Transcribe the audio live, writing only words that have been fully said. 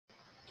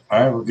All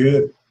right, we're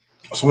good.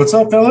 So what's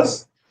up,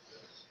 fellas?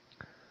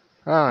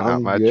 Oh, not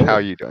I'm much. good. How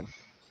you doing?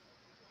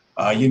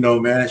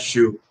 Man,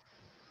 shoot,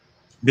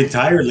 been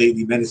tired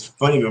lately, man. It's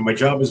funny, man. My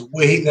job is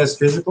way less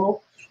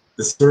physical,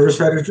 the service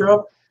writer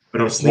job,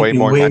 but I'm Way sleeping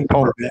more way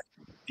mental. more, man.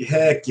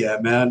 Heck yeah,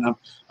 man.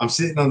 I'm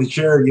sitting on the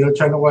chair,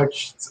 trying to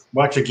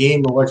watch a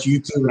game or watch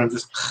YouTube, and I'm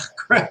just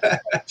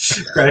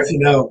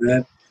crashing out,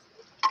 man.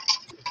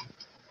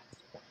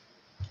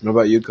 What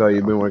about you, Kyle?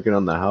 You've been working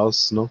on the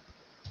house, no?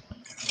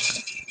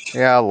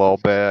 Yeah, a little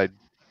bit.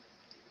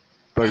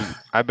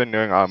 I've been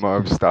doing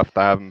automotive stuff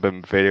that I haven't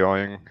been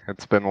videoing.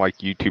 It's been like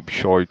YouTube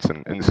Shorts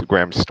and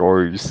Instagram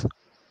Stories. Is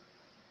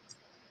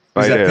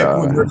But I that did,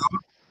 Pitbull in your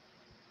dog?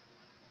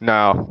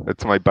 no,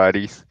 it's my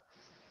buddies.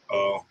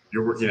 Oh,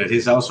 you're working at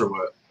his house or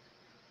what?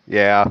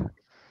 Yeah,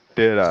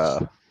 did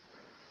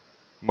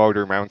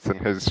motor mounts in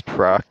his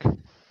truck. What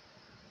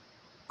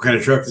kind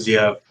of truck does he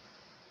have?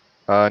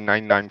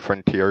 99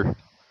 Frontier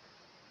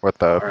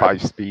with a All right.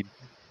 5-speed.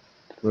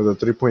 With a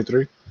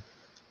 3.3?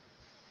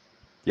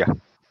 Yeah.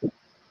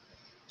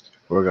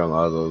 Working on a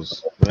lot of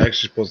those. We're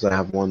actually supposed to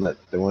have one that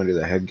they want to do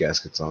the head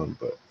gaskets on,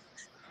 but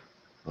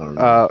I don't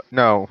know.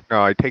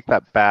 No, I take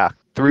that back.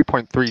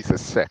 3.3 is a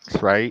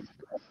 6, right?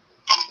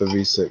 The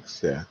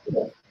V6, yeah.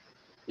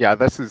 Yeah,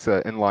 this is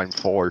inline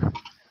 4.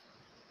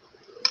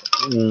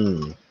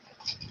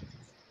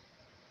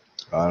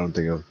 I don't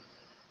think of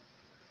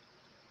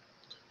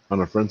on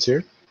a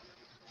Frontier.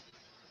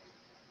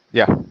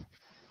 Yeah. I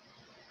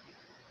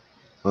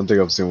don't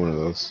think I've seen one of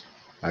those.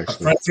 A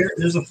Actually, Frontier?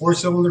 There's a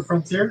 4-cylinder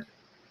Frontier?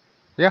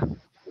 Yeah.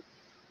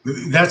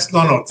 That's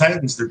no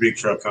Titan's their big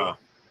truck, huh?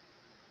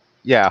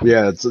 Yeah.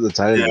 yeah, it's the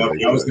Titan. Yeah, like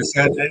okay. I was gonna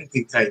say I didn't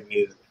think Titan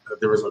needed.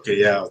 There was okay.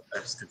 Yeah, I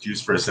was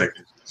confused for a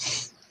second.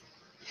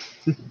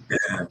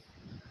 Yeah.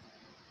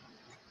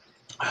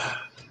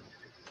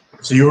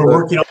 So you were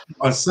working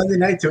on Sunday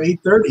night till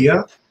 8:30,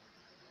 huh?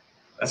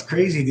 That's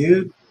crazy,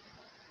 dude.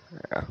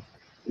 Yeah.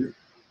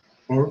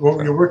 What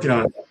were you working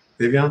on,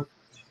 Davion?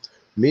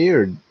 Me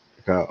or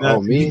Kyle? No,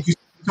 Oh, me. You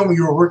told me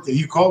you were working.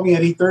 You called me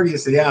at 8:30 and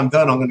said, "Yeah, I'm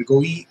done. I'm gonna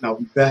go eat and I'll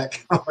be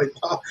back." I'm like,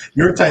 oh,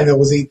 your time that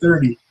was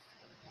 8:30.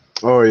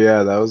 Oh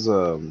yeah, that was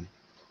No,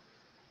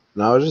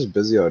 I was just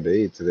busy all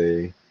day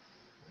today.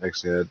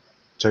 Actually, I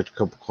checked a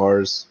couple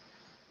cars,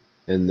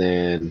 and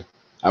then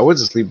I went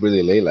to sleep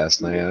really late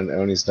last night. I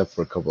only slept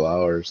for a couple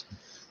hours,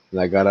 and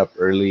I got up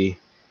early,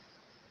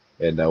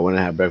 and I went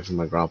and had breakfast with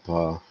my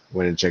grandpa.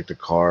 Went and checked the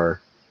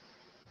car,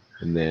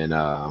 and then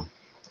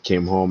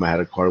came home. I had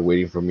a car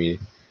waiting for me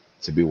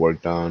to be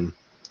worked on.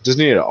 Just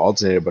needed an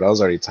alternator, but I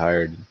was already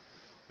tired.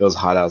 It was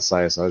hot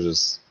outside, so I was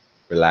just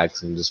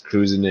relaxing, just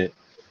cruising it,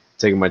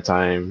 taking my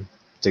time,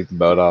 take the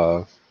belt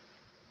off,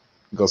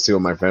 go see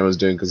what my friend was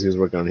doing because he was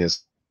working on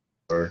his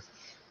car.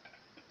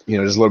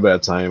 Just a little bit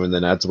of time, and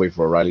then I had to wait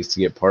for O'Reilly's to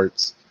get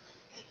parts.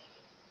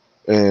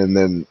 And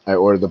then I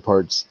ordered the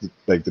parts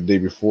like the day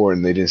before,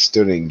 and they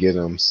still didn't get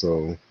them.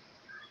 So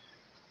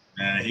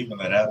Man, I hate when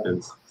that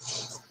happens.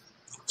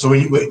 So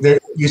when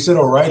you said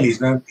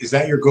O'Reilly's, man, is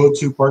that your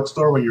go-to part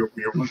store when you're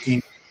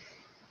working?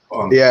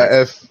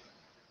 yeah,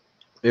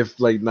 if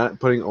like not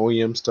putting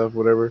OEM stuff,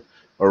 whatever,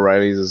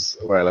 O'Reilly's is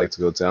where I like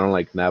to go to. I don't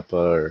like Napa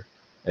or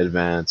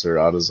Advance or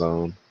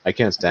AutoZone. I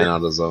can't stand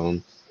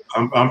AutoZone.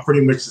 I'm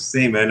pretty much the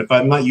same, man. If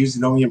I'm not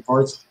using OEM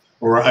parts,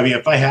 or I mean,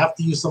 if I have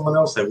to use someone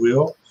else, I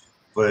will.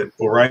 But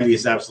O'Reilly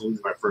is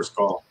absolutely my first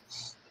call.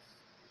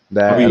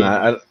 That I mean, and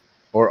I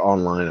or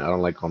online. I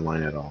don't like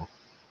online at all.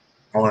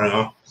 Oh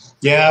no.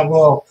 Yeah,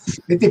 well,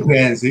 it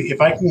depends. If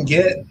I can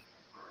get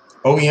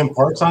OEM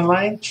parts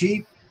online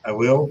cheap, I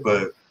will.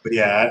 But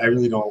yeah, I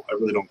really don't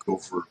go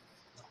for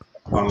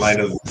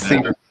online other than See,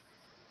 that.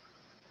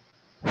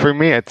 for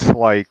me, it's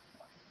like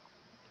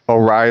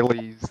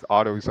O'Reilly's,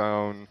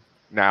 AutoZone,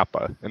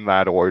 Napa in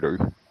that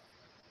order.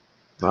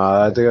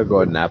 I think I'll go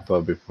with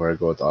Napa before I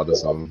go with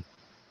AutoZone.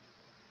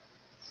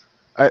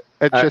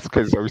 It's just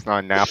because there's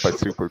not Napa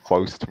super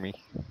close to me.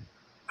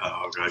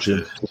 Oh,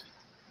 gotcha.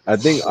 I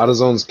think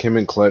AutoZone's came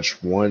in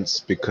clutch once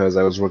because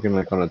I was working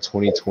like on a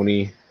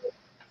 2020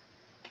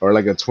 or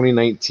like a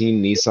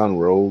 2019 Nissan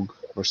Rogue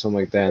or something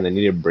like that, and they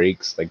needed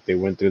brakes. Like they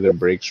went through their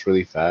brakes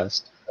really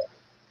fast.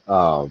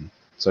 So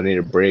I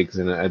needed brakes,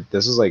 and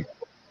this was like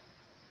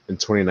in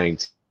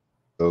 2019.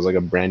 It was like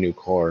a brand new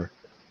car,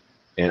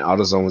 and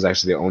AutoZone was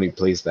actually the only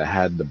place that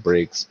had the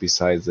brakes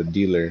besides the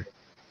dealer,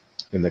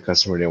 and the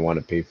customer didn't want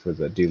to pay for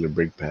the dealer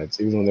brake pads,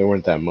 even though they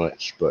weren't that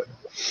much. But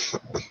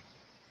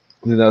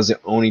that was the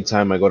only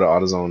time I go to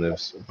AutoZone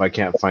if I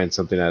can't find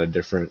something at a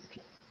different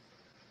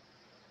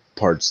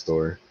parts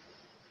store.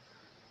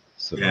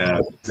 So,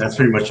 Yeah, that's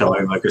pretty much how I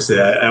am. Like I said,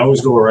 I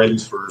always go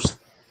O'Reilly's first.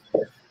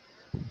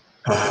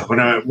 When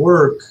I'm at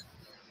work,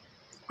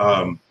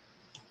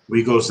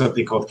 we go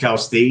something called Cal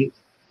State,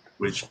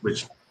 which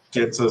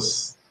gets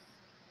us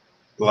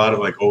a lot of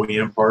like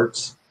OEM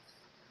parts.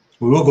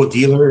 We will go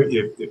dealer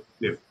if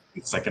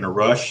it's like in a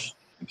rush.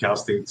 And Cal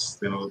State's,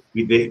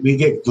 we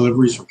get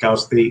deliveries from Cal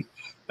State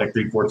like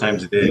 3-4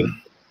 times a day.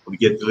 We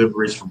get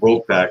deliveries from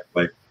World Pack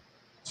like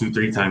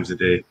 2-3 times a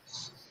day.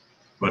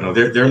 But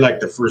they're like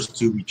the first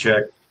two we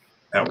check.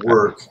 at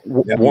work.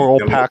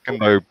 World Pack in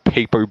their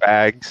paper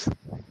bags.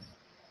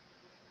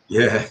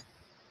 Yeah.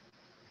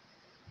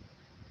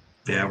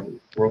 Yeah,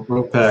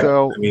 World Pack.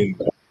 So, I mean,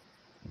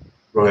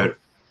 go ahead.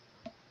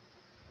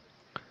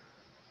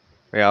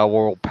 Yeah,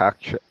 World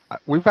Pack.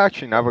 We've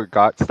actually never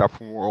got stuff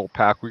from World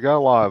Pack. We got a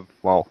lot of,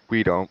 well,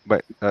 we don't,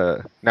 but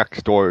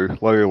next door,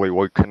 literally,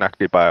 we're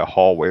connected by a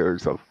hallway.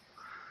 There's a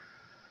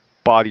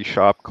body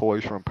shop,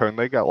 collision repair, and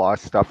they got a lot of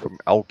stuff from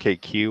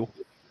LKQ.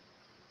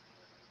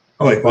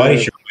 Oh, like body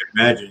shop,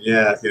 I imagine.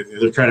 Yeah,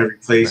 they're trying to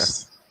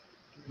replace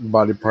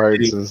body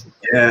parts. And...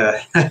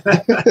 Yeah.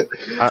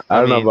 I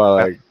don't know about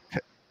like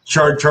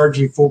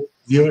charging full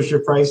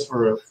dealership price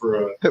for a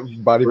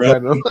body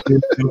panel.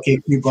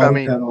 LKQ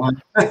body panel.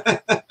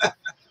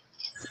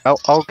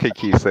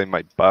 LKQ saved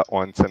my butt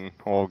once, and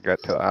we'll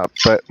get to that.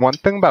 But one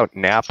thing about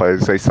Napa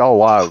is they sell a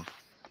lot of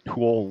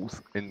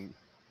tools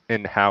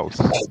in-house.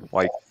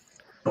 Like,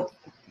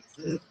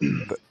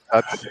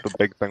 that's the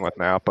big thing with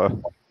Napa.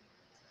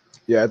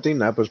 Yeah, I think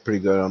Napa's pretty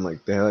good on,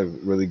 like, they have like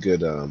really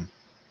good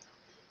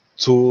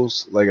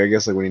tools. Like, I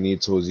guess like when you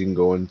need tools, you can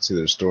go into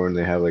their store and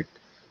they have like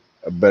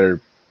a better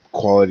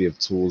quality of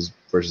tools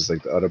versus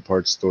like the other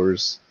parts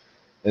stores.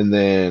 And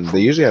then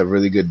they usually have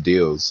really good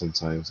deals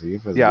sometimes. So you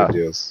have good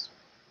deals.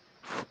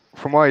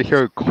 From what I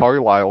hear,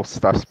 Carlisle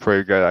stuff's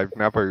pretty good. I've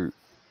never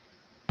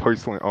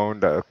personally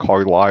owned a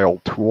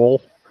Carlisle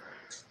tool,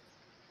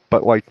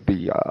 but like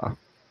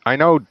I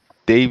know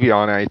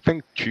Davion, I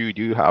think Jude,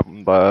 you have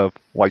them, the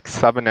like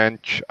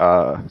 7-inch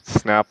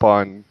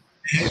snap-on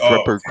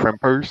stripper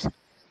crimpers.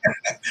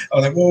 I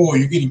was like, whoa,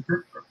 you're getting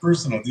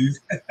personal, dude.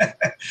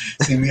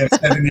 See, we have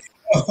 7 inch.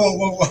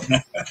 Whoa.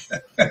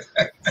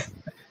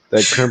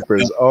 That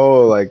crimpers.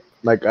 Oh,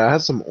 like I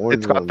had some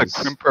orange ones. It's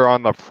got the crimper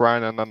on the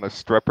front and then the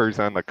strippers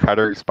and the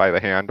cutters by the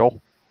handle.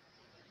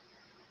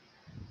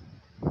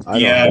 I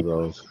don't have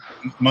those.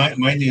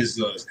 Mine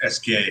is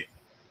SK.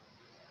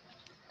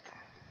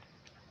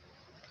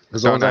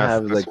 Because the ones I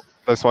have like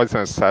this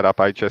wasn't a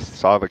setup. I just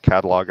saw the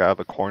catalog out of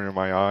the corner of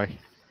my eye.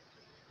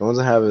 The ones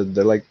I have,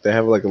 they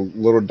have like a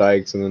little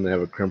dikes and then they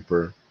have a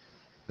crimper,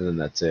 and then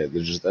that's it.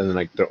 They're just, and then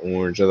like they're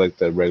orange, they're like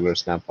the regular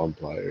snap-on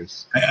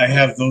pliers. I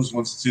have those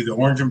ones too. The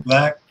orange and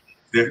black.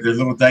 They're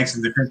little dikes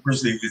and the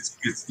crimpers.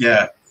 It's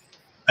yeah.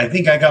 I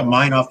think I got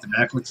mine off the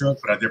Macro truck,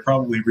 but they're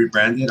probably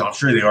rebranded. I'm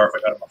sure they are if I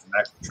got them off the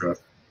Macro truck.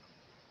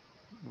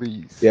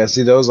 Please. Yeah,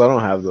 see those? I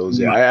don't have those.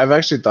 Yeah, I've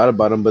actually thought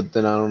about them, but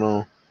then I don't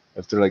know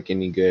if they're like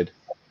any good.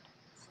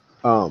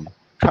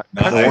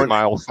 Country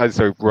Mile says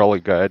they're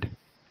really good.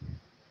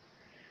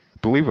 I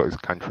believe it was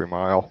Country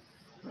Mile.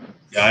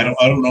 Yeah,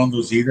 I don't own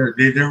those either.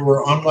 They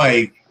were on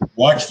my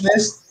watch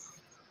list,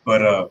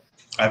 but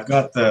I've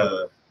got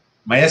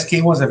my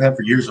SK ones I've had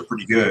for years are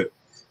pretty good.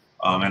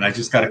 And I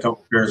just got a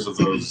couple pairs of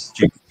those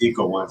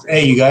Eco ones.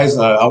 Hey, you guys,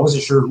 I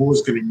wasn't sure who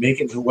was going to make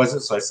it and who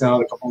wasn't, so I sent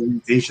out a couple of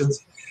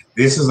invitations.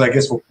 This is, I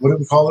guess, what do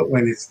we call it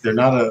when they're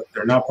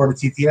not part of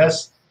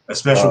TTS? A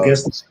special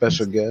guest.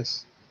 Special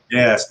guest.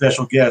 Yeah,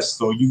 special guest.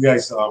 So you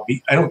guys,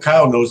 I know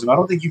Kyle knows him. I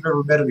don't think you've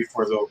ever met him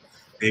before, though.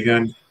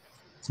 Davion,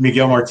 it's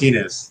Miguel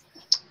Martinez.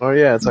 Oh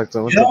yeah, I talked to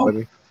him. What's up,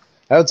 buddy?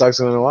 I haven't talked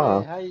to him in a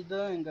while. Hey, how you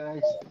doing,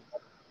 guys?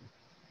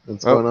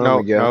 What's going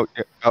on, Miguel?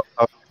 There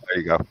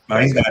you go. No,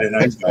 he's got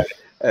it.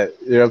 Hey,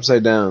 you're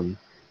upside down.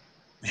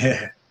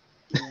 Yeah.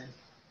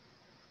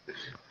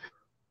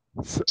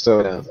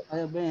 So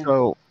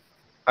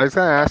I was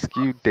going to ask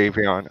you,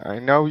 Davion, I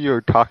know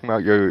you're talking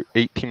about your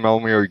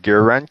 18mm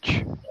gear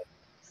wrench.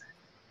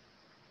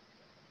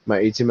 My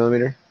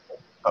 18mm?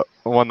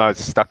 The one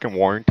that's stuck in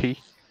warranty.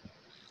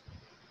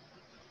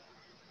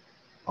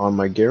 On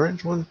my gear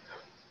wrench one?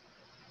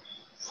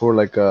 For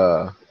like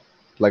a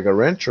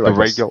wrench or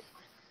like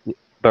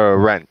the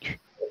wrench.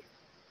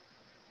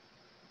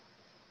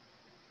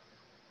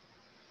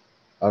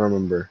 I don't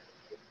remember.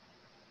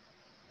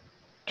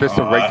 Just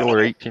a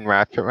regular 18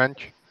 ratchet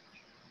wrench.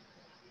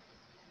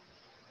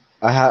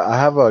 I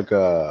have like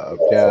a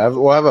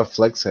I have a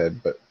flex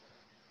head, but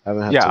I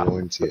haven't had to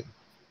warranty it.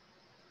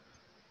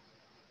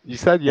 You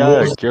said you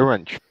had a gear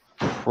wrench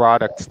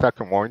product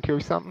stuck in warranty or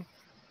something?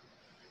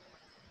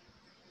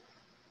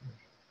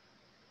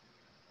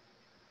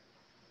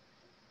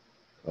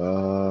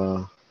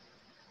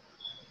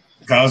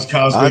 Kyle's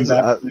going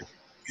back.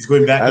 He's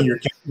going back in your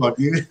catalog,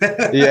 dude.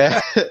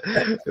 Yeah.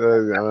 I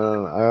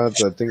don't have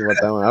to think about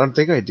that one. I don't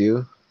think I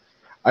do.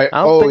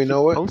 You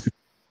know what?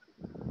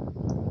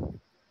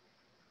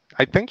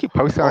 I think you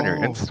posted on your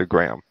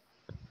Instagram.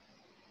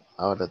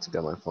 Oh, that's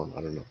got my phone.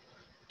 I don't know.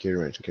 Gear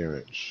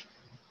wrench.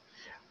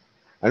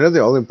 I know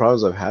the only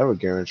problems I've had with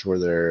gear wrench were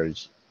their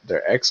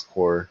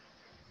X-Core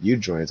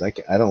U-joints. I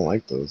don't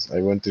like those.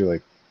 I went through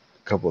like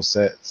a couple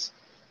sets,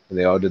 and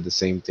they all did the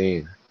same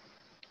thing.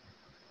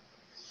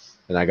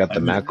 And I got the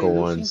Macro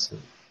ones,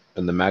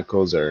 and the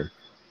Macros are.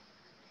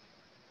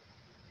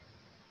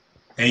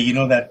 Hey, you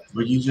know that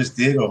what you just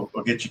did will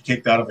get you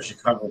kicked out of a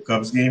Chicago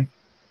Cubs game?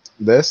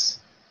 This?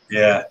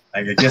 Yeah,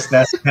 I guess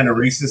that's kind of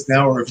racist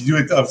now, or if you do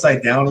it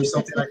upside down or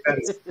something like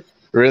that.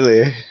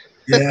 Really?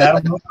 Yeah,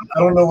 I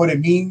don't know what it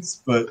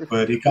means, but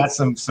it got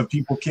some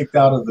people kicked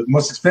out of the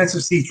most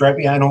expensive seats right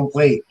behind home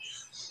plate.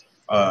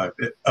 A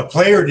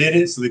player did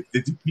it, so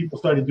the people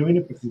started doing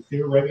it, but since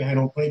they were right behind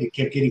home plate, it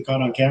kept getting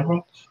caught on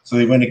camera, so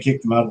they went and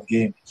kicked them out of the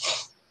game.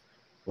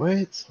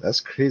 What? That's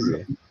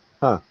crazy.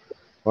 Huh.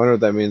 I wonder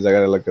what that means. I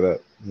gotta look it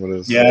up. What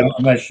is? Yeah,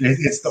 I'm not sure.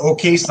 It's the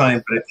OK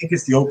sign, but I think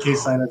it's the OK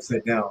sign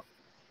upside down.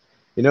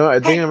 You know, I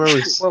think I remember.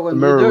 Well, I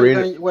remember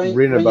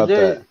reading about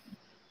that.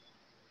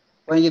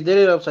 When you did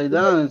it upside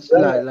down, it's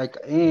like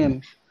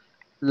M.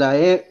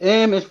 Like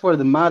M is for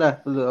the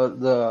Mara,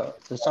 the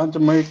South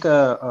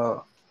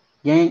America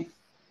game.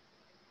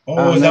 I Oh,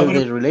 don't is know that if what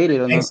they're it's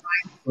related or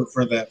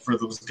not. for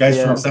those guys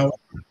from Yeah, South?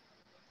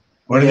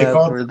 What are they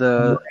called? for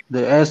the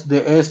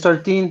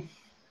S13.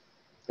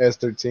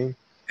 S13.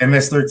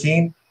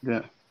 MS-13.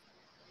 Yeah,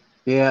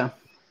 yeah.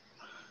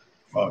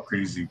 Oh,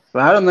 crazy.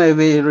 But I don't know if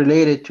it's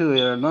related to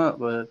it or not.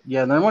 But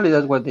yeah, normally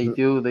that's what they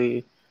do.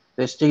 They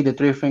stick the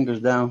three fingers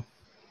down.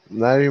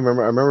 Now I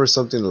remember. I remember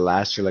something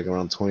last year, like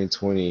around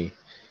 2020. I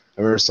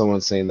remember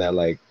someone saying that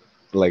like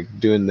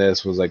doing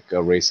this was like a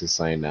racist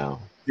sign now.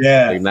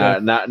 Yeah. Like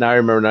now I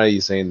remember now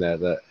you saying that,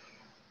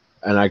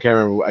 and I can't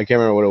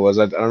remember what it was.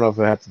 I don't know if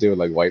it had to do with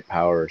like white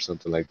power or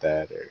something like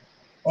that, or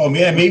Oh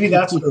man, maybe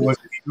that's what it was.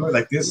 If you do it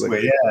like this like,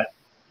 way, yeah.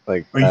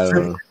 like Or you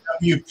trip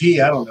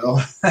WP, I don't know.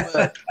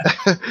 But,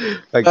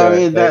 like I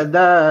mean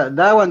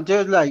that one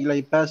just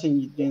like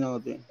passing,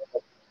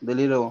 the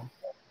little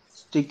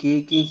sticky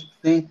icky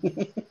thing.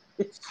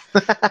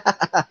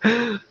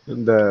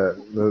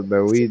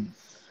 the weed.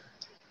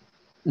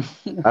 I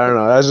don't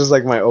know. That's just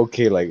like my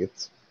okay. Like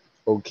it's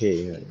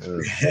okay. I don't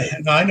know.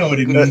 No, I know what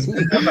it means.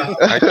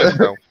 I just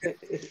know.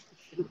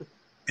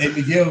 And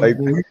Miguel, Like-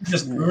 we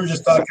were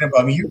just talking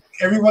about. I mean,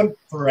 everyone.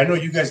 I know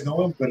you guys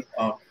know him, but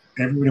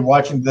everybody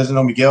watching doesn't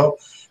know Miguel.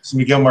 So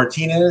Miguel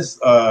Martinez,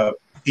 Angel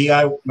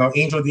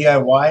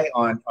DIY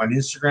on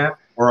Instagram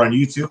or on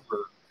YouTube.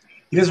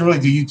 He doesn't really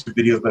do YouTube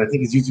videos, but I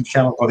think his YouTube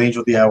channel called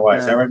Angel DIY.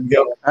 Is that right,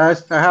 Miguel? I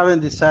haven't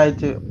decided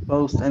to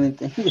post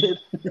anything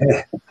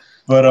yet.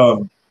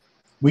 But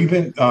we've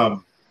been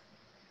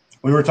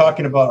we were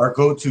talking about our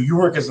go-to.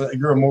 You're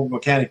a mobile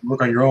mechanic. You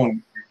work on your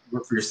own. You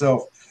work for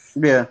yourself.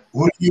 Yeah.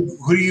 Who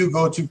do you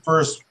go to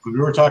first? We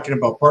were talking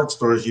about parts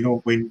stores. You know,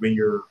 when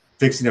you're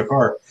fixing a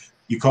car,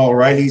 you call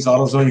O'Reilly's,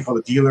 AutoZone. You call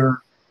the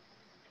dealer.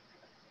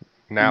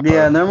 Napa.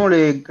 Yeah,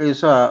 normally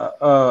it's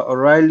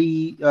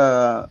O'Reilly,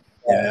 Yeah.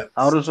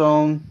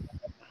 AutoZone.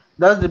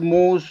 That's the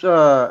most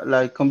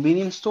like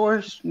convenience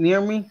stores near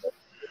me,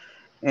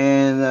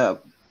 and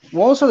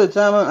most of the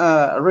time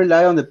I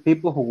rely on the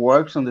people who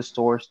works on the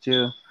stores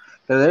too.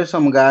 Cause there's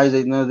some guys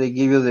that they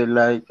give you the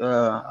like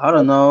I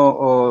don't know,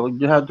 or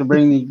you have to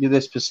bring you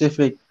the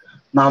specific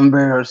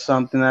number or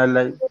something. I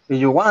like if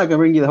you want, I can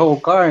bring you the whole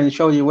car and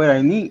show you what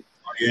I need.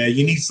 Yeah,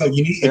 you need some.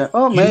 You need. Yeah.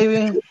 Oh,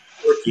 maybe.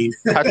 Working.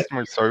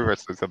 Customer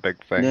service is a big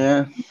thing.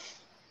 Yeah.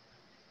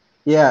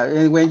 Yeah,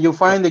 and when you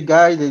find the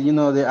guy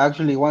that they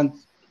actually want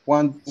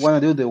to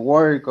do the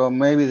work or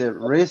maybe the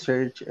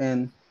research,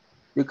 and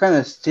you kind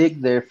of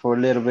stick there for a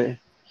little bit,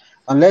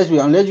 unless you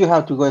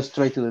have to go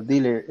straight to the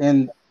dealer,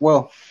 and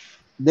well,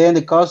 then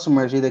the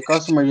customers, if the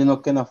customer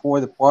can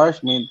afford the parts,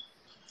 I mean,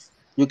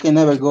 you can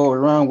never go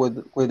around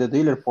with the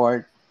dealer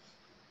part.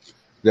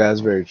 Yeah,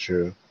 that's very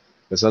true.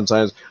 But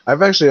sometimes I've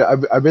been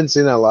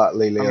seeing that a lot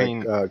lately. I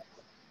mean-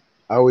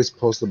 I always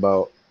post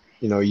about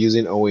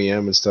using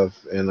OEM and stuff,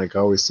 and like I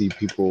always see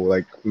people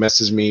like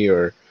message me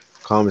or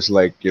comments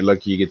like you're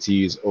lucky you get to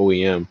use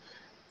OEM,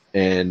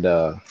 and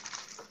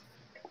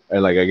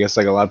like I guess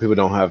like a lot of people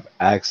don't have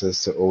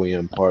access to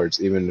OEM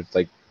parts, even if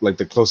like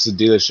the closest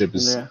dealership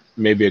is Yeah.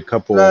 maybe a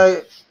couple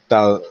Like,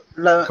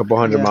 couple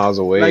hundred yeah. miles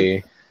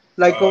away.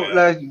 Like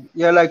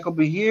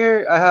over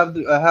here, I have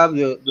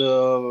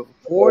the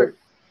Ford.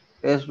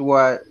 Is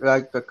what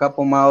like a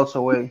couple miles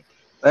away.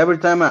 Every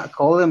time I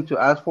call them to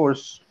ask for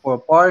a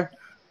part,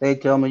 they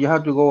tell me you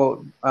have to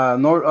go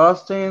North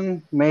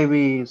Austin,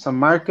 maybe San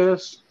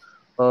Marcos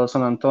or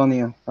San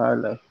Antonio. I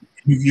like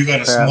You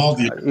got a crap. small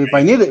dealer. If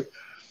I need it,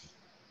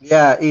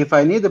 yeah. If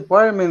I need the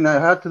part, I mean, I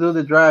have to do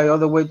the drive all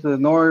the way to the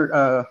North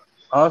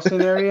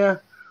Austin area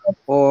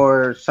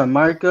or San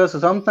Marcos, or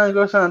sometimes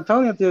go to San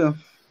Antonio too.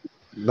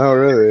 No,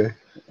 really.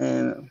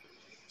 And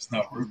It's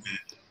not worth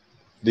it.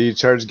 Do you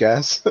charge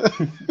gas?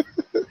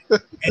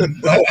 And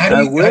how do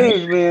I you-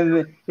 wish,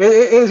 man.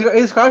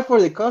 It's hard for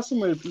the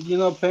customer,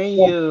 paying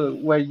you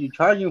where you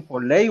charging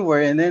for labor,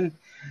 and then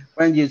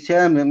when you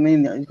tell them, I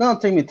mean, it's gonna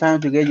take me time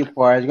to get your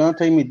parts. It's gonna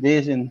take me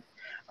this, and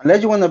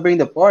unless you want to bring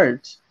the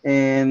parts,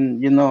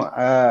 and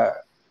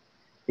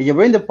if you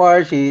bring the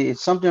parts, if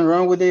something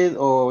wrong with it,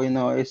 or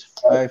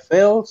it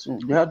fails,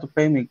 you have to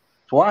pay me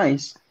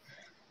twice.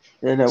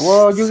 They're like,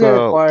 well, you get a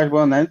So- part,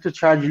 well, I need to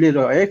charge a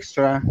little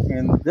extra,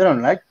 and they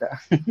don't like that.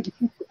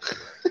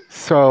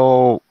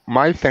 So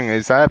my thing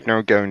is, I have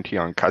no guarantee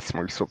on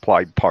customer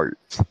supplied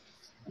parts.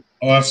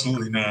 Oh,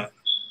 absolutely not.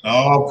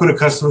 I'll put a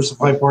customer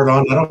supply part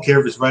on. I don't care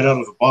if it's right out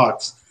of the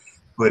box,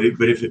 but if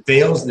it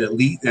fails and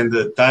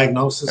the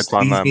diagnosis It's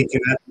on leads them. me to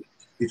that,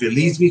 if it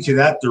leads me to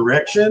that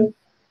direction,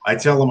 I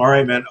tell them, all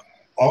right, man,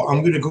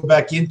 I'm going to go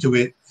back into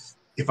it.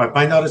 If I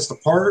find out it's the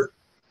part,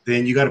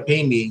 then you got to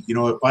pay me. You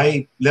know, if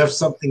I left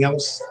something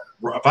else,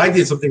 if I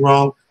did something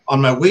wrong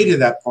on my way to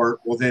that part,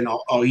 well, then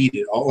I'll eat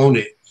it. I'll own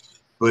it.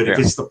 But if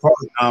it's the part,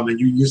 man,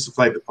 you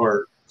supplied the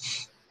part.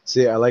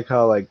 See, I like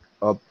how like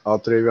all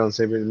three of you on the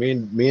same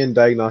page. Me and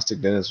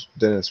Diagnostic Dennis,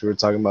 we were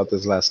talking about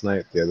this last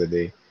night. The other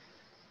day,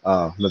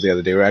 not the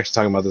other day. We were actually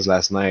talking about this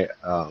last night.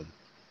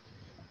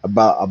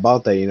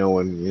 About that, you know,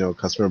 when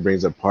customer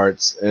brings up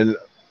parts, and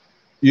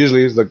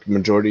usually it's the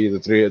majority, the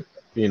three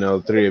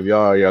of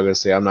y'all gonna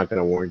say, I'm not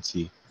gonna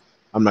warranty,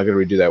 I'm not gonna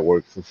redo that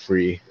work for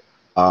free.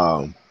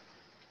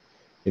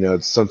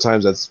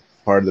 Sometimes that's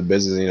part of the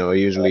business.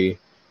 Usually,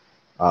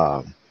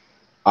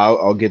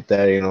 I'll get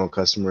that.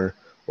 Customer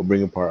will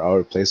bring a part, I'll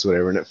replace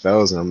whatever, and it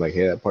fails, and I'm like,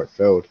 hey, that part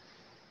failed.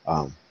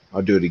 I'll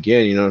do it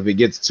again. If it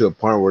gets to a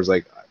point where it's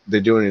like they're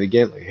doing it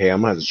again, like, hey,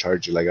 I'm gonna have to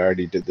charge you. Like, I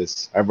already did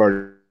this. I've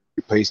already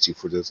replaced you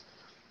for this,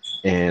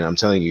 and I'm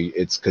telling you,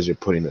 it's because you're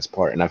putting this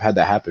part. And I've had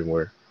that happen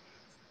where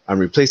I'm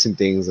replacing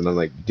things, and I'm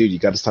like, dude, you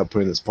got to stop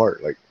putting this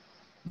part. Like,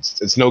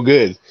 it's no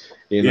good.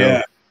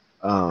 Yeah.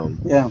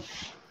 Yeah.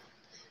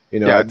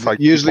 It's like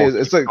usually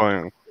it's like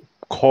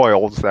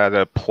coils that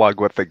a plug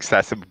with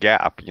excessive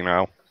gap.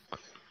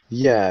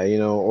 Yeah,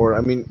 or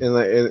I mean,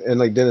 and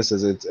like Dennis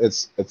says,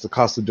 it's the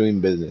cost of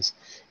doing business.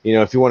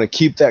 If you want to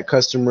keep that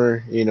customer,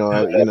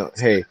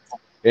 hey,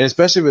 and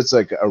especially if it's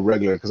like a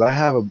regular, because I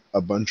have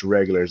a bunch of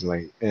regulars,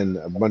 and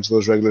a bunch of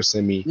those regulars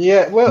send me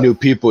new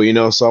people,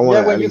 so I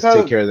want to at least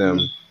take care of them.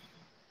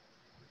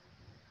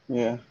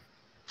 Yeah.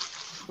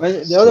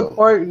 Well, the other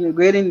part, you're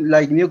getting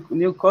like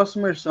new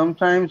customers.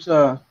 Sometimes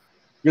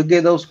you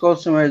get those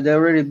customers, they're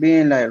already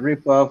being like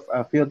ripped off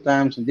a few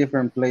times in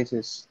different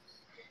places.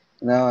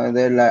 And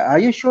they're like, "Are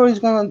you sure it's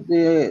gonna?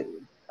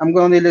 I'm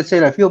gonna need, let's say,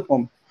 a fuel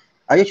pump.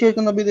 Are you sure it's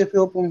gonna be the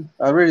fuel pump?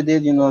 I already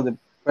did, the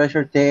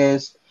pressure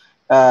test,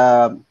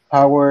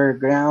 power,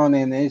 ground,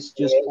 and it's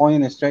just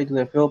pointing straight to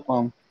the fuel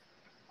pump.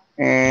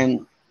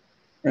 And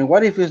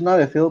what if it's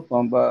not a fuel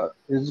pump, but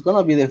it's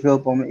gonna be the fuel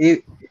pump?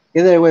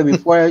 Either way,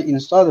 before I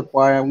install the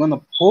part, I'm gonna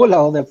pull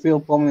out the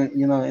fuel pump,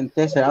 and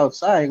test it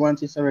outside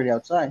once it's already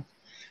outside.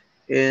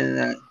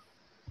 And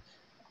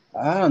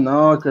I don't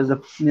know, because the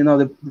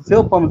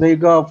fuel pumps, they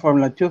go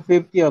from like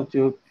 250 up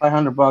to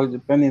 $500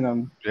 depending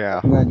on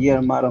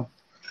year model.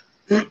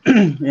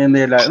 And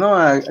they're like, no,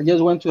 I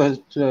just went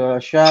to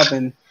a shop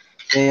and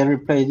they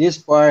replaced this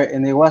part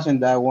and it wasn't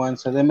that one,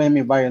 so they made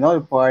me buy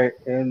another part,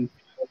 and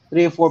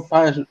 3 or 4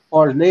 parts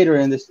later,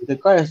 and the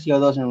car still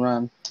doesn't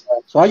run.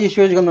 So are you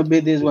sure it's gonna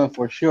be this one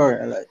for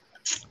sure? I'm like,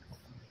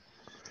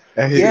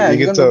 yeah,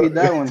 it's gonna be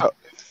that one.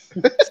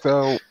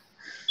 So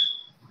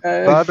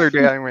the other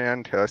day I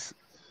ran to,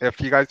 if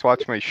you guys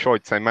watch my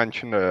shorts, I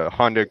mentioned a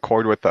Honda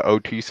Accord with the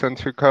O2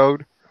 sensor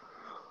code.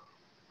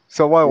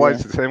 So what it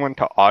was is they went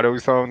to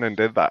AutoZone and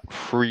did that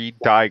free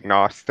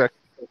diagnostic.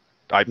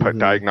 I put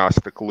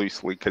diagnostic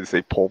loosely because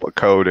they pull the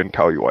code and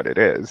tell you what it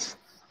is.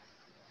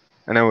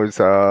 And it was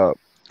a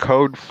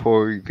code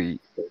for the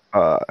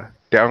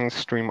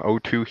downstream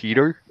O2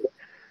 heater.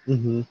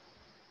 I'm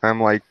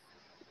like,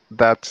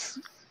 that's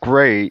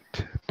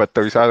great, but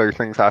there's other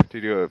things I have to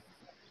do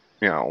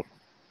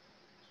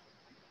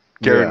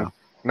to,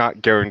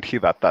 not guarantee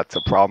that that's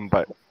a problem,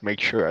 but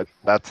make sure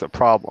that's a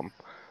problem.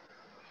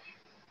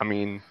 I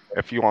mean,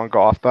 if you want to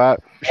go off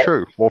that,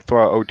 sure, we'll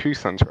throw an O2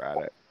 sensor at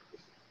it.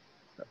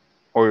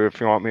 Or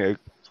if you want me to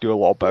do a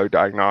little better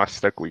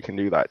diagnostic, we can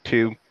do that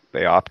too.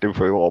 They opted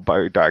for a little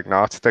better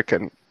diagnostic,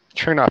 and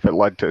sure enough, it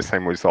led to the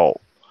same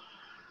result.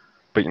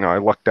 But, I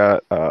looked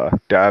at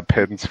data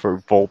pins for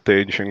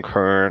voltage and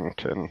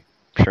current, and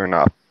sure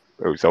enough,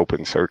 it was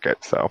open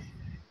circuit, so.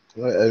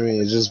 I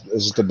mean, it's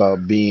just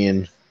about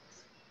being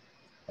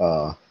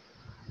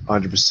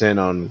 100%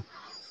 on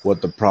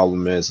what the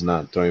problem is,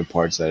 not throwing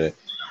parts at it.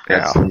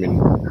 I mean,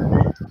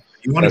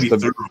 you want to be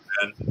thorough,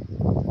 man.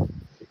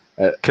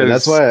 And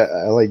that's why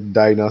I like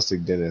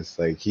Diagnostic Dennis.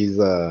 Like he's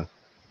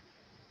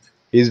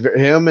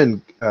him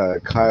and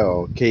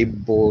Kyle,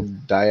 Cable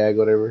Diag,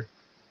 whatever.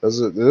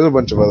 There's a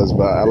bunch of others,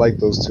 but I like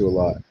those two a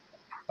lot.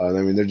 I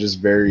mean, they're just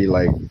very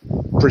like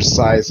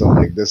precise on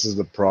like, this is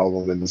the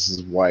problem and this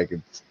is why I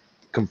could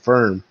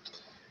confirm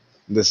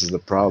this is the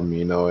problem.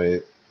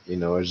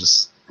 It's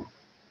just,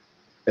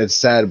 it's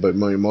sad, but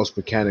most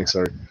mechanics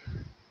are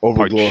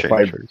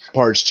overglorified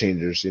parts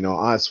changers.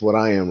 That's what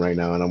I am right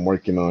now, and I'm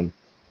working on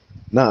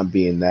not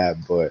being that,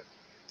 but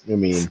I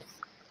mean,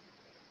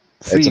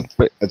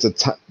 it's a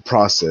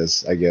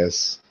process, I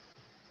guess.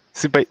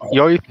 See, but the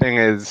only thing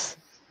is,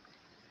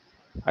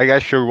 I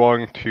guess you're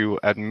willing to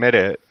admit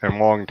it and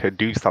willing to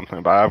do something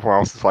about it. Everyone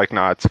else is like,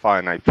 nah, it's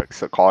fine. I fixed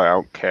the car. I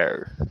don't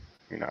care.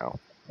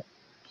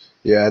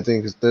 Yeah, I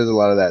think there's a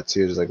lot of that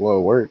too. It's like, well,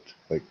 it worked.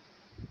 Like,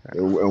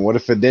 and what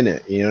if it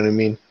didn't? You know what I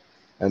mean?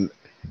 And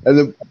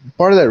the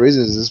part of that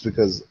reason is just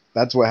because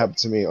that's what happened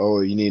to me.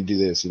 Oh, you need to do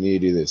this. You need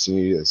to do this. You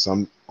need to do this. So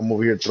I'm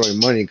over here throwing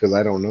money because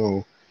I don't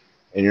know,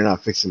 and you're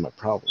not fixing my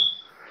problem.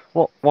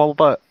 Well,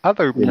 the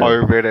other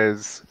part of it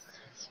is,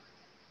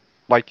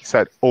 like you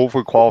said,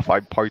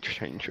 overqualified parts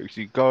changers.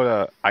 You go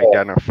to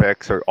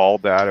Identifix or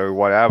AllData or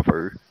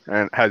whatever,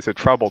 and it has a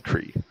trouble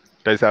tree.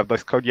 Does it have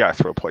this code?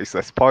 Yes, replace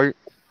this part.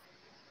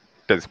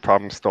 Does the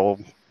problem still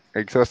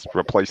exist?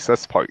 Replace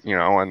this part, you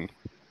know, and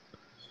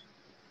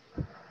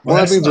Well,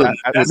 I think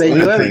that's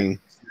anything.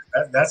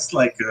 That's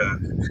like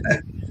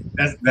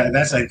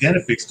that's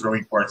Identifix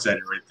throwing parts at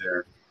it right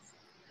there.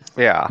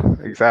 yeah,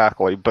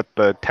 exactly. But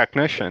the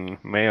technician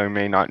may or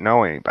may not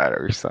know any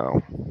better,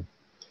 so.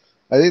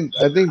 I think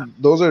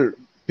those are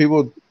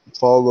people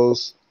follow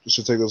those.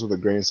 Should take those with a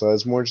grain of salt.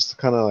 It's more just to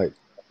kind of like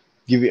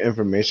give you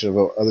information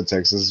about other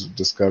techs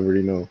discovered.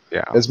 You know,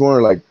 Yeah. It's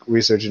more like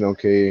researching.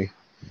 Okay,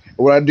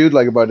 what I do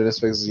like about it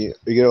is you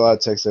get a lot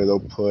of techs there.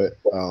 They'll put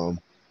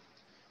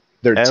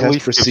their At test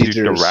least gives you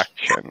procedures.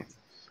 direction.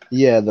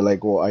 Yeah, they're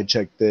like, well, I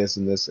checked this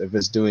and this. If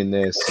it's doing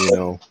this, you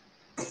know,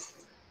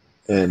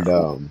 and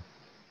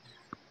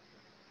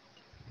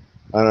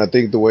and I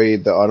think the way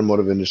the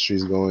automotive industry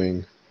is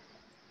going,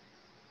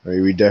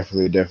 right, we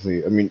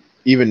definitely. I mean,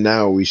 even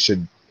now we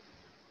should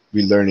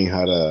be learning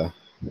how to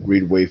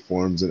read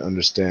waveforms and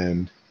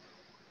understand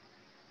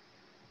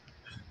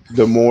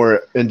the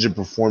more engine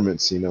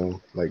performance. You know,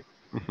 like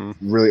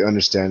really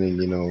understanding.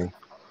 You know,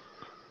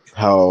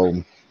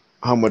 how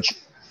much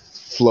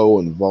flow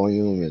and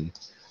volume and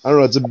I don't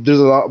know. There's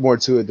a lot more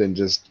to it than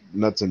just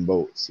nuts and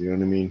bolts. You know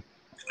what I mean?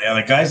 Yeah,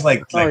 like guys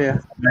like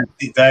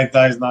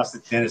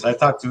Diagnostic Dennis. I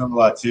talk to him a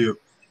lot too,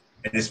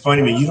 and it's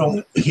funny when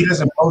he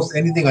doesn't post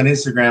anything on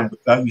Instagram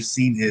without you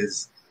seeing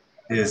his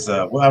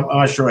well, I'm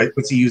not sure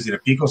what's he using, a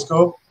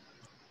picoscope,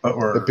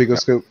 or The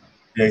picoscope.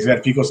 Yeah, he's got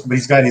a picoscope, but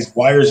he's got these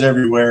wires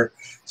everywhere.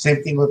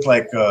 Same thing with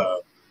like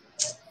the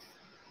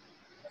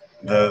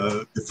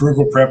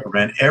frugal prepper,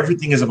 man.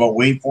 Everything is about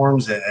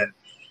waveforms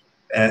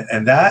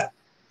and that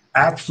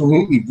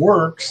absolutely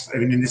works. I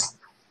mean, it's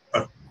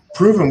a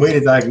proven way to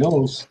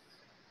diagnose,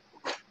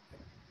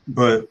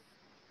 but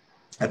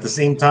at the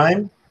same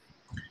time,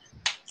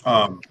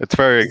 it's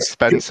very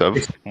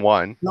expensive.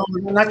 One. No,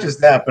 not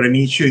just that, but I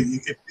mean,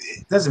 it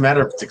doesn't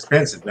matter if it's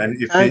expensive, man.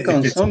 If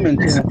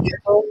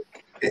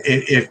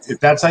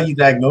that's how you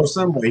diagnose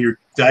them, when you're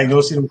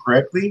diagnosing them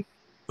correctly,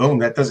 boom,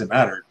 that doesn't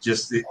matter.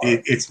 Just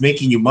it's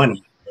making you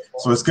money,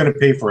 so it's going to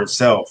pay for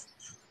itself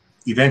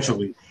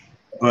eventually.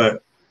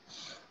 But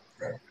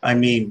I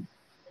mean,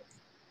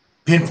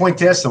 pinpoint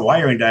tests and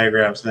wiring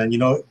diagrams, man. You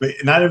know, but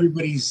not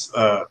everybody's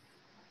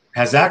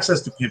has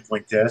access to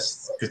pinpoint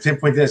tests, because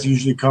pinpoint tests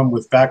usually come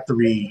with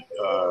factory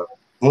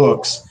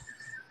books.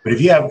 But if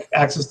you have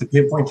access to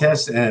pinpoint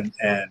tests and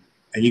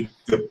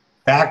the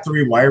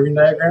factory wiring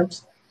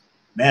diagrams,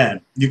 man,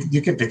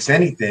 you can fix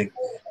anything.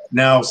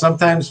 Now,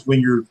 sometimes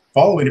when you're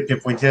following a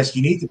pinpoint test,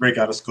 you need to break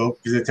out a scope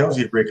because it tells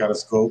you to break out a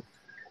scope.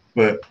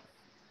 But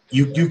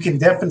you can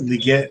definitely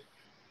get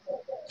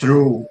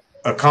through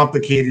a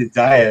complicated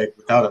diag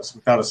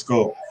without a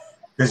scope.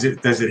 Does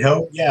it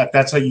help? Yeah, if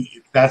that's how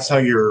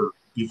you've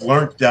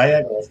learned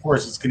diag, well, of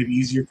course it's going to be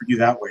easier for you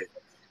that way.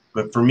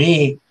 But for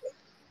me,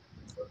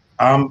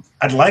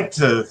 I'd like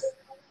to.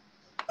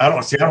 I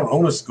don't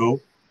own a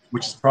scope,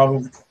 which is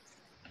probably.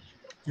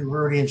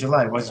 We're already in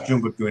July. What's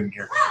Junebug doing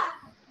here?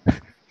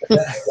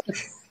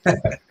 It's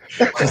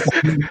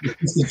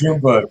the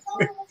Junebug.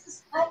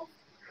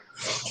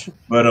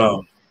 But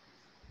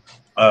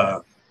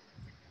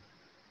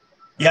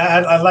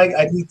yeah,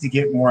 I need to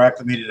get more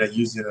acclimated at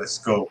using a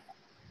scope.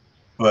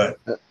 But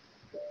I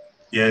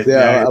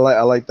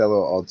like that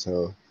little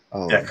Alto.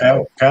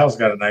 Yeah, Kyle's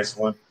got a nice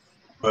one,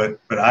 but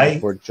I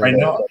right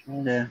now,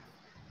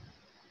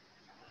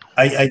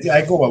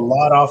 I go a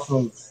lot off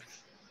of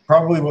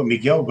probably what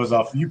Miguel goes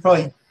off. You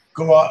probably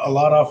go a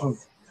lot off of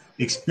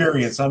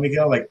experience, huh,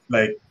 Miguel? Like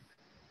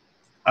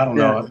I don't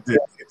know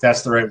if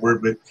that's the right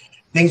word, but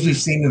things we've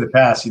seen in the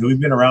past. You know, we've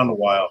been around a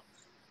while,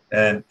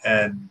 and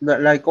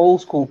like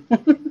old school.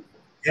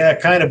 Yeah,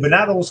 kind of, but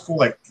not old school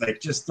like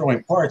just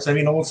throwing parts. I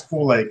mean, old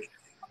school like.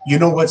 You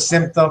know what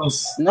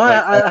symptoms? No,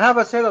 I have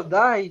a set of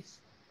dice.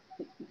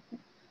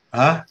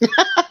 Huh?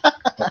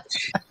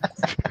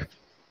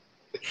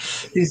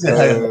 He said,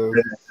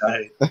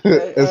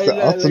 it's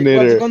the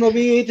alternator. What's gonna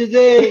be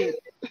today?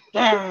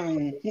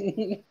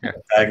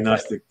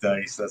 Diagnostic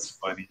dice. That's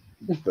funny.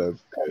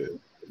 That's good.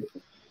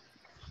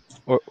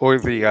 Or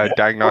the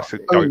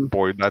diagnostic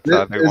dartboard. That's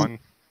the other one.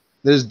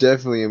 There's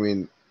definitely, I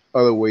mean,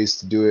 other ways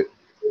to do it.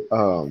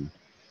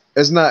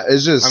 It's not.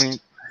 It's just. I mean,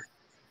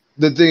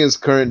 the thing is,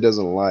 current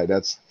doesn't lie.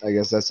 I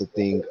guess that's the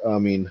thing. I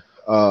mean,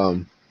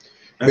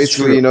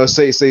 basically, true. You know,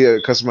 say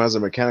a customer has a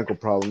mechanical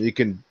problem, you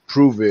can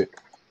prove it,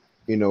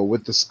 you know,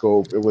 with the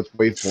scope and with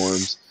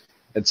waveforms,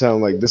 and tell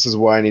them like, this is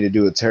why I need to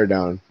do a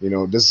teardown. You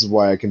know, this is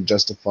why I can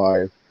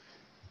justify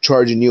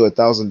charging you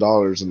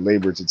 $1,000 in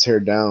labor to tear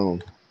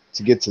down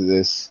to get to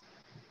this,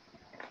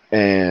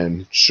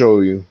 and show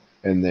you,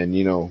 and then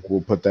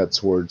we'll put that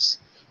towards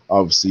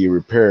obviously your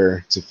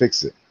repair to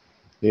fix it.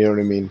 You know what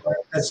I mean?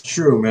 That's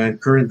true, man.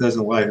 Current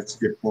doesn't lie. That's a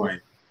good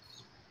point.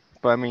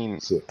 But I mean,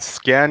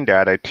 scan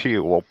data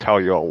too will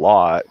tell you a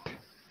lot.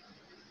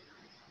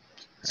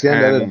 Scan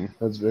data,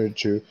 that's very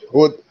true.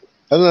 Well,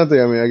 That's another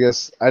thing. I mean, I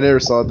guess I never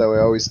saw it that way.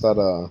 I always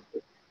thought,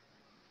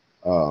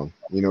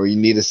 you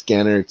need a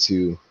scanner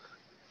to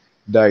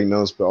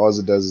diagnose, but all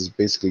it does is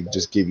basically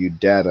just give you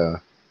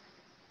data,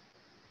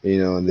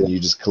 and then you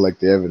just collect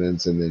the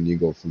evidence and then you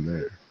go from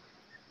there.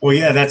 Well,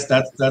 yeah, that's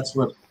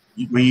what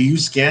when you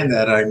use scan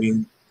data. I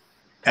mean,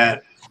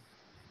 at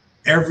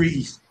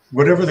every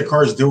whatever the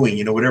car's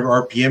doing,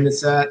 whatever RPM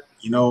it's at,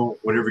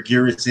 whatever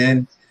gear it's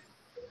in,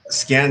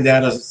 scan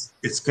data,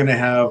 it's going to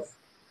have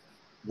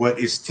what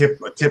is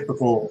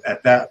typical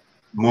at that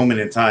moment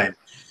in time.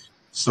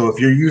 So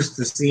if you're used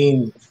to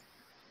seeing,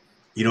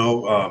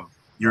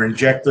 your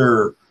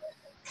injector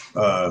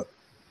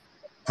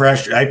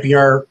pressure,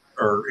 IPR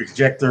or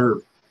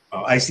injector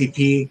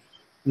ICP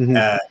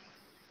at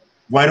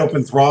wide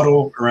open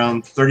throttle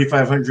around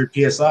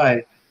 3,500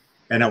 psi,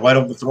 and at wide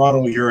open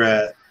throttle you're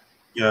at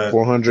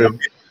 400,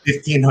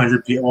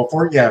 1,500 psi. Well,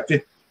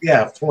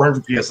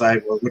 400 psi.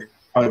 Well,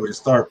 probably wouldn't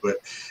start, but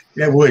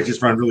it would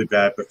just run really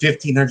bad. But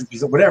 1,500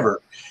 psi,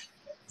 whatever.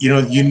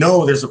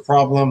 There's a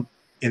problem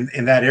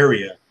in that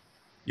area.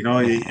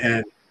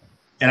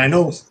 And I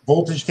know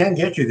voltage can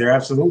get you there,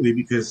 absolutely,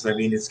 because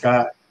it's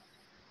got.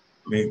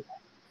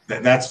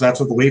 That's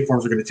what the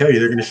waveforms are going to tell you.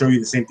 They're going to show you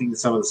the same thing that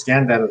some of the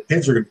scan data the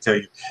PIDs are going to tell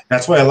you.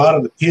 That's why a lot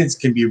of the PIDs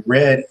can be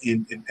read,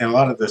 and a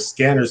lot of the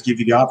scanners give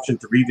you the option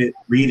to read it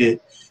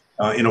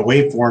in a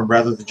waveform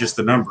rather than just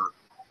a number.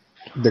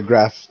 The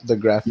graph. Yeah, the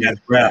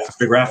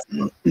graph.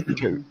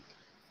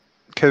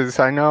 Because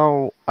I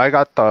know I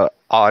got the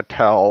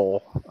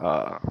Autel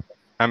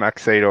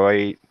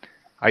MX808.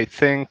 I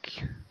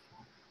think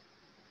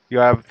you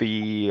have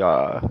the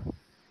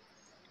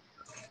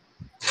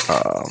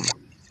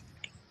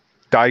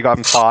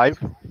Davion 5,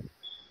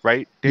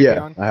 right?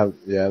 Davion? Yeah, I have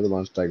the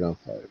launch Davion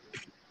 5.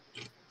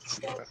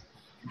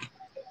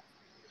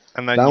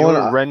 And then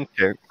you're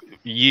renting,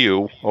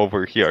 you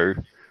over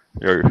here,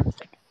 you're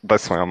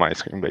this way on my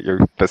screen, but you're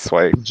this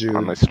way Jude.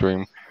 On the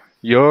stream.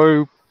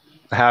 You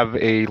have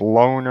a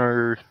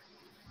loaner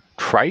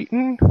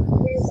Triton?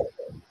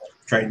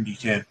 Triton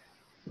D10.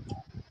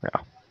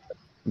 Yeah.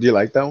 Do you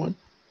like that one?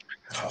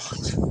 Oh,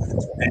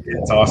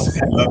 it's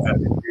awesome. I love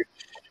that.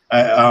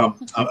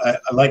 I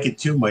like it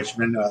too much,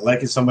 man. I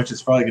like it so much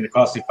it's probably going to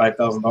cost me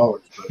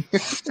 $5,000.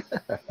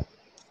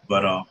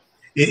 But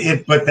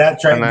that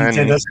Triton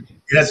D10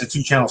 it has a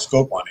 2-channel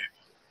scope on it.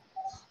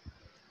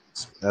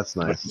 That's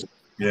nice.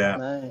 Yeah.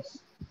 Nice.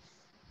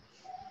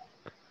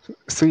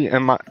 See,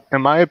 in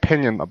my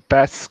opinion, the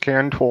best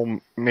scan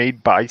tool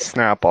made by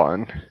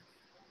Snap-on,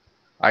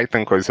 I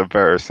think, was a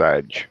Veris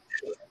Edge.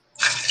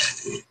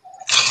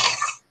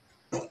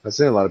 I've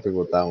seen a lot of people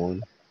with that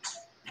one.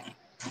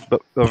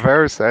 The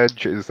Veris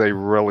Edge is a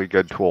really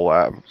good tool to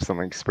have some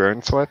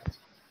experience with.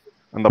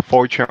 And the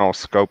 4-channel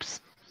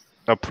scope's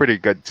a pretty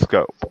good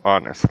scope,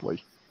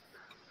 honestly.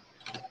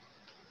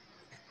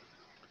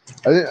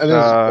 I think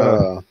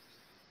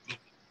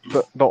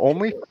the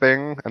only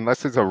thing, and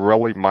this is a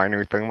really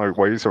minor thing, like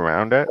ways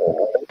around it,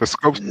 the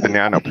scope's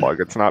banana plug,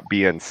 it's not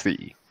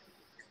BNC.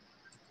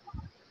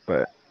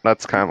 But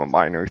that's kind of a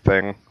minor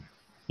thing.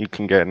 You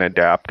can get an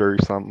adapter or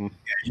something.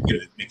 Yeah, you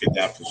can make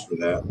adapters for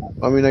that.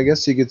 I mean, I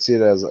guess you could see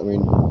it as,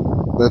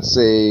 let's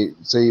say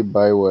you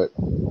buy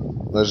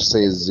let's just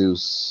say a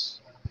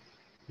Zeus,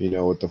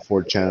 with the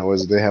 4-channel.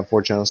 They have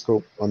 4-channel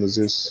scope on the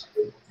Zeus?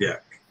 Yeah.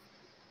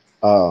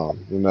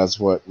 And that's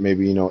what,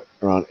 maybe,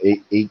 around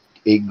eight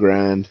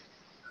grand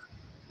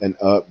and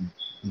up,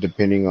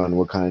 depending on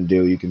what kind of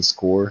deal you can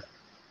score.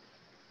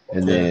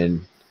 And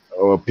then,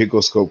 a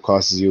pico scope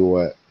costs you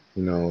what,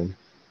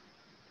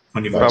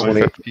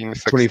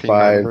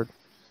 $2,500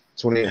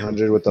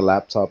 $2,800 with the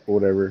laptop or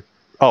whatever.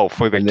 Oh,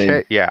 for the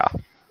kit, yeah.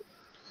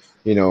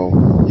 You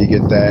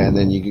get that, and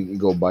then you can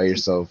go buy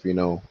yourself,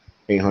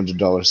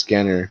 $800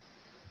 scanner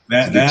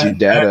to get you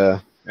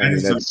data. That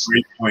is a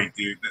great point,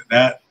 dude.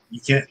 That you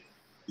can't.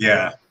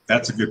 Yeah,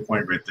 that's a good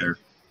point right there.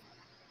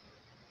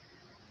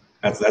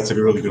 That's a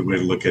really good way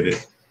to look at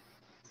it.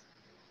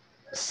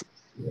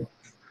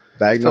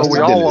 Diagnostic. So we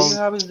all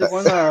have is the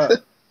one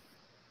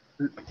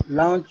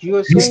Launch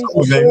USA.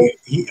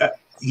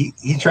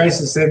 He tries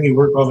to send me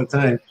work all the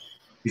time.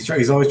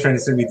 He's always trying to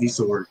send me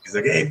diesel work. He's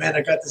like, hey man,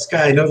 I got this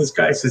guy. I know this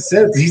guy. So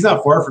he's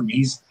not far from me.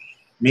 He's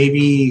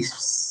maybe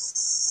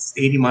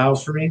 80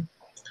 miles from me.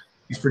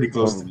 He's pretty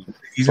close to me.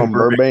 He's from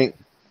Burbank.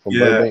 From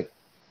Burbank.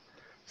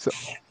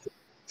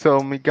 So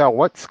Miguel,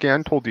 what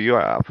scan tool do you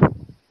have?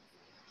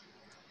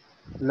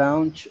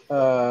 Launch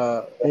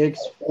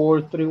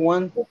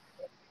X431.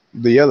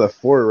 The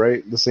 4,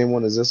 right? The same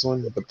one as this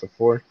one, but the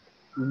 4.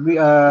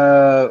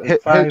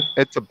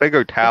 It's a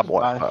bigger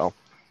tablet, though.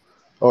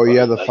 Oh,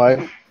 yeah, the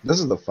 5. This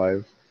is the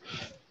 5.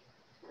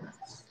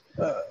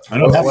 I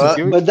don't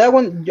have but that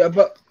one,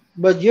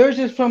 but yours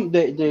is from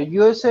the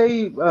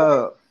USA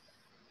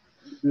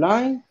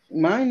line.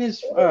 Mine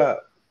is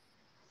the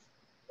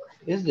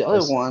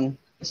other one.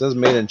 It says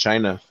made in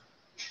China.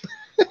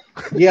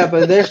 Yeah,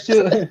 but there's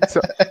two.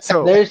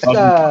 There's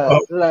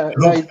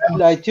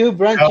like 2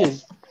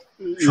 branches.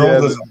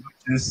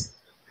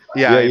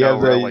 Yeah, you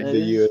have the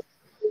US.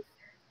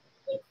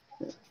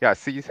 Yeah,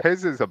 see,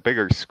 his is a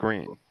bigger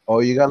screen. Oh,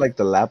 you got like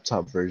the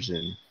laptop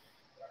version.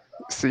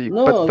 See,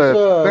 but No,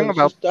 the thing it's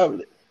about just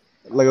tablet.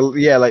 Like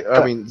yeah, like I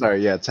the, mean,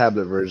 sorry, yeah,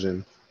 tablet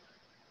version.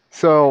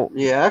 so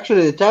Yeah,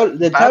 actually, the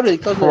that's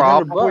tablet costs like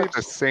hundred probably the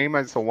bucks. same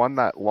as the one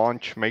that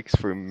Launch makes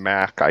for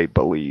Mac, I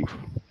believe.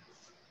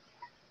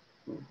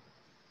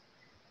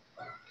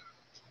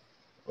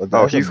 Well,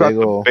 Oh, that's a he's got big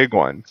the old. big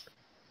one.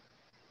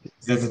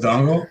 Is that the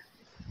dongle?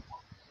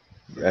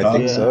 I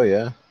think Dongle? so.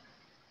 Yeah. Yeah.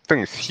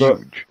 Thing's So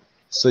huge.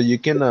 so you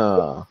can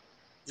How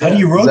do Yeah.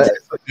 you is rotate that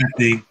with that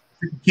thing?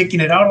 You're kicking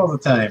it out all the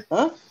time.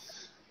 Huh?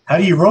 How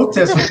do you road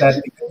test with that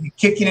thing? You're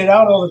kicking it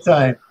out all the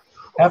time.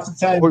 Half the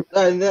time. Or-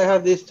 And they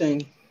have this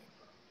thing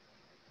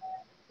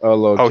a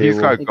low Oh, he's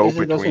got cable? a in go case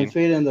it doesn't between.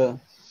 fit in the.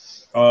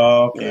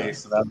 Oh, Yeah. okay.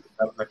 So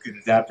that could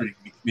adapter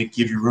to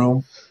give you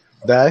room.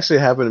 That actually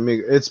happened to me.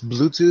 It's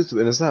Bluetooth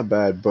and it's not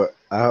bad, but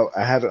I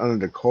had it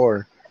under the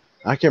car.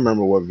 I can't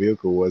remember what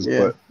vehicle it was,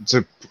 Yeah.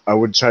 but I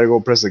would try to go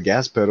press the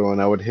gas pedal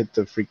and I would hit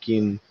the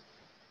freaking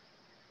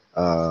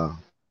The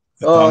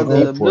Oh,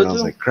 dongle. the port and I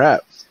was Bluetooth. like,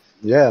 crap.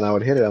 Yeah, and I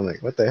would hit it. I'm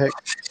like, what the heck?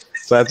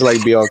 So I had to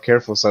like be all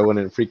careful so I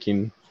wouldn't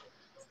freaking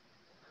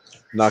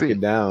knock See,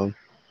 it down.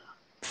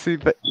 see,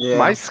 my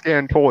Yeah.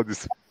 scan tool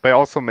is they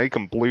also make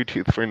them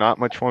Bluetooth for not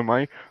much more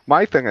money.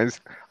 My thing is,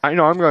 I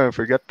know I'm going to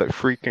forget the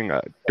freaking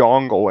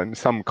dongle in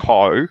some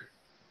car.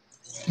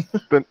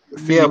 But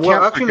see, Yeah. you Well,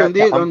 can't actually, forget on to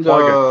this, on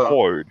unplug a the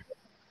cord.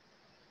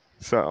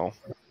 So,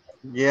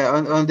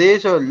 on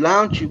this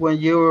launch, when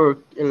you're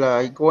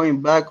like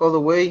going back all the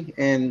way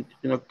and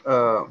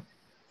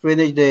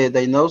finish the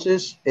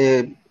diagnosis,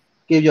 give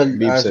you a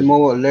Beeps at you.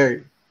 small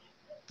alert.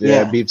 Yeah,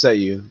 it Yeah. beeps at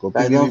you. Go beep,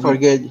 Like beep, don't beep, beep.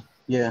 forget.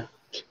 Yeah.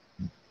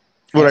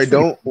 What I That's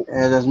pretty. don't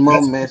And a small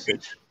That's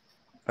message.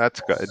 that's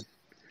good. what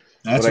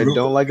That's a I real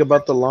don't cool. like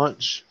about the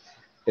launch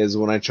is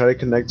when I try to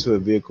connect to a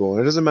vehicle,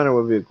 and it doesn't matter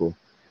what vehicle,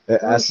 it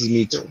Oh asks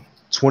me shit.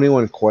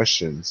 21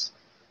 questions.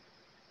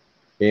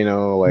 You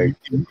know, It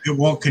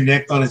won't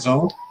connect on its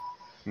own.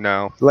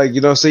 No.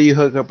 say you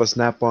hook up a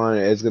Snap-on,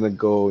 it's gonna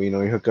go. You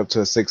hook up to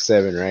a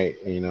 6.7, right?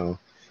 And,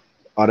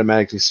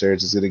 automatically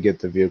search is gonna get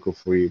the vehicle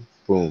for you.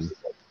 Boom.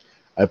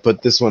 I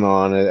put this one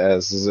on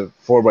as is it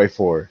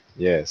 4x4?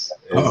 Yes.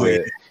 Oh yeah.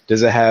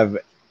 Does it have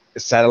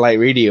satellite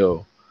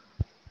radio?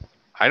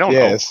 I don't know.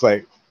 Yes.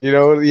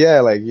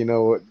 Yeah.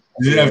 What?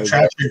 Does it have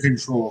traction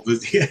control?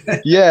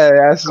 Yeah, it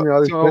asks me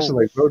all these So, questions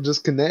like, bro,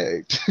 just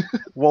connect.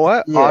 will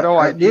it Yeah. auto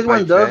ID This my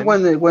one does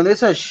VIN? when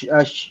it's a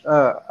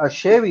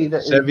Chevy.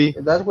 Chevy.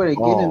 That's where it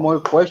gives me Oh, more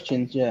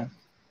questions. Yeah.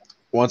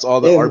 wants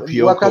all the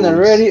RPO What kind of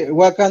codes. radio?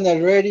 What kind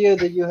of radio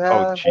do you Oh,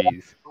 have?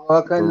 jeez.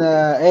 What kind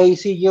of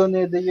AC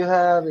unit do you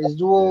have? Is Yeah.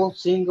 dual,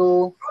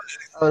 single,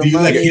 Do you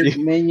like automatic,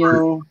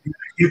 manual?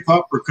 hip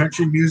hop or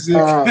country music?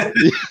 Uh,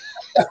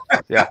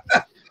 Yeah.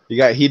 You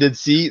got heated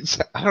seats.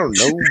 I don't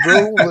know,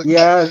 bro.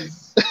 yeah,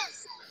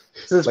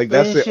 Like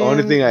that's the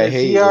only thing I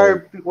hate.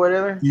 CR,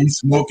 whatever. You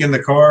smoke in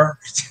the car?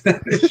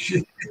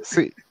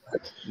 See,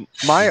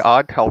 my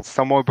odd tells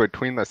somewhere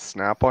between the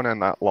Snap-on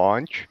and that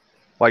launch.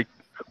 Like,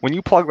 when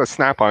you plug the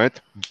Snap-on, it's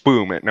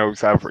boom, it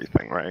knows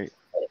everything, right?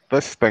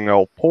 This thing,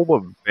 it'll pull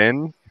the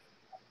VIN,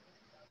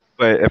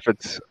 but if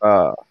it's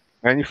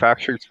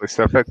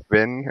manufacturer-specific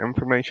VIN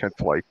information,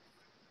 it's like,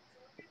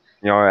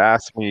 it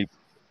asks me,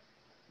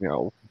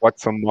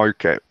 what's a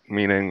market,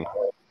 meaning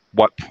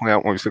what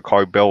plant was the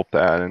car built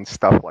at and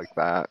stuff like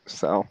that.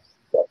 So,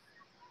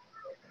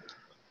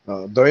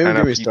 Don't even and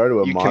get me if started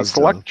with you can Mazda.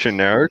 select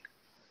generic.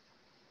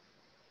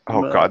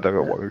 Oh god, they're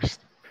the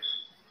worst.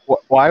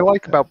 What I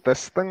like about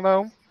this thing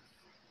though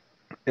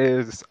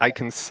is I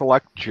can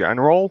select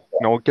general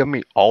and it'll give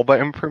me all the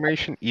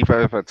information even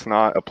if it's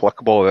not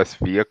applicable to this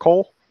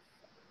vehicle.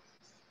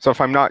 So if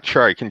I'm not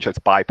sure, I can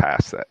just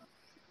bypass it.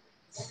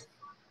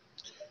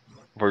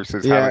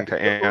 Versus having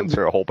to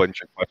answer a whole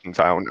bunch of questions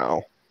I don't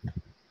know.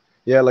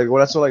 Yeah, that's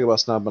what I like about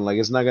Snap-on. Like,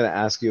 it's not gonna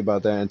ask you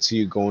about that until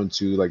you go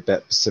into like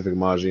that specific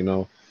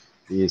module.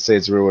 You say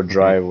it's rear-wheel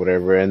drive,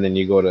 whatever, and then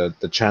you go to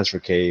the transfer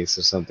case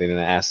or something, and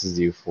it asks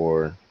you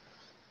for,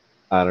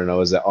 I don't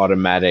know, is it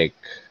automatic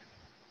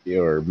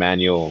or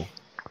manual?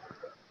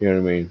 You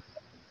know what I mean?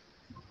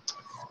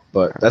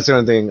 But that's the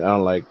only thing I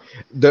don't like.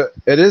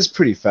 It is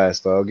pretty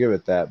fast though. I'll give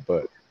it that.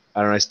 But I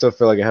don't know. I still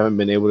feel like I haven't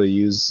been able to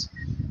use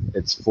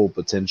its full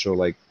potential,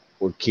 like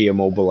with key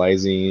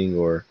immobilizing,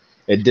 or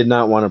it did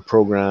not want to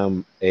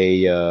program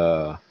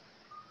a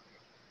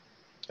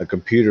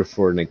computer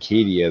for an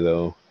Acadia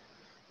though.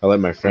 I let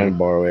my friend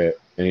borrow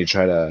it, and he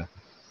tried to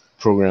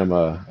program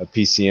a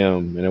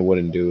PCM, and it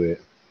wouldn't do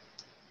it.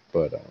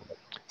 But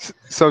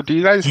so do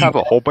you guys have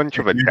a whole bunch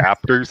of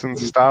adapters and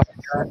stuff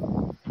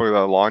for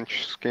the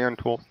launch scan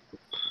tool?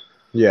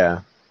 yeah,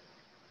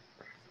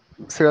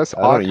 See, this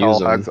I don't use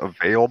Autel has them.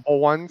 available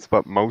ones,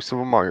 but most of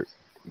them are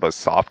the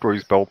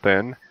software's built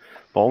in.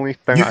 The only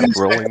thing You I guys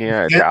really need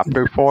an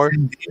adapter for.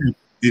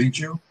 Didn't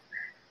you?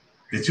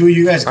 The two of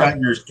you guys got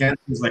your scans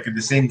like in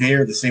the same day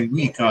or the same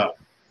week, huh?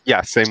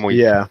 Yeah, same week.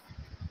 Yeah.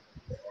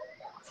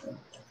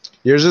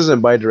 Yours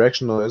isn't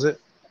bi-directional, is it?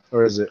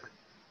 Or is it?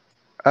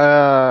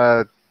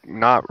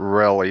 Not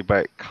really,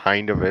 but it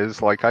kind of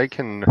is. Like I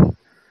can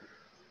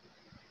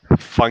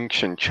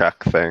function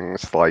check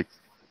things like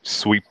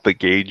sweep the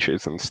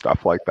gauges and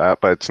stuff like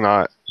that, but it's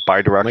not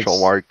bidirectional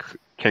mark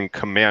can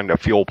command a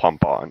fuel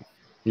pump on.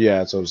 Yeah,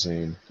 that's what I'm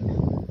saying.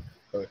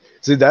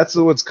 See, that's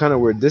what's kind of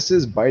weird. This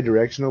is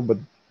bidirectional, but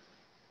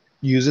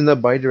using the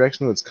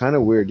bidirectional, it's kind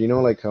of weird. You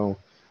know, like how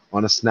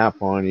on a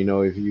snap-on, you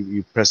know, if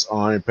you press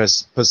on and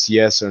press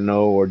yes or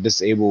no, or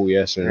disable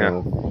yes or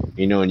no,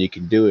 you know, and you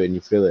can do it and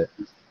you feel it.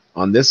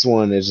 On this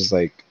one, it's just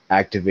like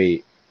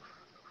activate,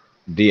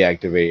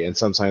 deactivate, and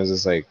sometimes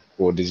it's like,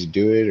 well, did you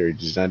do it or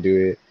did you not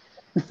do it?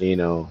 You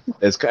know,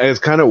 it's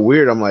kind of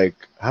weird. I'm like,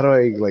 how do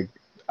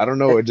I don't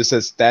know. It just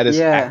says status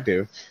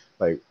active.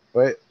 Like,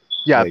 what?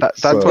 Yeah, like,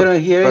 that's what what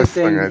this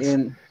thing anything is.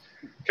 in.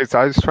 Because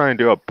I was trying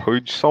to do a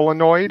purge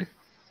solenoid,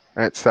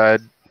 and it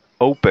said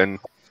open,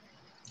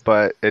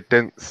 but it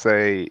didn't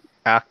say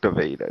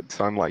activated.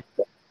 So I'm like,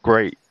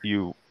 great,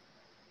 you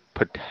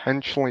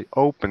potentially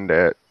opened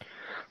it,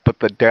 but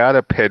the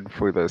data PID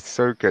for the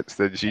circuit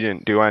says you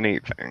didn't do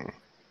anything.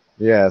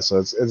 Yeah, so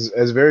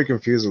it's very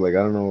confusing. Like, I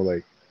don't know,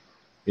 like,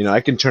 you know,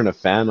 I can turn a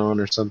fan on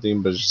or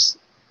something, but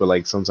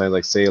like sometimes,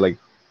 like, say, like,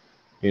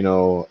 you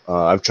know,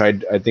 I've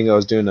tried. I think I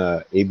was doing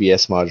a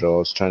ABS module. I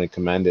was trying to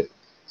command it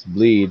to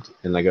bleed,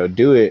 and like I would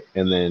do it,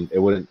 and then it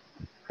wouldn't.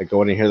 Like, I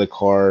wouldn't hear the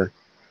car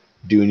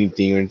do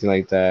anything or anything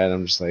like that.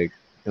 I'm just like,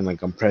 and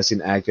like I'm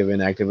pressing active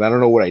and active. I don't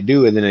know what I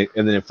do, and then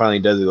it finally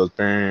does. It goes,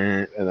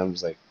 and I'm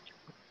just like.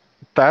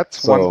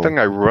 That's one thing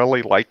I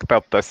really like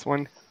about this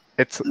one.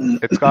 It's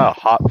got a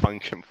hot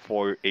function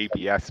for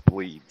ABS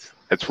bleeds.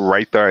 It's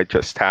right there. I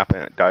just tap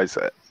and it does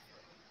it.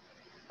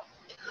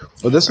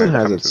 Well, this one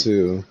has it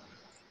too.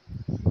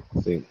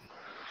 I think.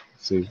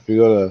 See, if you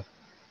go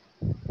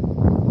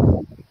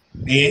to.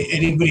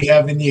 Anybody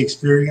have any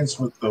experience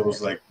with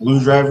those like blue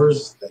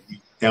drivers that you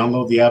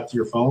download the app to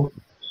your phone?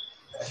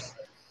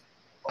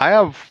 I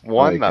have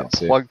one that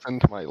plugs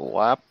into my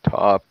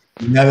laptop.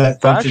 You know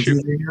that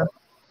function too?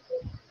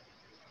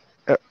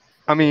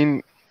 I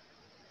mean,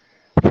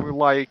 for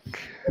like,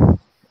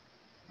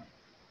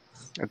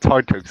 it's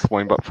hard to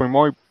explain, but for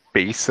more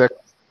basic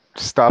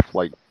stuff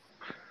like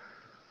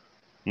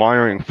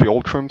monitoring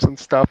fuel trims and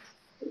stuff,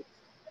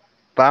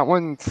 that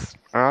one's,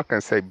 I'm not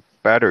going to say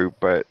better,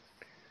 but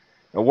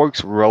it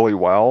works really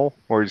well,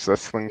 whereas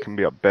this thing can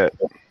be a bit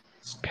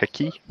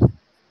picky.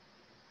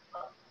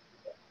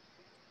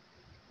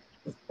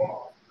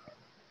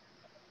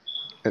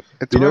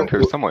 It's around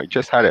here somewhere. I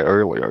just had it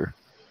earlier.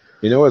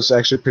 You know what's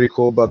actually pretty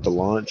cool about the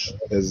launch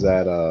is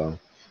that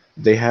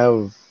they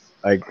have,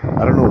 like,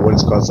 I don't know what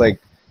it's called. It's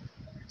like,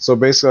 so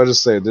basically I'll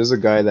just say there's a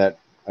guy that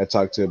I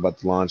talked to about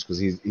the launch because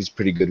he's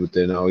pretty good with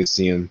it and I always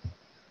see him.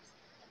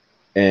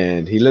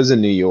 And he lives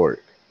in New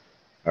York.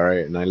 All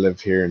right. And I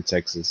live here in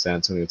Texas, San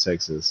Antonio,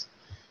 Texas.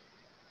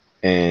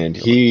 And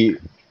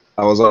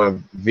I was on a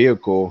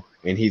vehicle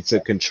and he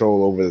took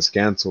control over the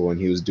scan tool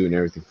and he was doing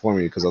everything for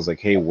me because I was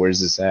like, hey, where's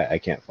this at? I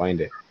can't find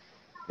it.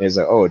 And he's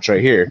like, oh, it's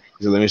right here.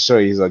 He's like, let me show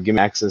you. He's like, give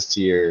me access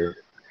to your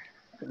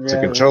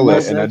to control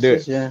it, and I do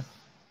it. Yeah.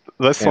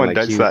 This one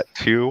does that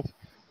too.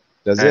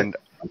 Does it?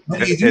 How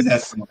do you do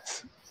that?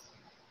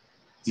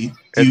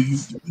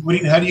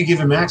 How do you give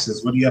him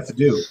access? What do you have to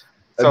do?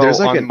 So there's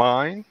like on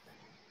mine,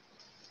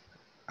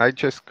 I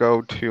just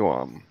go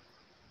to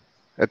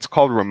it's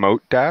called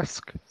Remote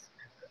Desk.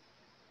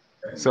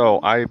 So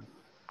I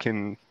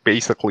can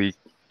basically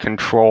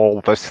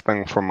control this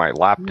thing from my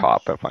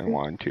laptop if I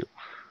want to.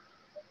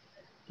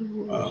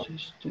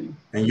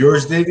 And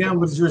yours, Davion?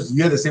 What is yours?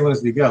 You have the same one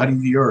as Miguel. How do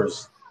you do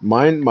yours?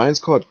 Mine's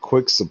called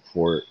Quick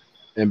Support,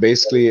 and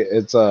basically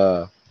it's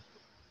it'll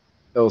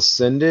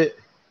send it.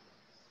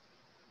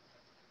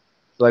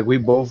 Like we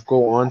both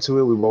go onto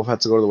it. We both have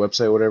to go to the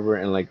website, or whatever,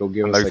 and like it'll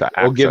give us like,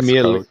 it'll give me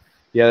a link.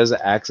 Yeah, there's an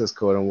access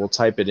code, and we'll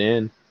type it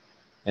in,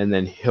 and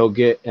then he'll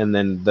get, and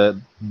then the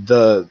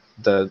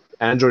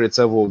Android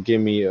itself will give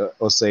me,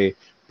 it'll say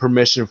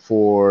permission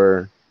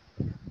for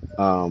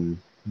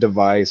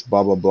device,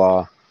 blah blah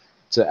blah,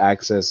 to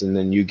access, and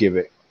then you give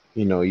it,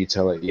 you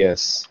tell it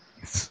yes.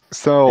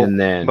 So and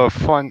then the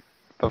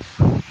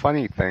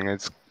funny thing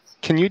is,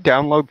 can you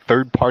download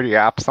third-party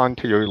apps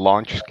onto your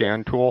launch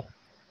scan tool?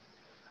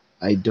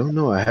 I don't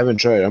know. I haven't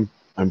tried.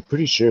 I'm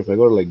pretty sure if I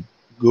go to like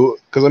Google,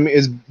 because I mean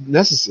it's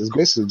necessary. It's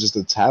basically just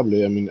a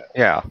tablet. I mean,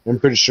 yeah. I'm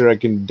pretty sure I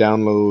can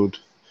download,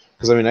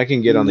 because I mean I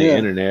can get on the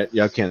internet.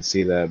 Y'all can't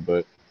see that,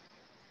 but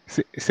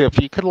see if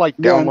you could like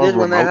download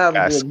Remote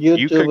Desk,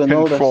 you could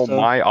control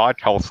my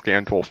Autel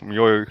scan tool from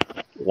your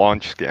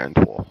launch scan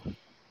tool.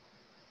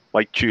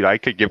 Like, Jude, I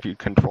could give you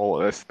control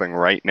of this thing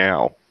right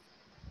now.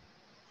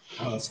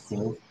 Oh, that's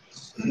cool.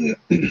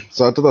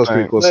 So I thought that was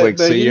pretty cool. So like,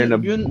 say you're in a.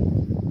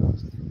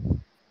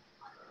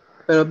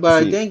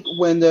 But I think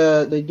when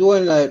they're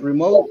doing like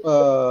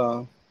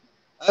remote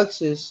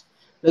access,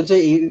 let's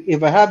say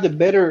if I have the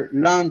better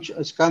launch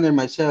scanner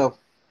myself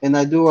and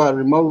I do a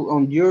remote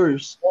on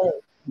yours,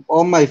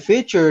 all my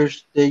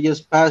features they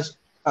just pass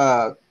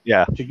to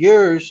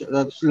yours.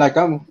 That's like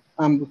I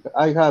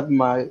have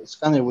my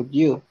scanner with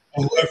you.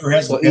 Whoever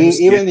has so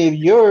even if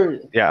you're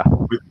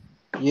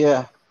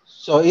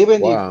So even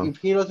Wow. if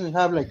he doesn't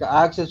have like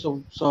access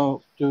to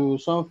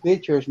some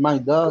features,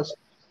 mine does,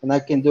 and I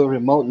can do it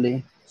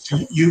remotely. So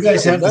you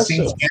guys So have the that's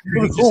same scanner.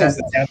 pretty He just has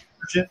cool. the tablet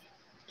version.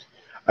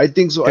 I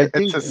think so. I It's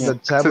think Yeah. the it's the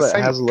tablet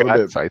same has a little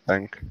bit. specs, I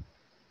think.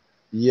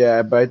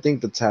 Yeah, but I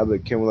think the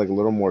tablet came with like a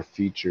little more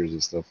features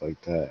and stuff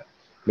like that.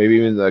 Maybe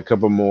even a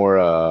couple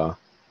more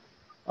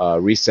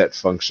reset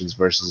functions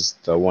versus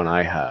the one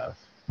I have.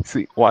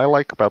 See, what I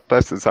like about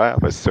this is I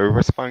have a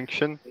service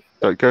function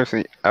that gives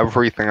me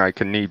everything I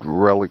can need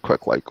really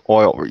quick, like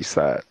oil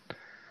reset,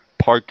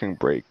 parking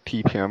brake,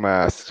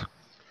 TPMS,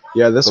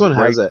 Yeah, this the one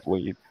has brake it.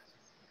 bleed.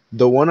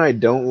 The one I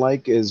don't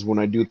like is when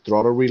I do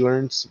throttle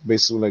relearns.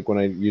 Basically, like when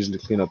I usually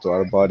clean up the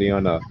auto body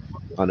on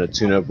a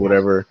tune-up,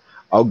 whatever.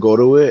 I'll go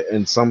to it,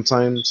 and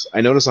sometimes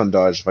I notice on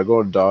Dodge, if I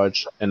go to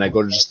Dodge and I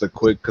go to just the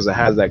quick, because it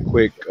has that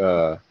quick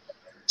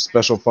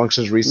special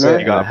functions reset You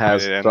and it gotta put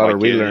has it in throttle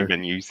like you didn't relearn.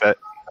 even use it.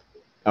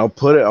 I'll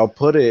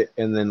put it,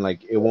 and then like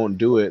it won't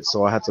do it,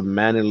 so I have to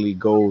manually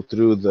go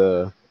through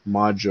the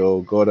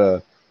module, go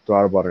to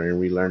throttle body and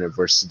relearn it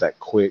versus that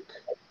quick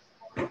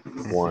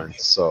one.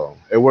 So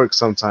it works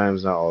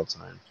sometimes, not all the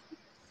time.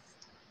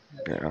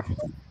 Yeah.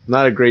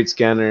 Not a great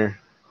scanner,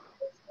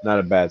 not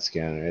a bad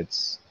scanner.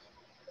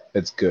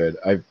 It's good.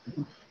 I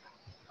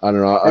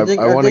don't know. I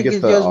I want to think get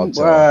it's the just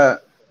Autel.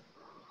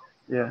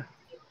 yeah.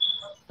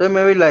 So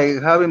maybe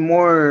like having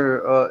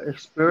more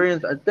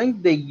experience. I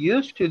think they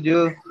used to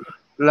do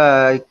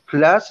like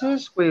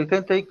classes where you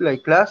can take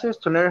like classes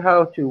to learn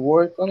how to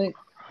work on it,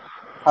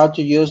 how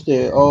to use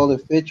the all the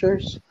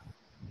features.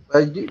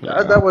 But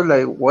Yeah. that was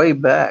like way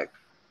back.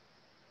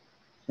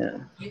 Yeah.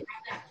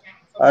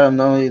 I don't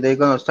know if they're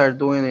gonna start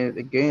doing it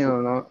again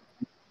or not.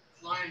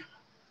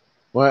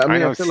 Well, I I mean, I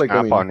know feel like, I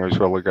mean, Snap-on was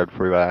really good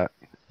for that.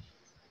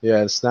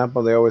 yeah,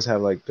 Snap-on, they always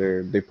have like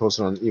they post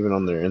it on even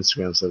on their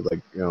Instagram stuff, like,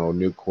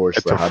 new course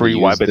It's for a how to free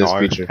use this webinar,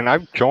 feature. and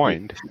I've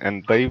joined,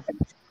 and they're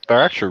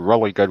actually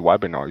really good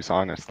webinars,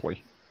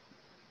 honestly.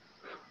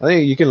 I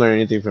think you can learn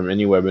anything from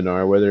any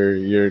webinar, whether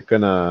it's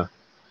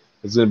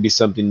gonna be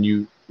something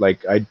you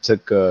like. I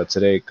took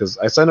today because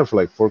I signed up for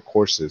like 4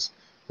 courses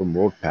from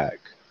WorldPack.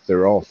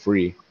 They're all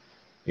free,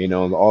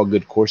 all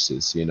good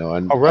courses, and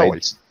Oh,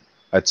 really?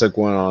 I took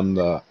one on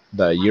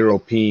the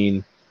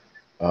European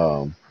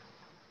um,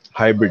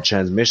 hybrid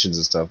transmissions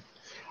and stuff.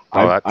 Oh,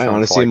 I that I sounds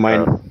honestly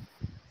like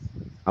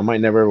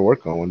might never ever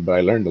work on one, but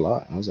I learned a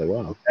lot. I was like,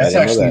 wow, I That's didn't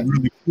know actually that.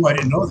 really cool. I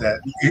didn't know that.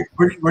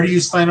 Where do you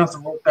sign up to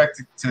work back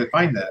to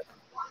find that?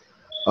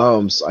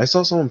 So I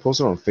saw someone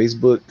posted on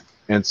Facebook,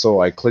 and so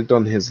I clicked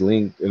on his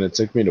link, and it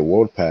took me to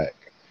WorldPack.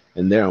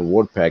 And there on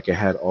WorldPack, it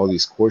had all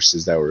these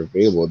courses that were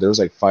available. There was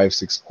like 5,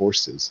 6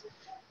 courses,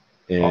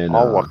 and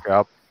I'll look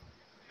up.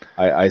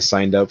 I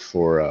signed up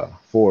for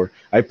 4.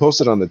 I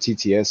posted on the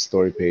TTS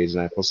story page,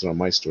 and I posted on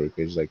my story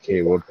page like,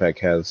 hey, WorldPack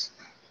has.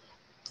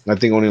 I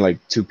think only like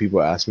 2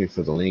 people asked me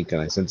for the link,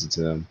 and I sent it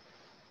to them.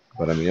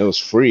 But I mean, it was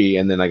free,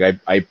 and then like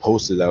I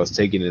posted that I was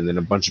taking it, and then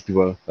a bunch of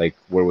people like,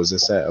 where was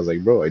this at? I was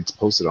like, bro, I just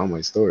posted on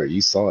my story.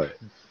 You saw it,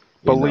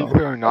 Believe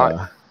it or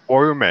not,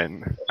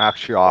 Dorman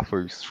actually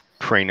offers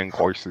training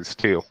courses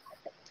too.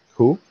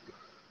 Who?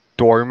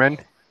 Dorman?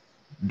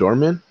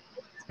 Dorman?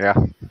 Yeah.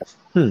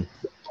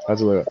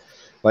 That's what.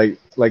 Like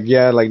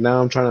yeah, like now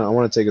I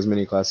want to take as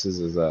many classes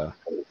as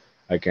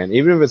I can,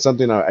 even if it's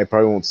something I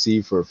probably won't see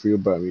for free.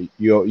 But I mean,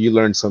 you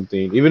learn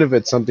something, even if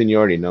it's something you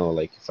already know.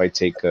 Like if I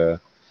take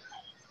a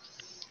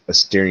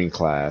steering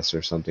class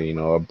or something,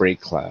 a brake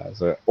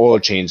class or oil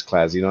change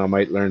class, I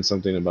might learn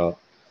something about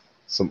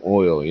some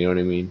oil. You know what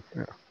I mean?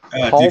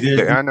 Paul Dude,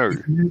 Danner.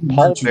 you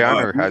Paul learn too much.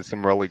 Danner has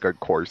some really good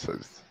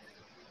courses.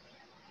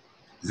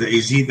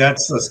 Is he?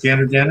 That's a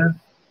scanner Danner.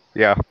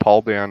 Yeah,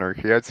 Paul Danner.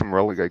 He had some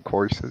really good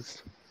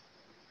courses.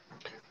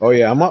 Oh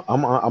yeah, I'm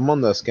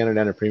on the Scanner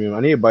Danner Premium.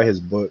 I need to buy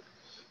his book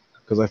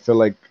because I feel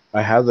like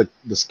I have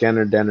the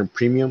Scanner Danner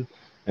Premium,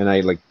 and I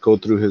like go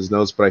through his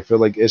notes, but I feel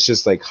like it's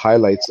just like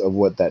highlights of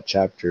what that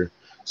chapter.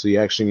 So you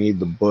actually need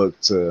the book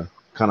to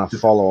kind of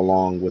follow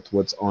along with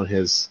what's on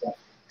his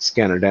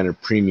Scanner Danner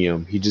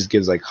Premium. He just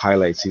gives like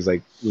highlights. He's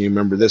like, you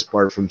remember this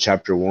part from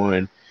chapter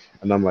 1,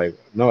 and I'm like,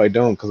 no, I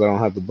don't, because I don't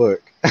have the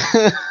book.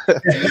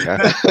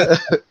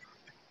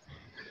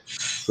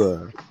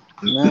 So,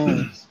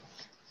 Nice.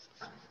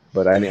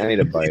 but I need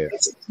to buy it.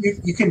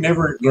 You can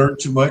never learn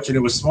too much, and it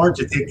was smart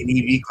to take an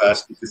EV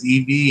class because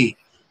EV,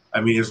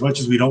 I mean, as much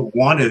as we don't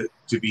want it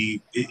to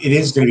be, it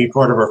is going to be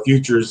part of our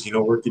futures.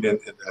 Working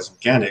as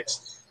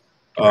mechanics.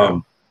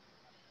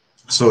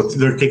 So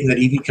they're taking that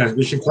EV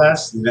transmission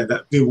class. And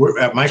dude, we're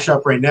at my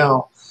shop right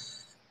now.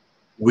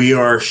 We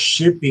are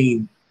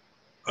shipping.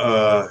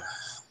 I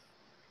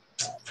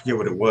forget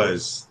what it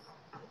was.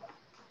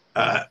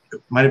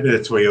 It might have been a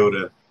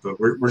Toyota, but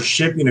we're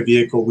shipping a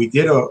vehicle. We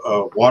did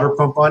a water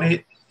pump on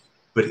it,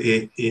 but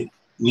it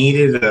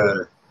needed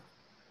a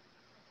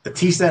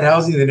T-stat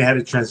housing, and then it had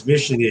a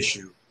transmission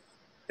issue.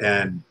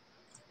 And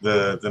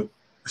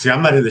see,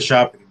 I'm not in the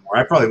shop anymore.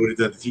 I probably would have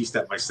done the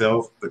T-stat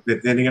myself, but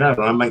then again, I don't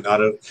know, I might not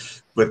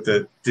have. But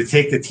to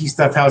take the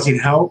T-stat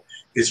housing out,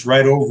 it's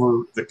right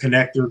over the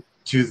connector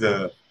to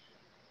the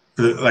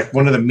like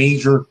one of the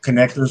major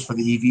connectors for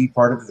the EV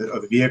part of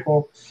the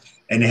vehicle,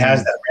 and it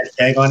has that red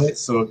tag on it.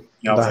 So I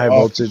The was high like,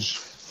 voltage.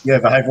 yeah,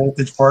 the high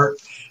voltage part.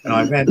 And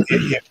I'm like, man,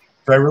 do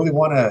I really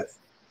want to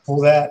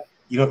pull that?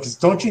 Because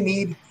don't you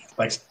need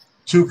like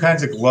two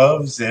kinds of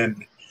gloves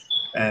and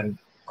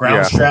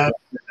ground straps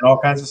and all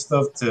kinds of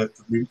stuff to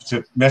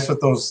mess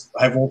with those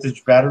high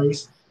voltage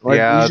batteries? Like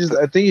Yeah,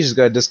 I think you just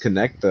gotta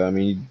disconnect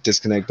you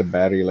disconnect the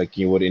battery like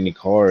you would any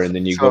car, and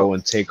then you go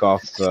and take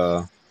off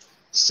the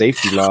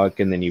safety lock,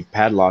 and then you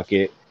padlock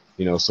it,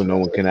 so no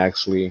one can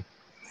actually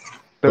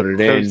put it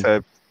there's in.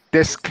 a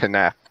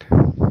disconnect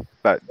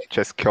that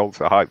just kills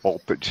the high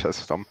voltage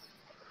system.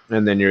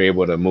 And then you're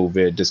able to move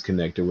it,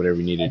 disconnect it, whatever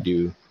you need to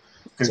do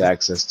to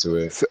access to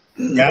it.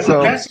 Yeah,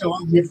 I'm passing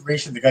along the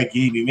information the guy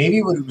gave me.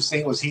 Maybe what he was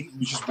saying was he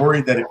was just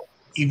worried that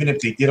even if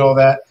they did all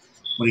that,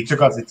 when he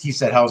took off the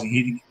T-set housing,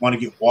 he didn't want to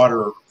get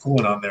water or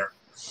coolant on there.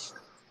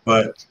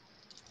 But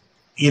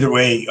either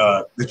way,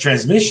 the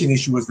transmission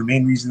issue was the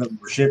main reason that we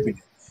were shipping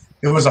it.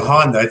 It was a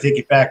Honda. I take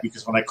it back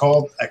because when I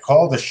called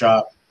the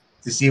shop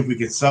to see if we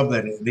could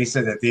sublet it, and they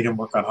said that they didn't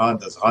work on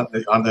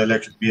Honda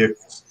electric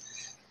vehicles.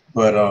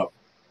 But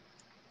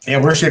yeah,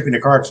 we're shipping the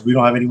car because we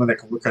don't have anyone that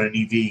can work on an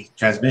EV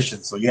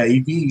transmission. So yeah,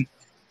 EV,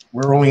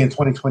 we're only in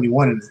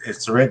 2021, and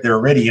they're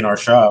already in our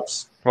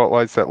shops. What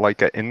was it,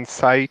 like an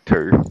Insight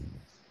or?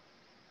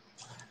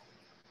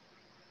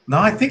 No,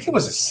 I think it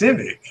was a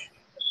Civic.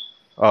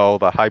 Oh,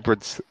 the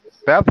hybrids.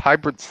 They have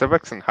hybrid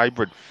Civics and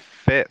hybrid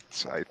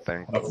Fits, I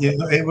think.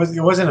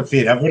 It wasn't a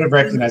Fit. I would have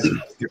recognized it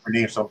as a different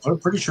name, so I'm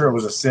pretty sure it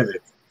was a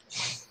Civic.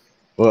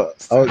 Well,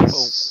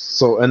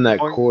 so in that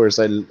course,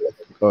 sorry,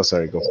 go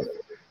for it.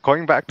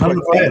 Going back to what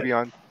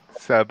Davion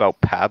said about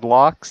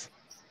padlocks,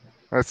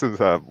 this is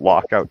a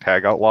lockout,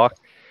 tagout lock.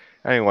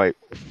 Anyway,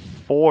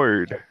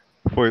 Ford,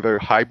 for their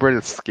hybrid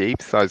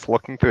Escapes, I was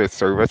looking through the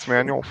service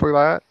manual for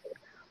that.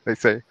 They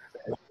say,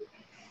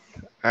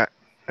 I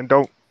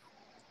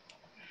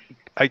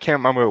can't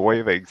remember the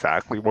way they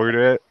exactly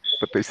worded it,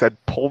 but they said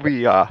pull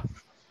the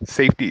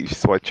safety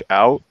switch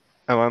out,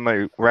 and then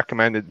they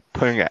recommended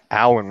putting an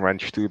Allen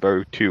wrench through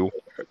there to,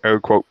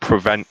 air quote,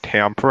 prevent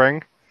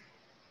tampering.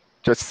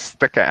 Just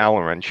stick an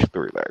Allen wrench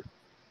through there.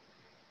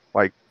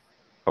 Like,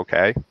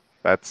 okay,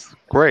 that's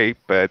great,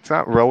 but it's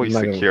not really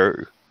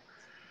secure.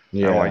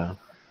 Yeah.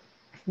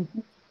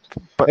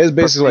 But it's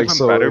basically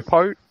the better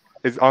part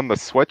is on the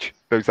switch,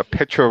 there's a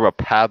picture of a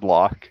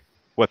padlock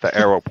with the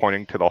arrow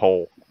pointing to the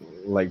hole.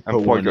 Like,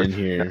 put one in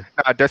here.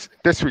 Nah,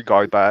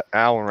 disregard that.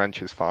 Allen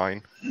wrench is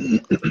fine.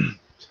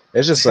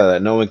 It's just so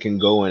that no one can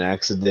go and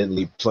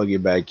accidentally plug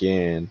it back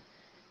in,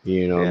 what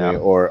I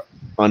mean? Or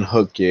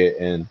unhook it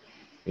and,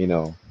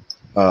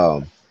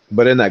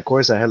 but in that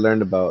course I had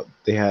learned about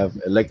they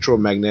have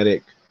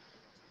electromagnetic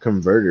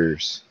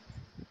converters.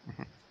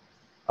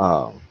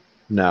 Now,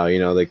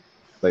 like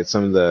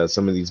some of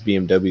these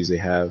BMWs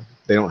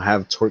they don't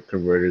have torque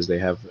converters, they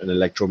have an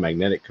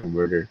electromagnetic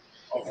converter.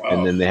 Oh, wow.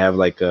 And then they have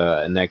like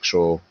an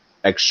actual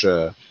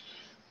extra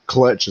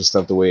clutch and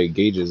stuff the way it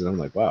gauges, and I'm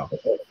like, wow,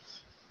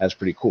 that's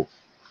pretty cool.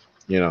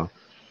 That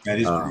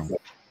is pretty cool.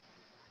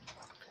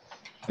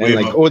 And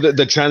like,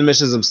 the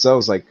transmissions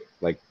themselves, like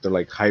they're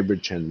like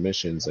hybrid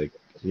transmissions, like,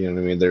 what I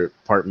mean, they're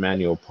part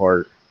manual,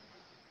 part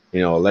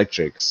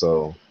electric.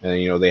 So,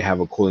 and they have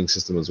a cooling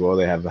system as well.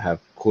 They have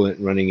coolant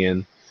running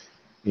in,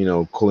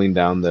 cooling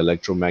down the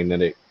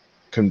electromagnetic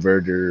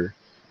converter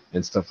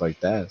and stuff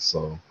like that.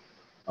 So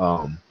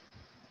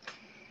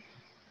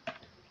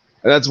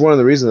that's one of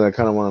the reasons I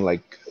kind of want to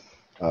like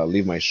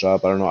leave my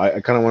shop. I don't know,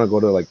 I kind of want to go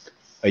to like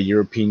a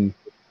European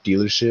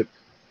dealership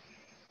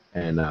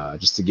and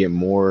just to get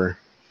more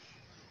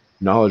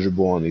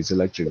knowledgeable on these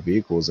electric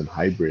vehicles and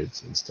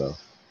hybrids and stuff.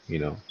 I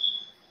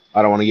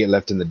don't want to get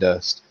left in the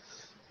dust.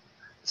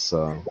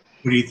 So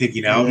what are you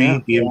thinking, Audi,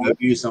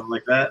 BMW, something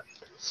like that?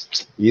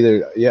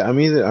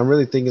 I'm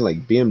really thinking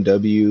like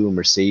BMW,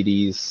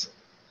 Mercedes,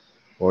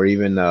 or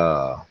even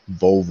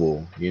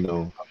Volvo.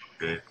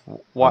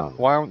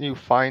 Why don't you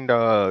find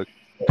a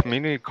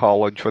community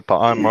college with the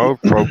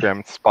automotive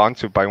program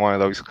sponsored by one of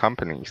those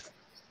companies?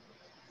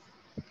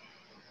 I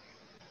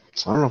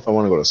don't know if I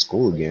want to go to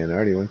school again. I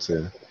already went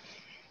to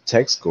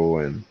tech school,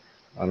 and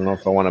I don't know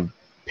if I want to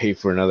pay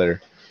for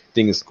another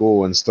thing in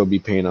school and still be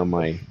paying on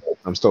my.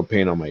 I'm still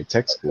paying on my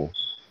tech school.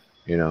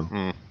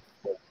 Yeah.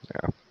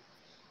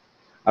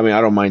 I mean,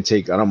 I don't mind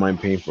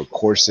paying for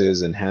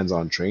courses and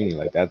hands-on training.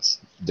 Like, that's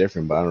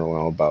different, but I don't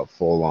know about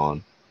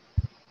full-on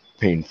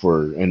paying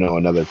for,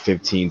 another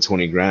 15,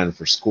 20 grand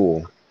for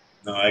school.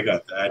 No, I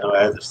got that.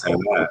 I understand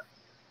that.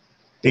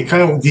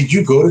 Did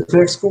you go to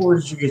tech school, or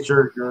did you get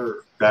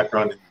your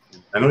background?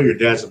 I know your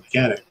dad's a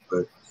mechanic,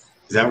 but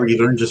is that where you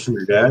learned just from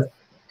your dad?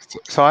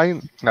 So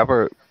I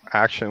never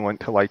actually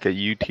went to like a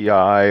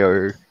UTI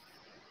or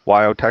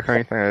Wyotech or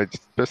anything. It's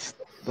just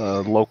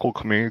the local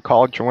community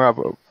college, and we have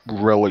a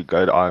really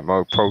good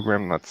automotive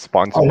program that's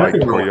sponsored by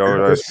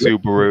Toyota,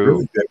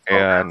 Subaru,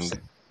 and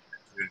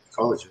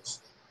colleges.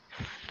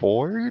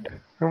 Ford,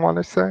 I want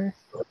to say.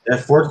 Yeah,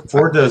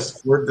 Ford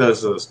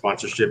does a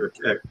sponsorship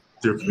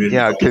through community.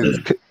 Yeah,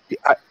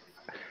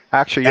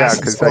 Actually, yeah,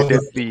 because I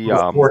did the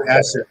Ford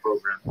asset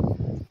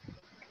program.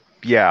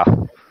 yeah.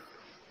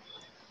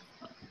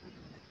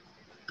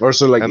 Or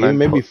so like And even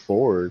then maybe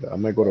Ford. I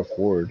might go to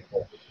Ford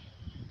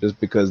just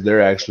because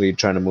they're actually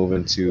trying to move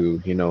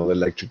into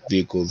electric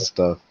vehicles and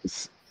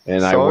stuff.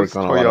 And I So work is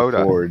on a lot of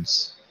Toyota.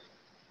 Fords.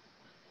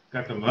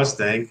 Got the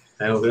Mustang.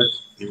 I know that.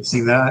 You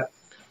seen that?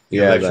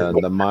 Yeah,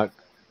 electric the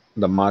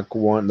Mach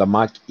 1, the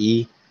Mach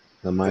E,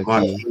 the Mach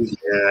E.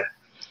 Yeah.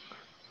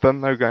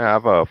 Then they're gonna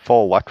have a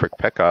full electric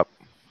pickup.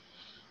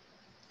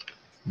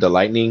 The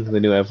Lightning, the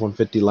new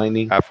F-150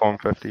 Lightning.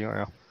 F-150,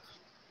 yeah.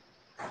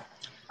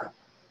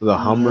 The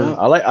Hummer. Yeah.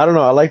 I don't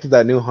know, I liked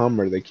that new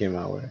Hummer they came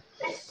out with.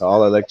 The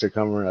all electric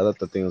Hummer. I thought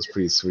the thing was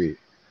pretty sweet.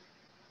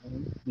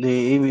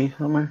 The EV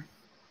Hummer.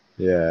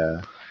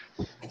 Yeah.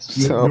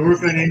 So You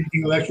work on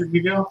anything electric,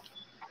 Miguel?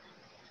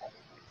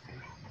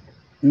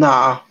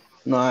 No,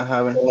 I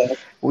haven't.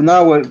 Well,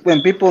 now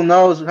when people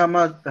knows how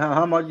much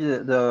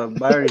the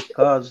batteries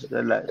cost,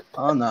 they're like,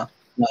 oh no,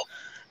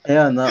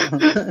 hell no.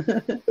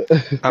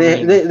 I they,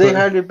 mean, they they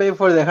hardly pay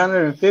for the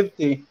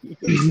 150.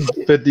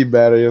 50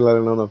 battery, let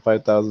alone a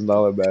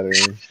 $5,000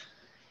 battery.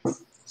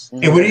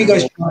 Hey, what do you Yeah.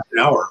 guys charge an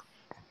hour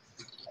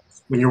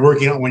when you're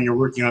working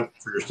on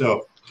for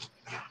yourself?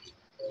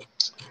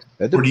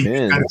 It Or do you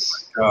kind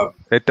depends. of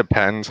it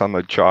depends on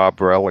the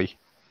job, really.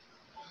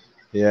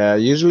 Yeah,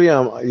 usually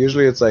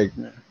it's like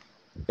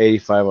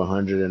 85,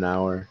 100 an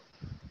hour.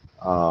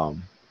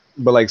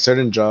 But like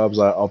certain jobs,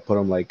 I'll put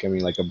them like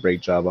like a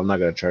break job. I'm not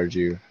gonna charge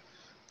you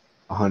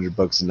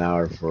 $100 an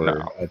hour No,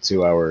 for a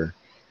 2 hour.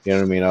 You know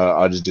what I mean?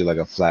 I'll just do like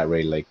a flat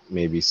rate, like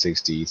maybe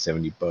 60,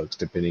 $70,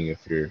 depending if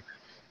you're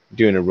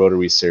doing a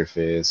rotary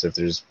surface, if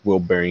there's wheel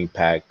bearing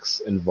packs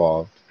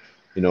involved.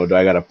 Do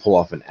I gotta pull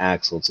off an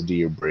axle to do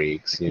your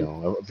brakes?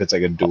 If it's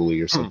like a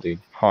dually or something.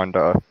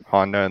 Honda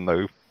and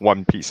the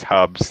one-piece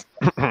hubs.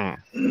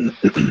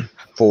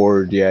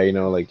 Ford, yeah,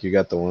 like you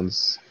got the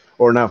ones,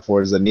 or not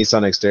Fords, the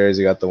Nissan Xters.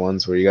 You got the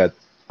ones where you got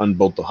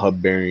unbolt the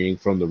hub bearing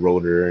from the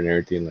rotor and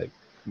everything. Like,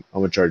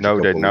 I'm gonna charge No,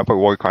 a they couple. never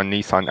work on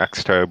Nissan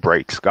Xterra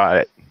brakes. Got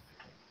it.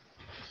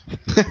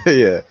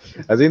 Yeah,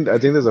 I think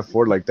there's a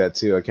Ford like that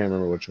too. I can't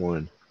remember which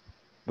one.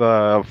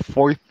 The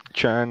fourth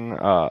gen,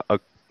 a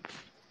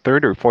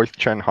third or fourth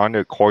gen Honda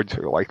Accords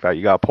are like that.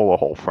 You gotta pull a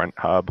whole front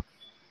hub.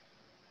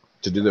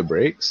 To do the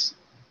brakes?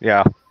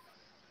 Yeah,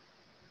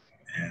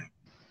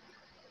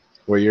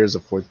 What year is the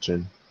fourth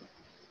gen?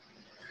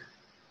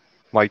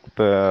 like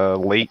the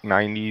late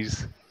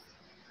 90s.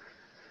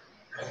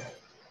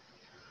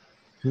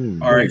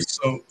 all right,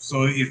 so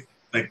if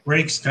like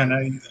brakes kind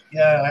of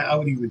I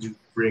would even do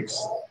brakes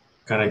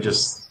kind of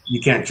just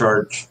you can't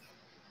charge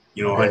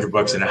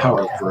 $100 an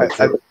hour for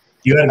I,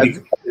 you got to I, be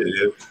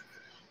competitive.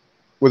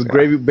 with Yeah.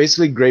 gravy,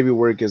 basically gravy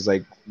work is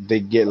like they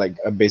get like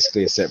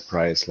basically a set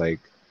price. Like,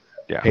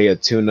 Yeah. pay a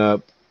tune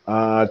up,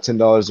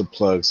 $10 a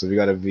plug. So if you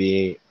got a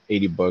V8,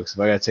 $80. If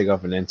I gotta take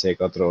off an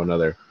intake, I'll throw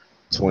another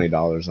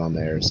 $20 on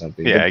there or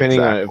something. Yeah, Depending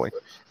exactly.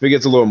 on if it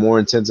gets a little more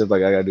intensive,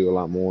 like I gotta do a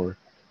lot more.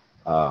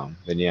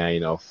 Then yeah,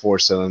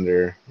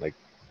 4-cylinder, like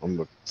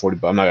I'm 40,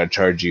 but I'm not gonna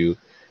charge you,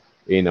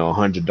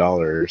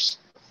 $100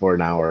 for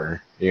an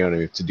hour. You know what I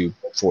mean, to do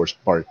 4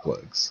 spark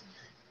plugs.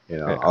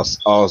 Yeah.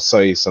 I'll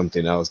sell you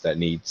something else that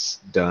needs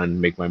done,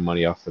 make my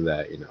money off of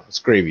that. It's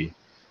gravy.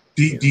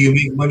 Do you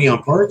make money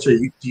on parts, or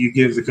do you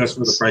give the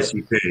customer the price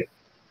you pay?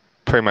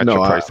 Pretty much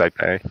No, the price I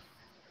pay.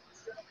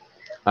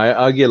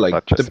 I'll get like,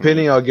 That's just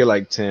depending, me. I'll get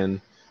like 10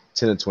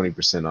 to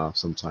 20% off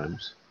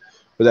sometimes.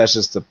 But that's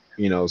just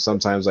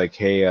sometimes like,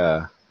 hey,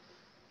 I'm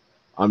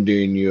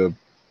cutting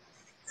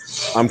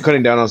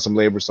down on some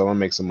labor, so I'm gonna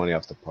make some money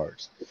off the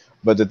parts.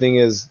 But the thing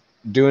is,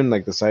 doing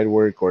like the side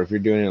work, or if you're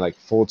doing it like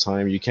full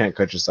time, you can't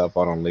cut yourself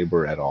out on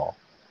labor at all.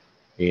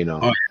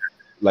 Oh,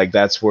 Like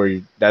that's where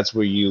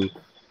you,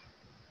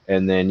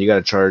 and then you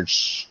gotta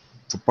charge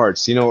for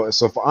parts. So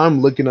if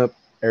I'm looking up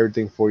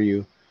everything for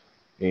you,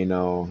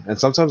 and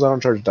sometimes I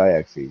don't charge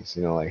diac fees.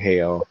 Like,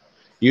 hey,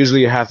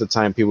 usually half the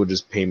time people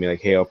just pay me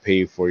like, hey, I'll pay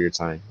you for your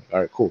time. All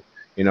right, cool.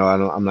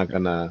 I'm not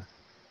gonna,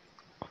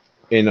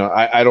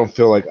 I don't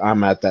feel like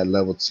I'm at that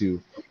level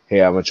to,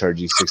 hey, I'm gonna charge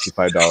you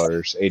 $65,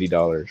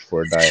 $80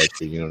 for a diac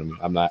fee. You know what I mean?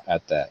 I'm not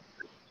at that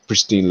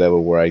pristine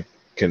level where I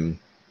can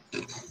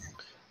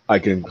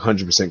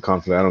 100%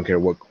 confident. I don't care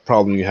what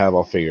problem you have,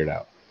 I'll figure it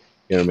out.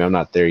 You know what I mean? I'm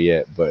not there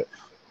yet, but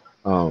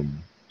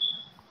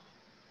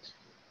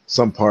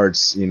some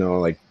parts,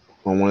 like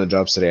on one of the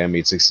jobs today, I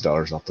made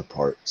 $60 off the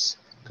parts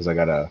because I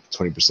got a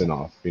 20%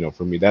 off.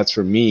 For me, that's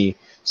for me,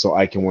 so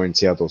I can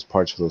warranty out those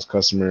parts for those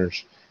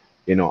customers.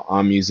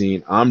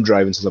 I'm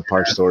driving to the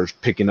parts stores,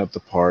 picking up the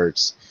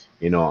parts.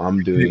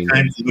 I'm doing.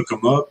 Time to look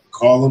them up,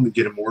 call them, and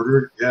get them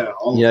ordered.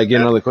 Yeah, get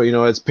another call.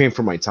 It's paying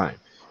for my time.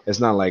 It's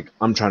not like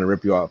I'm trying to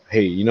rip you off.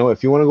 Hey,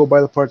 if you want to go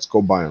buy the parts,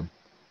 go buy them.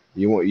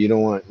 You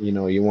want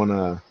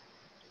to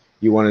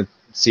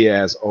see it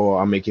as, oh,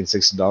 I'm making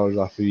 $60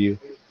 off of you.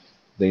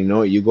 Then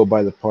you go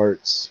buy the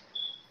parts.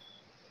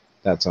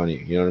 That's on you.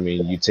 You know what I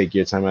mean? You take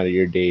your time out of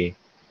your day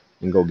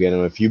and go get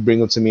them. If you bring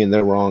them to me and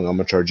they're wrong, I'm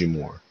gonna charge you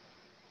more.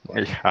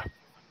 Yeah.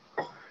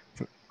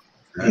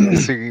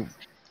 See,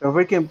 A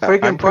freaking I'm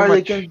freaking pretty party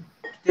much can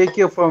take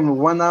you from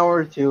 1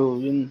 hour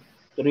to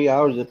 3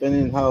 hours,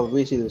 depending on how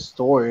busy the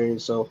store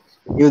is. So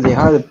if they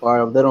have the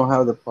part, if they don't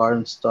have the part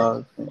in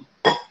stock,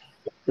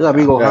 it's a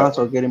big old Yeah.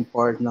 hassle getting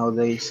parts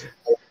nowadays.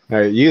 All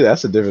right,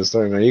 that's a different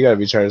story, man. You gotta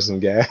be charging some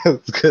gas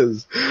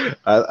because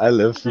I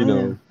live, Oh,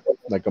 yeah.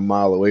 like a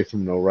mile away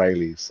from an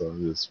O'Reilly, so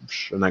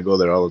and I go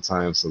there all the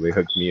time. So they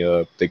hook me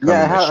up. They come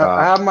Yeah, to my I shop.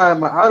 have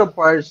my auto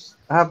parts.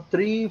 I have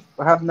three.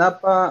 I have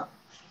Napa,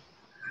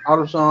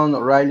 AutoZone,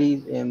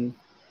 O'Reilly's, and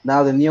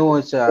now the new one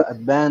is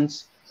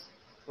Advance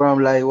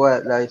from like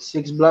what, like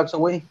 6 blocks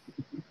away.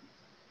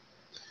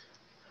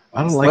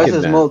 I don't But like it's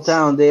a small Advance.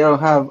 town. They don't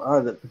have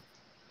other.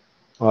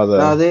 Oh,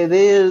 Now the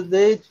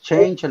they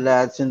change a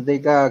lot since they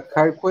got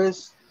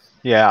CarQuest.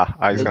 yeah.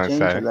 I was They gonna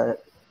change a say lot.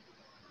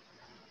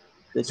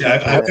 They See,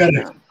 change a lot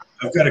now.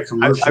 I've got a I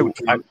commercial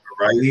account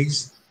for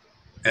O'Reilly's,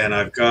 and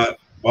I've got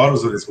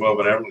AutoZone as well,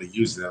 but I don't really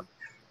use them.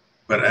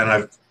 I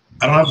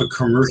don't have a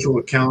commercial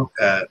account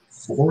at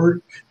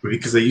Ford, but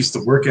because I used to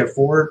work at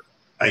Ford,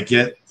 I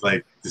get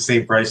like the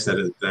same price that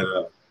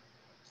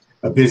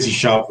a busy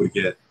shop would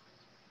get.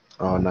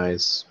 oh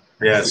nice.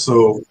 Yeah,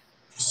 so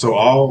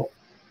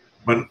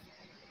when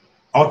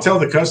I'll tell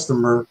the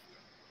customer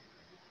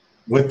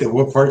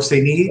what parts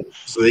they need,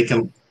 so they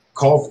can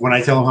call when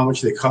I tell them how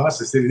much they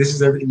cost. I say this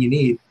is everything you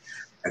need,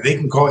 and they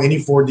can call any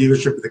Ford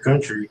dealership in the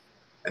country,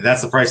 and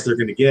that's the price they're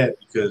going to get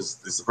because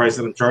it's the price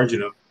that I'm charging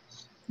them.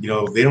 You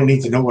know, they don't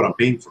need to know what I'm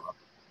paying for them.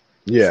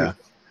 Yeah,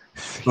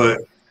 But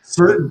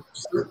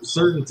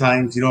certain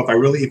times, you know,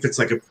 if it's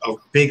like a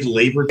big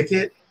labor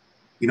ticket,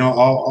 you know,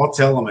 I'll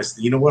tell them, I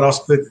say, you know what, I'll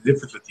split the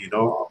difference with you.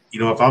 You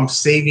know, if I'm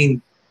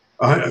saving,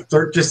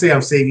 just say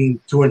I'm saving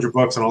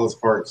 $200 on all his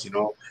parts, you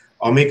know,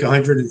 I'll make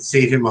 100 and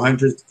save him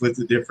 100, split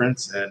the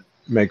difference, and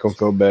make them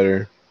feel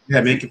better.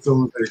 yeah, make it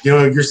feel better. You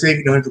know, you're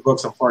saving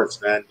 $100 on parts,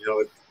 man. You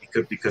know,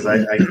 because I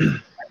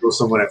know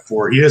someone at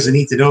Ford. He doesn't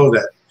need to know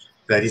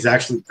that he's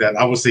actually that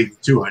I was saving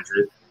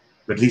 200.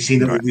 But at least he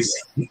knows. Right. At least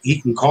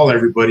he can call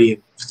everybody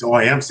and say, "Oh,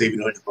 I am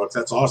saving $100.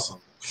 That's awesome."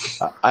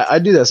 I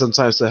do that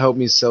sometimes to help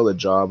me sell the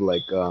job.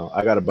 Like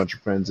I got a bunch of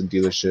friends in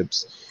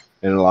dealerships,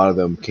 and a lot of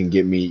them can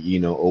get me,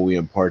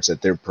 OEM parts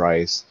at their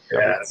price.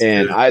 Yeah, that's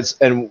And good.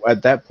 and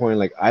at that point,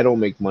 like I don't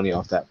make money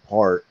off that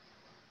part.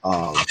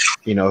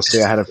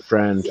 Say I had a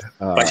friend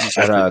but you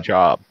at get the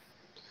job.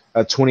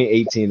 a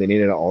 2018, they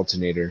needed an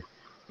alternator.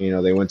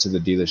 They went to the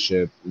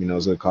dealership. It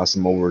was gonna cost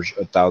them over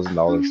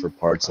 $1,000 for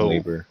parts and Oh,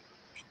 labor.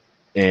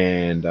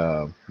 And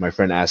my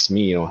friend asked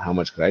me, how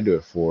much could I do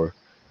it for?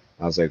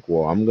 I was like,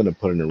 well, I'm gonna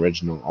put an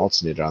original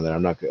alternator on there.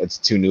 I'm not. It's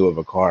too new of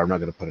a car. I'm not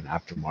gonna put an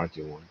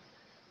aftermarket one.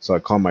 So I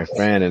called my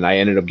friend, and I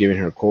ended up giving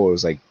her a quote. It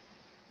was like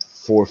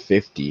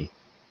 450.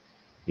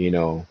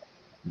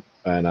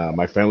 And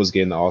my friend was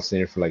getting the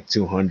alternator for like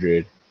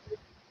 200.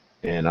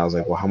 And I was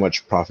like, well, how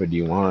much profit do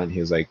you want? He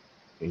was like,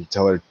 you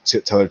tell her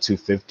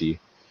 250.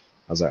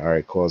 I was like, all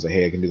right, cool. I was like,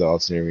 hey, I can do the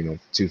alternator,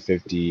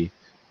 250,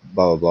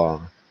 blah blah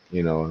blah.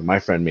 And my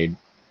friend made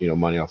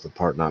money off the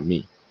part, not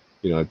me.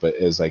 But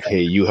it was like,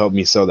 hey, you helped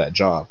me sell that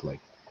job, like,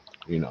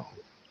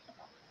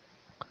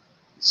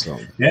 so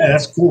Yeah,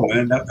 that's cool,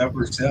 man. That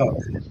works out.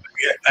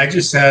 Yeah, I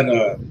just had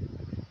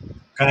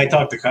I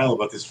talked to Kyle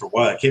about this for a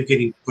while. I kept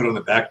getting put on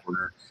the back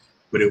burner,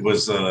 but it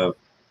was uh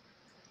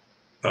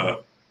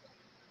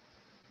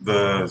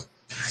the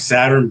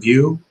Saturn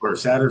View or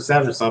Saturn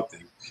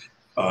something.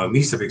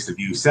 Lisa makes the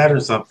View. Saturn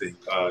something.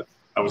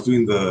 I was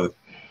doing the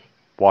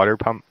water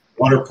pump,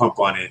 water pump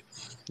on it,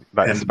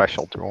 that and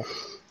special tool.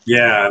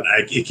 yeah,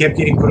 it kept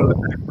getting put on the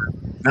back burner.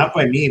 Not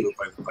by me,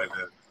 but by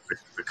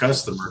the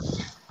customer.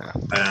 Yeah.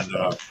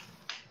 And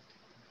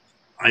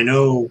I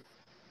know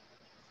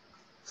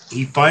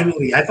I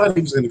thought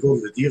he was going to go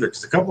to the dealer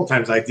because a couple of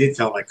times I did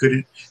tell him I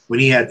couldn't when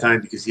he had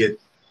time because he had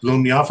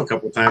blown me off a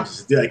couple of times. I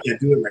said, dude, I can't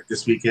do it like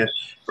this weekend,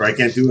 or I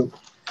can't do it,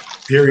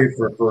 period,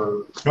 for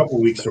a couple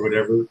of weeks or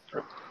whatever.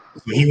 So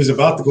he was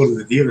about to go to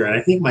the dealer, and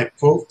I think my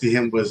quote to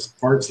him was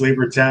parts,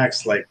 labor,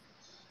 tax, like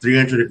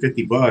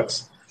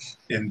 $350,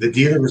 and the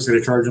dealer was going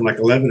to charge him like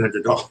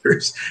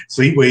 $1,100.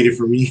 So he waited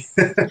for me.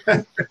 he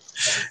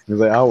was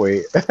like, I'll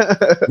wait.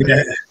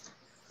 Yeah.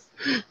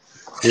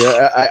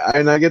 Yeah,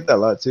 I get that a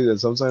lot too. And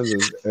sometimes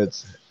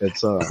it's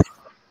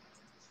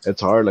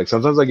hard. Like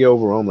sometimes I get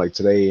overwhelmed. Like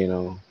today,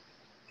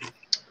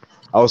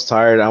 I was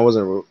tired. I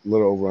wasn't a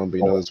little overwhelmed,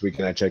 but this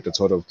weekend I checked a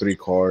total of 3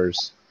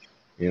 cars.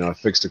 I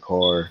fixed a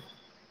car.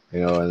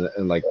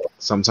 And like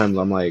sometimes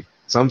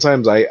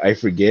sometimes I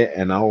forget,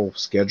 and I'll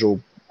schedule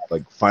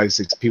like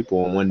 5-6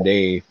 people in one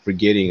day,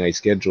 forgetting I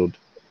scheduled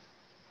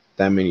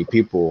that many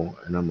people,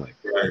 and I'm like,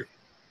 Right.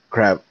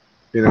 crap.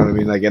 You know what I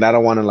mean? Like, and I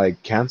don't want to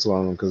like cancel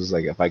on them because it's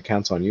like if I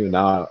cancel on you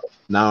now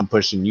I'm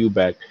pushing you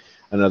back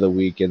another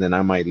week, and then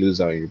I might lose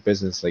out on your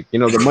business. Like, the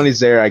money's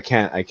there. I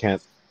can't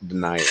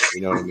deny it.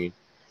 You know what I mean?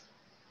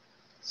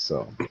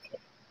 So,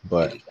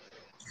 but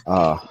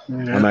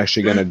I'm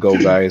actually gonna go,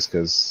 guys,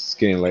 because it's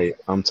getting late.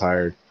 I'm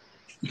tired.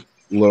 A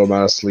little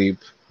amount of sleep.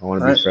 I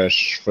want to be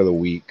fresh for the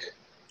week.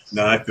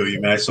 No, I feel you,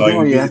 man. I saw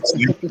you. Yeah. It's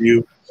late for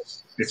you.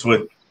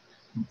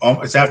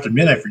 It's after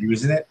midnight for you,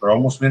 isn't it? Or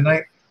almost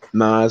midnight?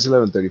 Nah, it's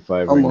 11:35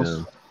 right Almost.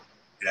 now.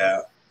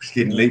 Yeah, it's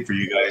getting late for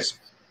you guys.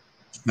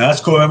 No,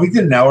 that's cool, man. We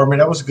did an hour, man.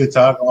 That was a good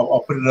talk.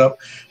 I'll put it up.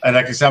 And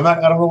like I said,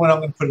 I don't know when I'm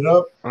going to put it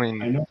up. I I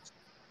mean, know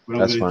what I'm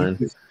That's going to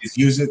fine. do is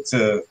use it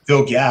to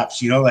fill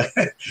gaps. Like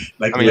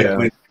like Yeah.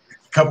 when a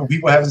couple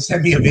people haven't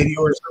sent me a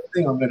video or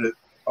something,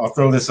 I'll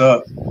throw this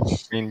up.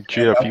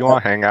 Jude, if you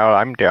want to hang out,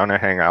 I'm down to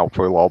hang out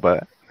for a little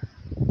bit.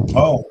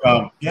 Oh,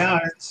 yeah,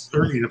 it's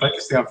early. If I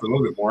can stay out for a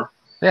little bit more.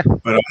 Yeah.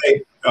 But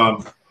hey,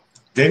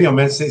 Davion,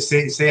 man,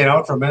 say an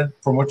outro, man.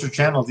 Promote your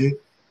channel, dude.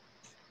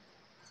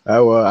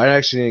 I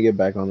actually need to get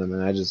back on them,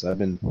 man. I've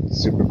been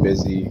super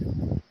busy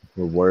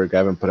with work. I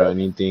haven't put out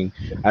anything.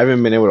 I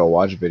haven't been able to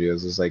watch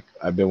videos. It's like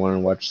I've been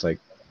wanting to watch like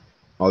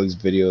all these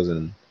videos,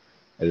 and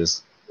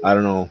I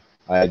don't know.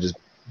 I just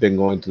been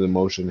going through the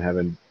motion.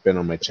 Haven't been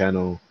on my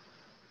channel,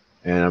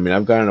 and I mean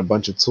I've gotten a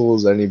bunch of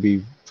tools. I need to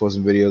be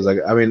posting videos. Like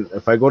I mean,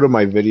 if I go to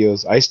my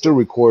videos, I still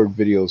record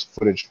videos,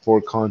 footage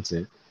for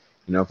content.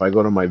 If I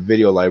go to my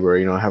video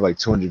library, I have like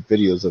 200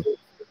 videos of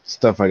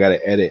stuff I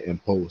gotta edit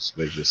and post,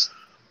 but just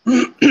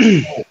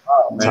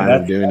time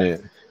of doing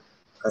it.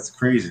 That's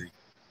crazy.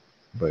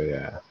 But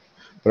yeah.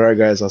 But all right,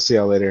 guys, I'll see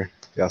y'all later.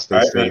 Y'all stay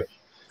All right, safe.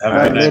 man. Have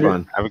a good night.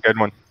 Fun. Have a good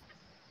one.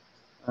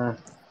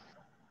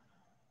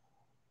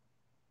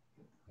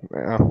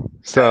 Yeah.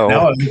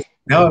 So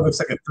now it looks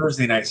like a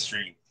Thursday night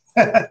stream.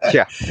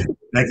 Yeah.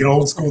 Like an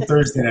old school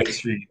Thursday night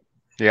stream.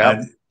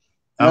 Yeah.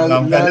 Now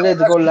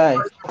let's go live.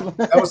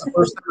 That was the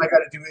first time I got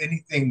to do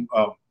anything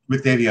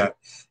with Davion,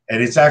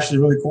 and it's actually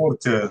really cool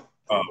to.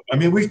 I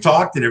mean, we've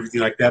talked and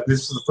everything like that, but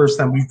this is the first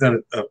time we've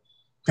done a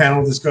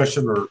panel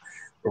discussion or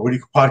what do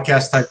you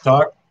podcast type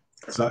talk.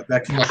 So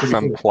that came out pretty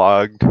cool.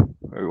 Unplugged,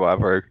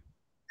 whoever.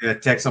 Yeah,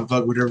 Teck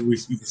Unplugged, whatever we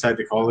decide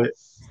to call it.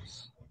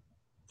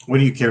 What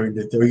are you carrying?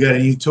 We got a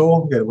new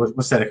tool?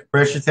 What's that, a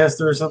compression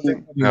tester or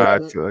something? No,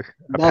 it's a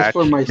That's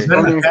for my Is that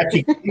an scanner.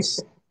 Apache case?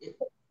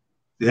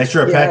 That's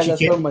your Yeah, Apache that's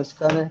case? for my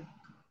scanner.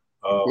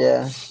 Oh.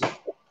 Yeah.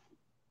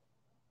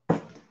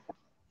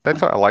 That's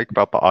what I like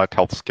about the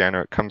Autel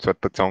scanner. It comes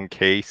with its own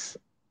case.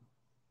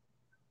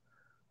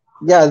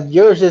 Yeah,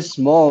 yours is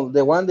small.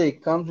 The one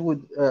that comes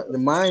with the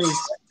mine is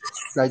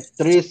like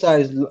 3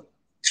 size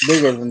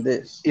bigger than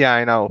this. Yeah,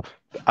 I know.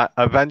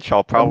 Eventually,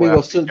 I'll probably big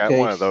have to old get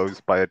one suitcase. of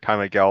those by the time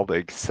I get all the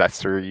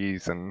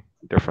accessories and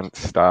different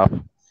stuff.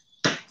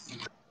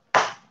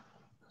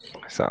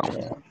 So,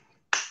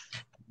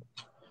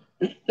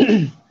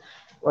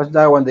 What's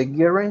that one? The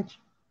gear wrench?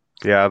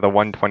 yeah, the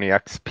 120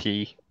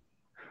 XP.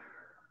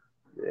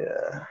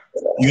 Yeah.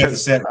 You got the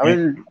set. I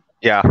mean,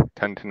 Yeah,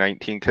 10 to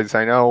 19, because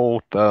I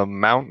know the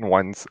mountain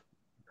ones,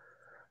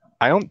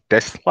 I don't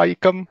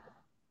dislike them,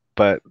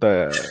 but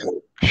the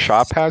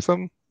shop has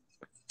them,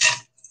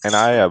 and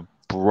I have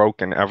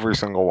broken every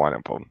single one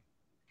of them.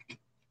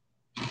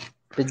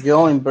 the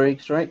joint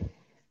breaks, right?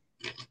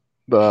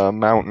 The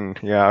mountain,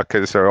 yeah,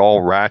 because they're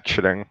all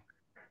ratcheting.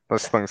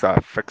 This thing's got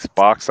a fixed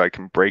box I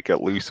can break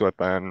it loose with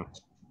and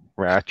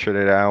ratchet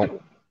it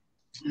out.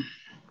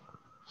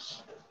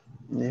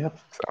 Yep.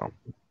 So,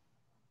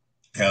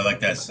 Yeah, I like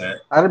that set.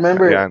 I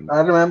remember. Yeah.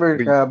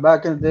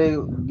 Back in the day,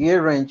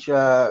 gear wrench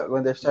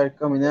when they started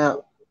coming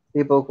out,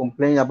 people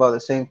complain about the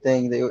same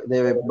thing.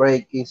 They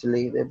break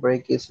easily. They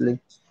break easily,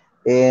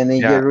 and then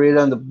Yeah. you read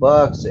on the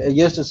box. It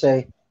used to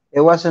say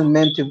it wasn't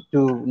meant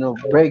to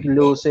break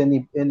loose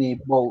any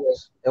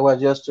bolts. It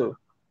was just to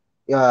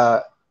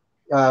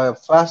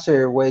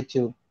faster way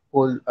to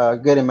pull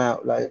get them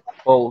out like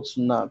bolts,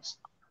 nuts,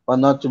 but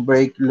not to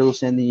break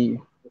loose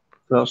any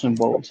frozen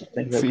bolts,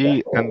 things like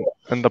see, that.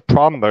 and the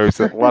problem though is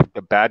it left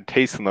a bad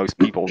taste in those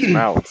people's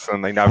mouths,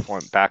 and they never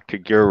went back to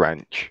gear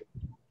wrench.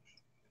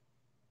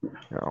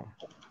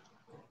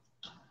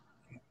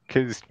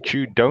 Because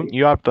Jude, don't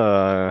you have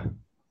the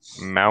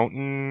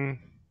mountain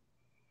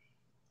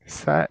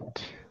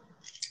set?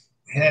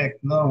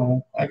 Heck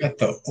no. I got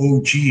the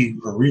OG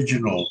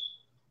original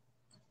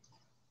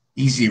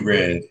Easy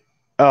Red.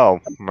 Oh,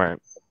 right.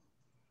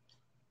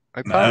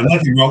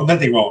 Nothing wrong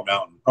with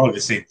Mountain. Probably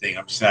the same thing.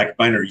 I'm just like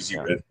mine are Easy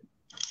Red.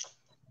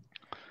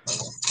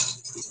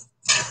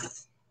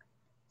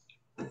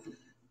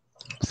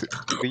 So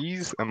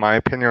these, in my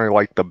opinion, are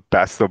like the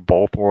best of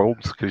both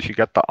worlds because you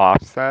get the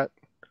offset,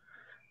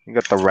 you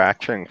get the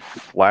ratcheting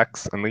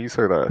flex, and these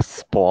are the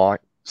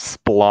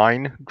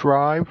spline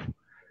drive.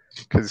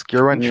 Because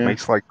gear wrench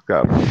makes like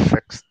a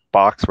fixed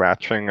box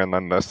ratcheting, and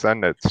then this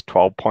end it's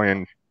 12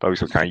 point.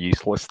 Those are kind of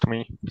useless to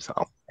me. So.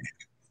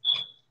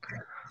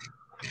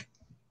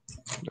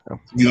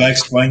 You like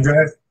spline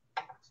drive?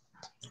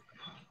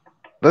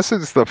 This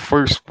is the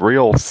first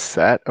real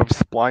set of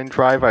spline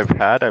drive I've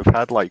had. I've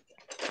had like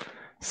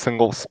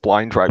single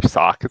spline drive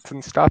sockets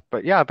and stuff,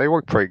 but yeah, they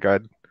work pretty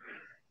good.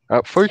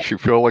 At first, you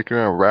feel like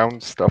you're gonna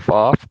round stuff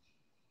off.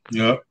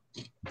 Yep.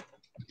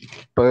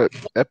 But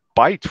it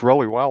bites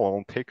really well and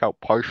will take out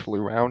partially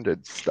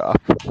rounded stuff.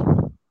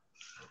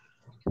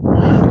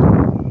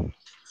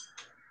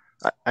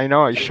 I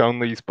know I've shown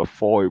these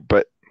before,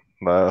 but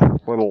the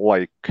little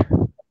like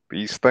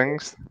these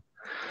things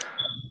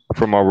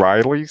from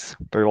O'Reilly's,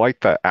 they're like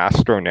the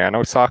Astro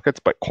Nano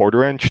sockets, but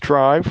 1/4 inch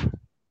drive.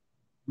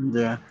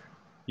 Yeah.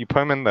 You put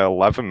them in the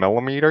 11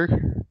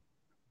 millimeter.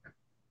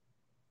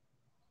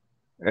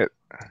 I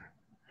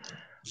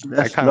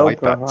That's kind of low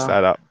like that profile.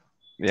 setup.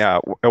 Yeah,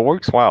 it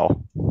works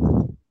well.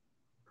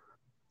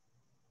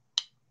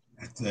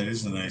 That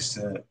is a nice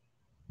set.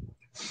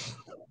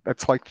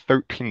 It's like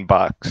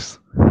 $13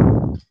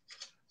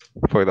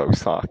 for those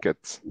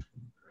sockets.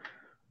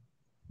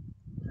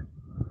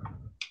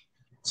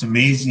 It's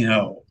amazing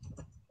how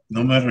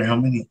no matter how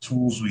many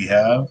tools we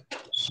have,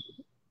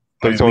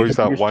 There's we always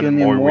that You one still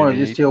need more more. we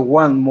You need. still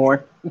want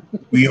more.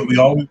 we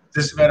always,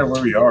 doesn't matter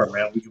where we are,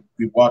 man. We can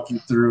be walking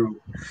through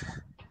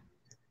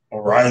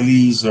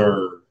O'Reilly's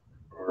or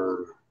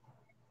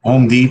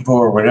Home Depot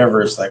or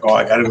whatever. It's like, oh,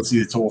 I gotta go see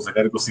the tools. I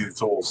gotta go see the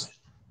tools.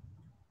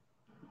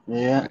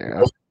 Yeah.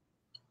 Yeah.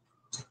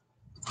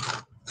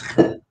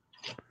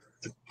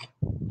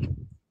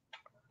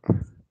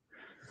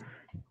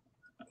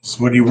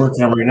 So what are you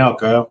working on right now,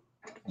 Kyle?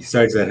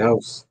 Besides that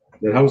house,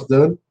 that house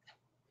done?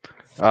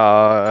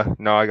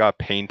 No, I got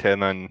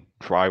painted and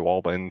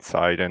drywalled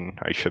inside, and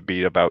I should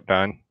be about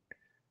done.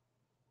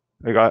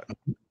 I got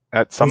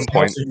at some Whose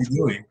point. house are you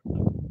doing?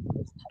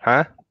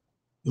 Huh?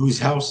 Whose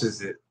house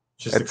is it?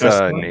 Just It's a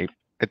customer?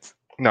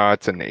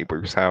 it's a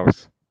neighbor's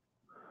house.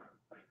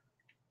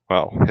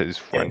 Well, his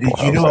rental Did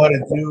you house. know how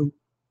to do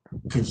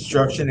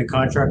construction and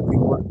contracting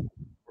work?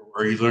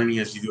 Or are you learning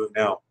as you do it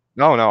now?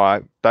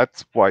 No,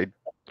 that's why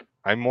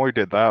I more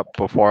did that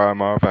before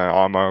Armov, and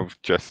Armov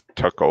just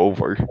took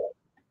over.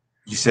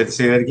 You said to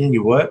say that again?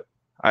 You what?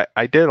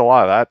 I did a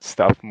lot of that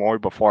stuff more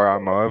before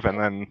Armov, and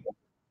then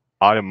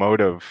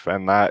automotive,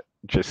 and that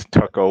just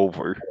took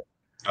over.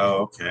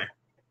 Oh, okay.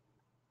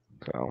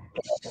 So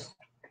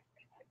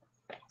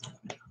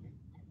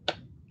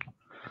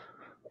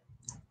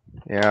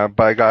yeah,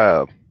 but I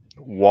got a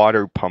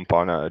water pump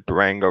on a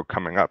Durango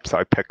coming up, so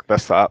I picked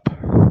this up.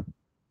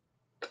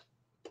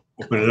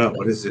 Open it up.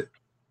 What is it?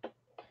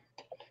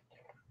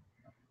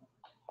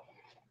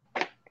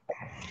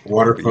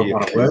 Water pump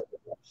on a what?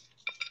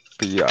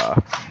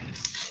 The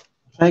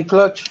Hand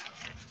clutch.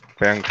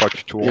 fan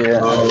clutch tool.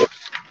 Yeah.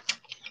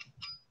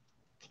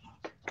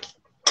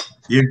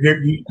 You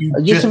It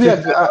used just to be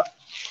picked that a. up?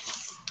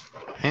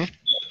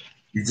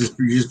 You just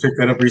picked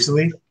that up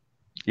recently?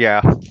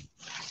 Yeah,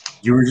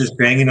 You were just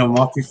banging them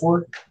off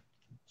before?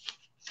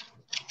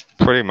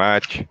 pretty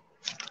much.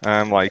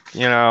 I'm like,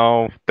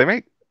 they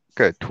make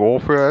a tool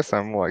for this.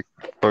 I'm like,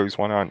 there's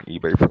one on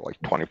eBay for like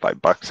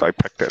 $25, so I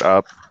picked it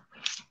up.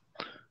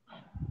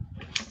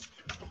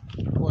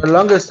 For the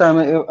longest time,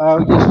 I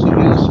used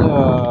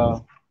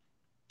to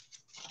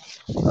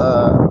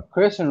use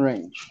crescent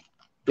range.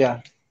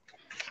 Yeah.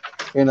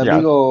 And a Yeah.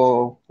 big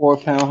old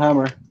 4-pound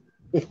hammer.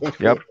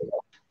 Yep,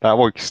 that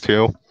works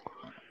too.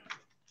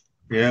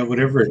 Yeah,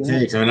 whatever it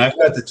takes. I mean, I've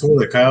got the tool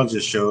that Kyle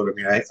just showed. I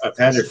mean, I've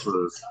had it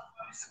for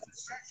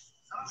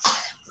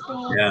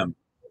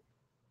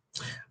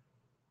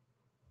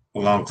a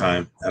long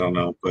time. I don't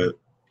know, but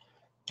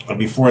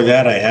before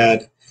that, I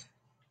had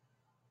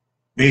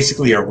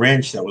basically a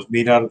wrench that was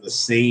made out of the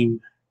same.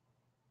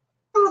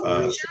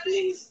 Yeah.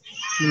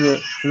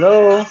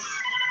 Hello.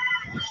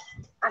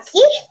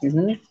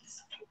 Mm-hmm.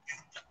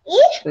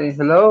 Say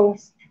hello.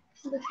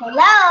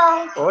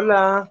 Hello.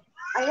 Hola.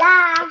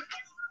 Hola.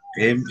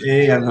 Hey,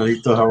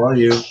 Angelito, how are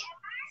you?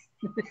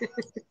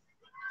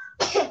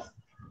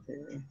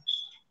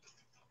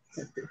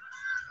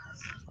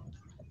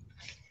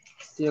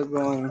 Still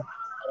going.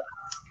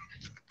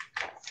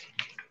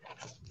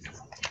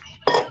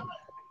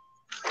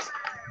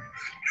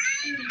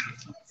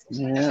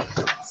 Yeah.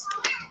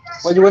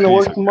 What you want to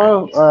work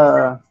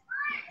tomorrow?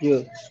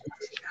 You.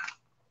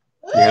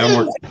 Yeah, I'm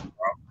working.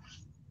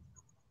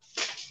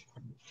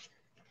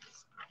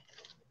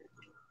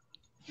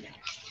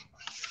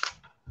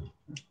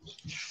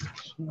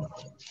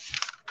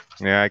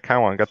 Yeah, I kind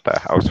of want to get the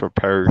house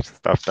repairs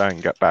stuff done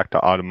and get back to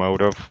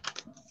automotive.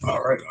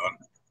 All right, on.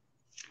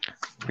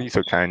 These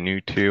are kind of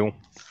new too,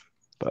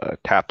 the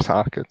tap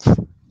sockets.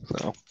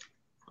 So.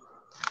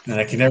 And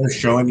I can never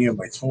show any of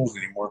my tools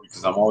anymore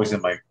because I'm always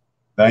in my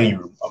dining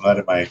room. I'm not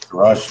in my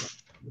garage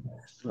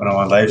when I'm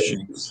on live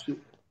streams.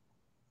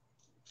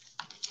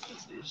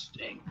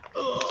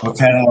 What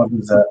catalog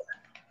is that?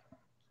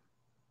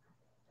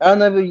 I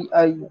never.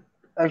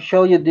 I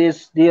showed you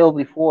this deal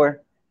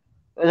before.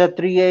 It's a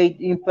 3/8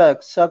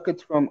 impact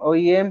sockets from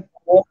OEM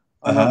on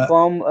a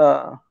foam.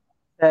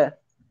 That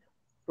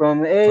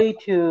from 8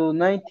 to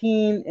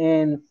 19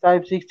 and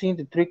 5/16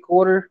 to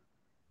 3/4.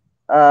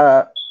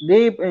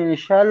 Deep and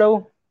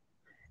shallow,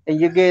 and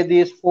you get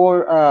these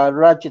 4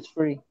 ratchets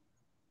free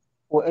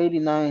for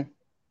 89.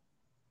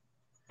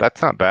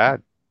 That's not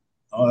bad.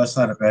 Oh, that's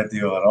not a bad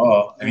deal at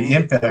all. I mean,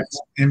 impact.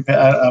 I'm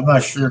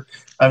not sure.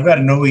 I've got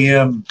an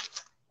OEM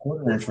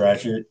quarter-inch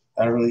ratchet.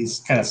 It's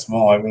kind of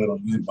small. I really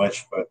don't use it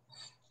much, but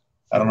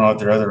I don't know what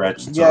their other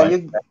ratchets Yeah, are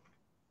like.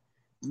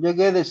 you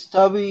get a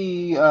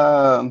stubby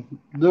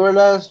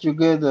Duralast. You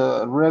get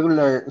a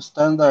regular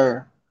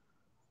standard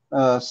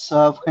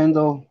soft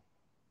handle,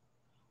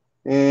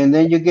 and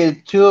then you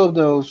get 2 of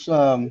those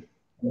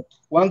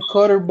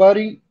 1/4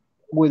 body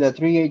with a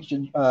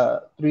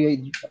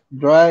 3/8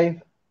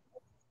 drive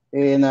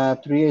and a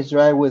 3/8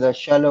 drive with a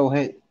shallow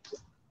head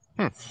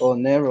or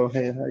narrow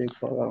head, how you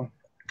call it?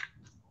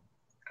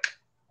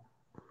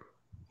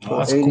 Oh, For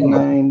that's cool,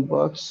 man.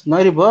 $89,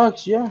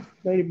 $90, yeah,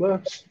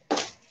 $90.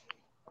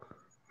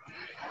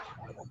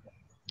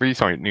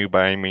 These aren't new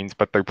by any means,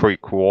 but they're pretty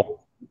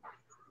cool.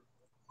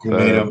 Who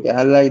made them?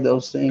 Yeah, I like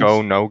those things.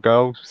 Go no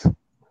goes.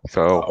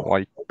 So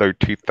like they're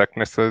two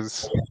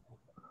thicknesses.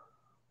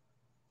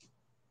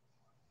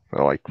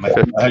 They're like I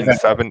 15,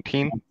 got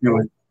 17.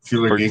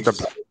 feeler First gauges.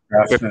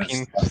 step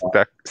 15,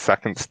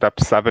 second step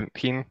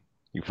 17.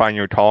 You find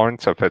your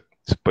tolerance. If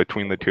it's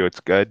between the two, it's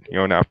good. You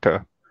don't have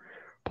to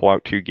pull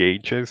out two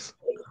gauges.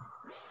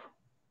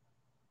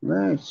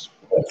 Nice.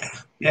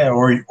 Yeah,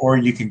 or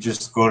you can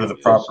just go to the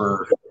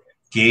proper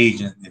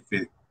gauge, and if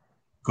it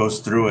goes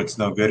through, it's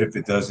no good. If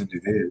it doesn't,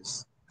 it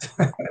is.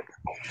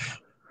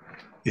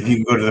 If you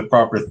can go to the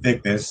proper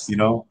thickness, you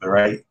know, the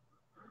right.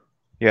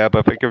 Yeah,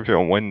 but if it gives you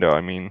a window,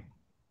 I mean,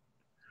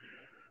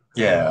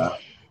 Yeah.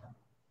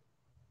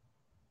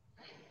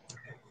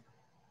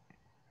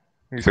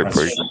 these are That's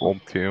pretty true. cool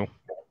too.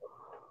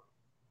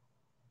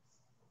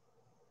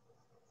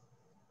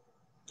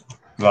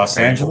 Los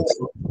Angeles.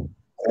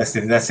 That's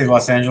say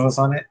Los Angeles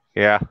on it.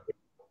 Yeah.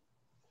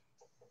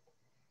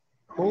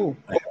 Cool.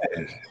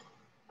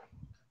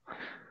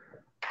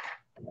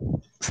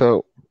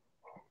 So,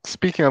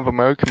 speaking of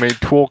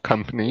American-made tool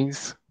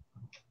companies,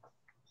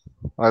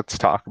 let's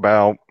talk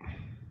about.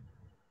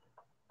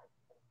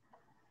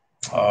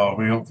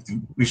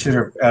 We should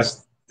have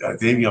asked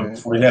Davion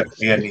before he left if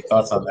he had any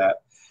thoughts on that.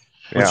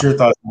 What's Yeah. your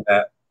thoughts on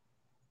that?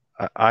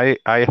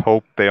 I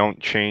hope they don't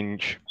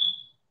change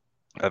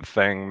a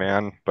thing,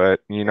 man.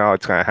 But you know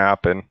it's gonna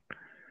happen.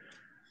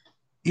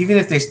 Even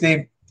if they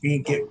stay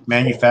being get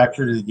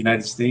manufactured in the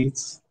United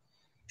States,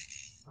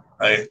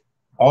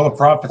 all the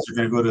profits are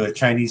going to go to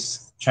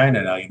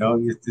China now. You know,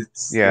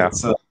 it's I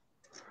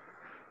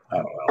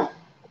don't know.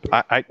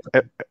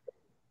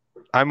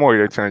 I'm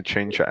worried it's gonna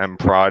change the end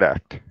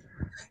product.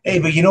 Hey,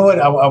 but you know what?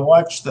 I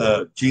watched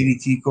JD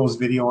Tico's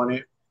video on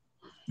it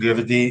the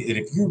other day, and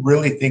if you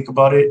really think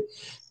about it,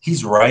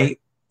 he's right.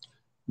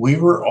 We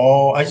were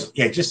all I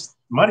just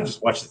might have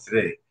just watched it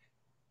today.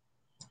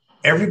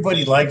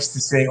 Everybody likes to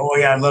say, "Oh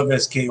yeah, I love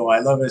SK. Oh, I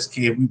love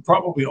SK." We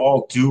probably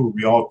all do.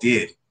 We all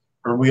did,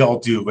 or we all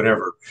do,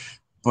 whatever.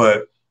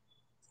 But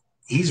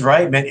he's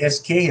right, man.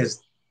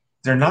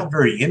 They're not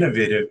very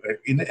innovative.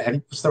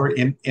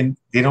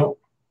 They don't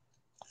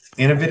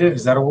innovative.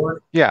 Is that a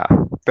word? Yeah,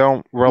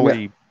 don't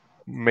really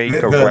make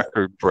a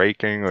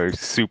record-breaking or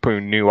super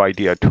new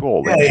idea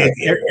tool.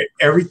 Yeah,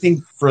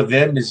 everything for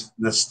them is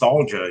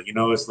nostalgia. You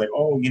know, it's like,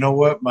 oh, you know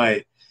what?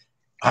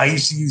 I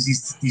used to use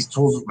these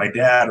tools with my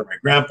dad, or my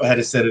grandpa had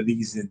a set of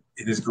these in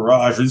his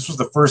garage. Or this was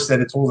the first set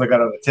of tools I got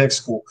out of Tech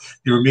school.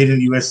 They were made in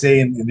the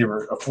USA and they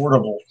were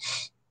affordable.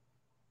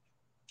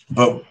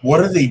 But what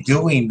are they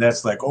doing?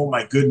 That's like, oh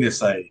my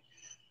goodness, I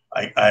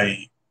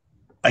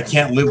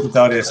can't live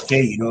without SK.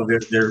 You know,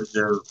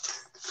 they're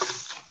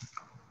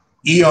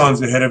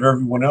eons ahead of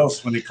everyone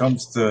else when it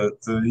comes to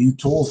the new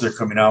tools they're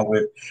coming out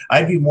with.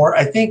 I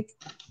think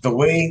the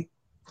way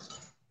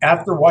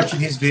after watching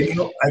his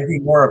video, I'd be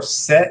more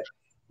upset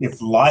if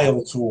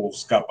Lyle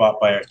Tools got bought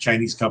by a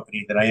Chinese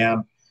company than I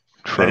am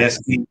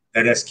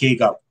that SK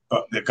got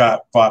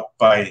bought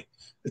by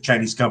the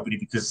Chinese company,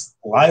 because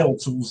Lyle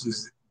Tools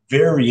is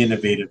very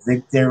innovative.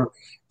 They're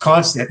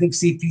constant. I think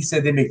CP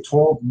said they make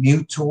 12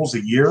 new tools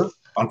a year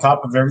on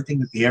top of everything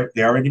that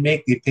they already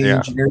make. They pay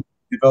engineers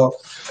to develop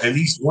at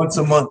least once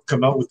a month,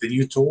 come out with a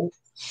new tool.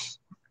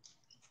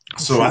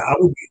 So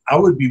I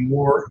would be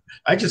more.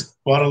 I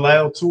just bought a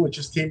Lyle tool. I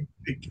just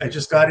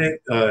got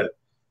it.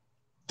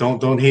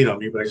 Don't hate on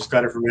me, but I just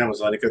got it from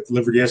Amazon. It got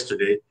delivered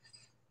yesterday.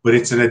 But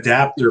it's an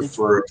adapter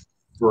for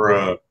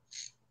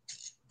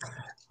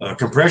a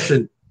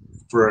compression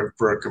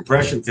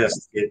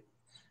test kit.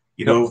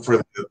 You know, for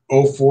the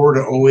 04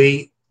 to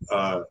 08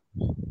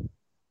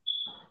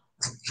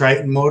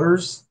 Triton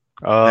motors.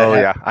 Oh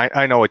yeah,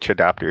 I know which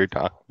adapter you're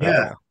talking about.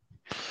 Yeah.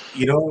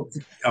 You know,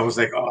 I was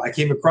like, oh, I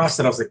came across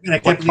it. I was like, man, I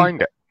can't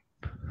find it.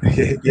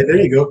 Yeah,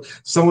 there you go.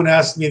 Someone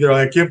asked me, they're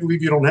like, I can't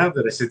believe you don't have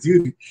that. I said,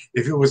 dude,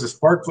 if it was a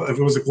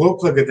glow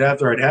plug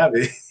adapter, I'd have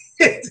it.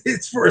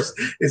 It's for a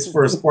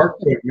spark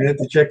plug, man,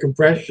 to check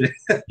compression.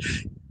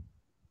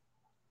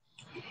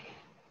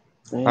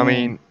 I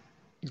mean,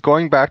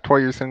 going back to what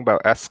you're saying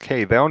about SK,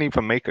 they don't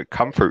even make a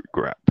comfort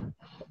grip.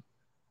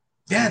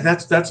 Yeah,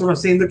 that's what I'm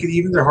saying. Look at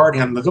even their hard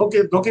hand. Don't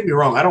get me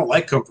wrong. I don't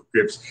like comfort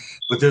grips,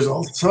 but there's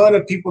a ton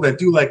of people that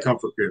do like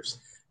comfort grips.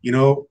 You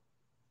know,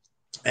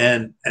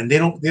 and they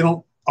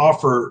don't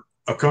offer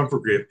a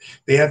comfort grip.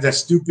 They have that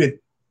stupid.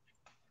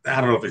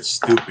 I don't know if it's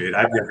stupid.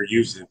 I've never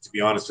used it, to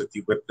be honest with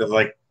you. But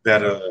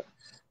that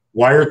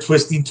wire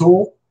twisting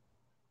tool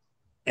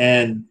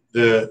and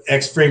the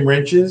X-frame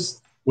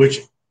wrenches,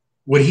 which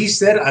what he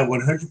said, I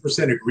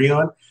 100% agree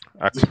on.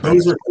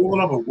 Those are cool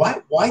enough.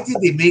 But why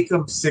did they make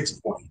them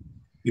 6-point?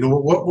 You know,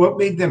 what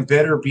made them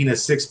better being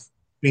 6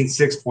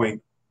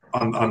 point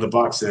on the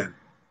box end?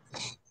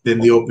 than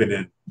the open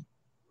end.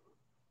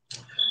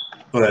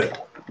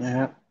 But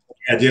Yeah.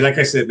 yeah, dude, like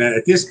I said, man,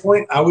 at this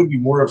point, I would be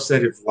more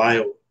upset if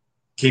Lyle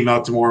came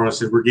out tomorrow and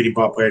said we're getting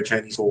bought by a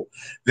Chinese hole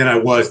than I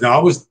was. Now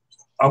I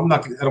don't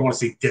want to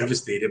say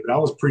devastated, but I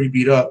was pretty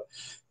beat up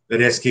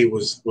that SK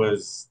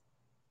was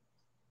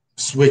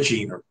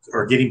switching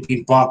or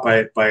being bought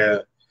by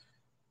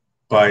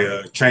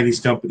a Chinese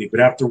company. But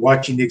after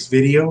watching Nick's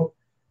video,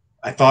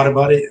 I thought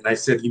about it and I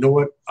said, you know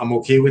what? I'm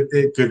okay with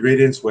it. Good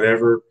riddance,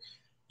 whatever,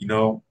 you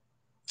know.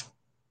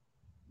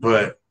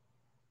 But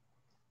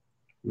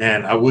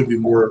man, I would be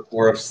more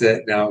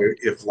upset now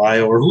if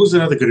Lyle or who's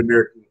another good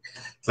American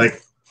like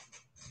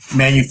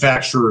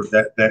manufacturer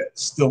that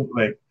still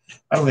like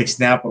I don't think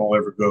Snap will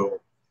ever go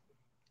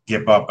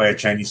get bought by a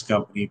Chinese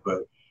company,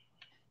 but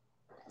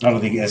I don't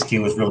think SK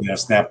was really on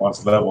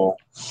Snap-on's level.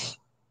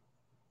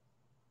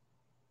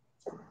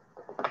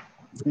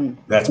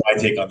 That's my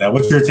take on that.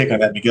 What's your take on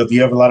that, Miguel? Do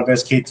you have a lot of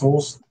SK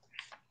tools?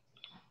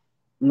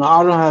 No,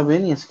 I don't have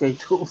any skate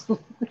tools.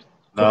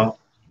 No.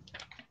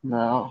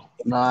 No.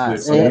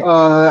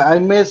 I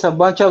missed a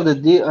bunch of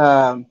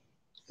the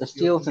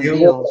steals and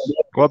deals.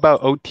 What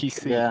about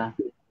OTC? Yeah.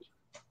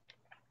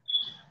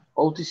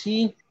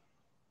 OTC.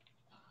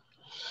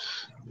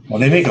 Well,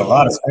 they make a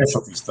lot of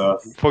specialty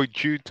stuff. For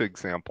Jude's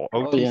example,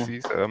 Oh, OTC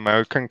is an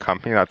American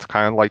company that's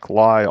kind of like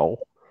Lyle.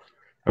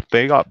 If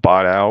they got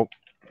bought out,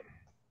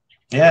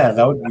 yeah,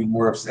 that would be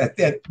more upset.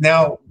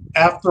 Now,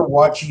 after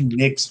watching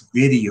Nick's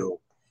video,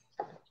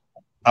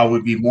 I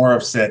would be more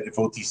upset if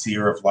OTC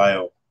or if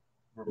Lyle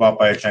were bought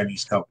by a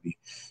Chinese company.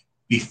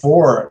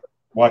 Before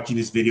watching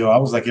this video, I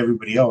was like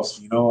everybody else.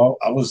 You know,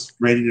 I was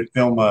ready to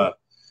film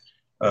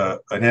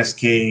an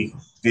SK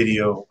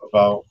video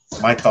about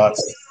my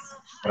thoughts.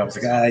 But I was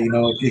like, you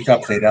know, it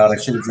got played out. I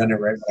should have done it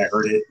right when I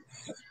heard it,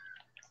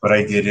 but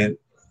I didn't.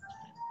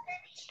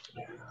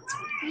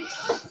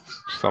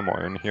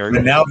 Somewhere in here.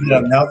 But now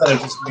that I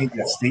just made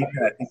that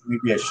statement, I think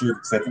maybe I should,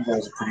 because I think that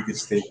was a pretty good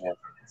statement.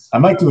 I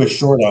might do a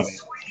short on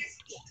it.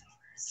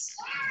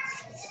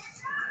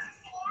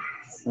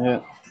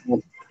 Yeah.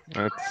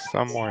 It's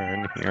somewhere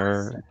in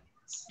here.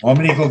 Want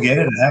me to go get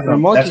it and have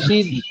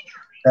it?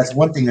 That's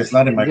one thing that's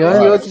not in my garage. The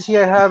only OTC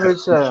I have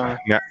is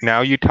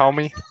Now you tell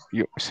me.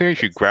 As soon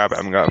as you grab it,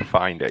 I'm gonna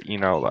find it. You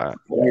know that.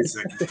 Wait a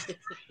second.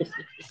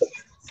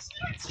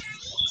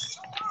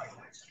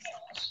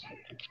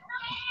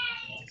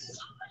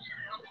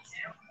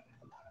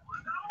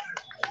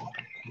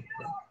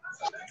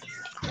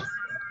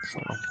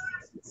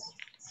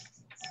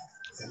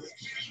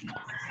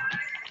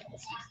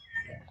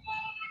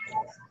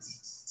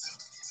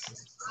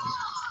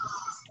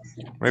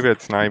 Maybe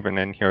it's not even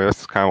in here. This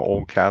is kind of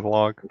old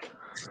catalog.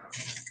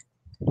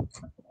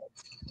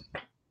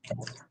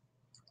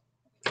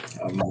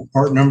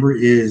 Part number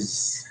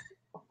is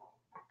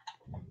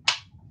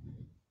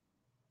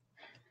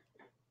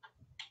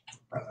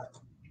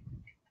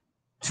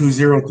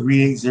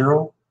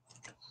 20380.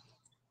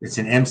 It's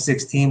an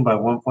M16 by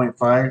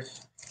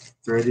 1.5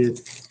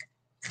 threaded.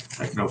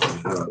 I can open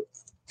it up.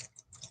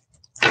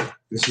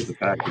 This is the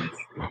package.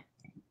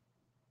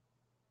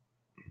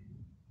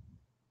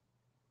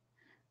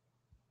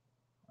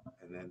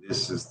 And then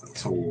this is the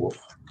tool.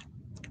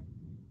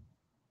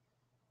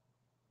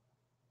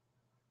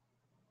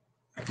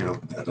 I can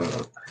open that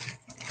up.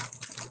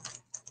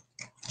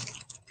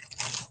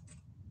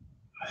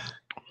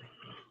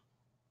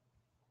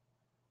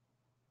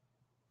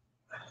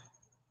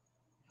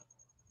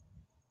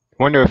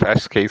 Wonder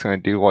if SK is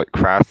going to do what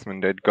Craftsman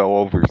did, go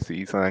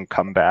overseas and then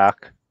come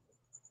back.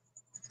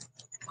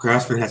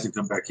 Craftsman hasn't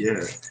come back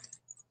yet.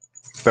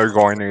 They're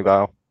going to,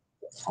 though.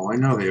 Oh, I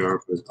know they are,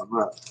 but I'm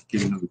not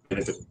giving them the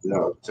benefit of the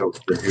doubt until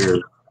they're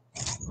here.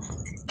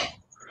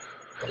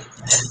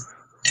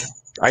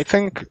 I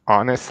think,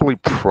 honestly,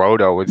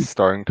 Proto is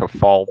starting to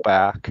fall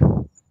back.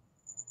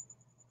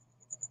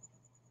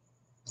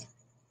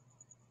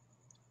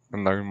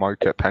 In their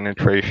market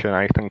penetration,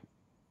 I think.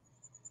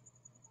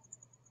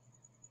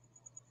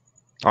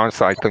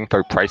 Honestly, I think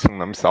they're pricing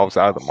themselves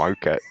out of the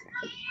market.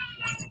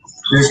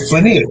 There's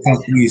plenty of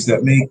companies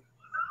that may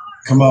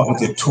come out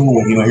with a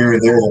tool, you know, here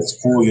and there that's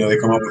cool. You know, they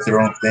come up with their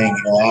own thing.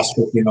 You know,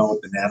 Astro came out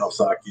with the nano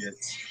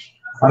sockets.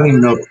 I don't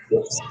even know.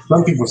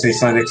 Some people say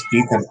Sinex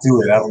beat them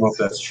to it. I don't know if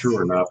that's true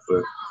or not,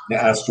 but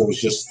the Astro was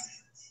just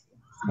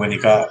when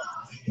it got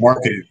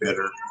marketed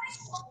better.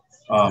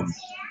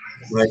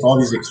 Like all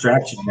these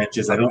extraction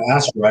wrenches, I know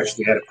Astro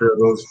actually had a pair of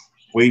those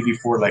way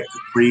before like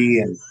Capri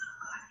and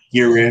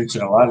Gear Wrench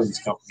and a lot of these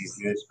companies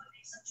did.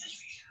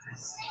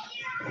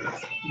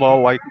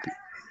 Well, like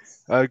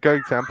a good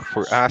example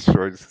for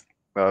Astro is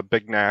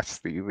Big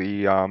Nasty,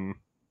 the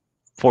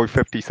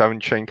 457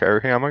 shank air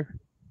hammer.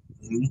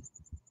 Mm-hmm.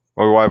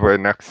 Or whatever the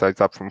next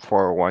size up from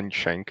 401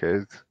 shank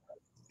is.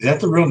 Is that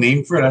the real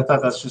name for it? I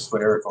thought that's just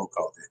what Eric O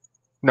called it.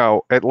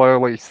 No, it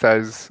literally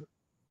says,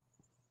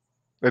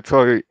 it's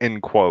literally in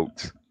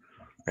quotes,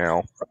 you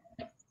know.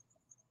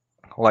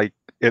 Like,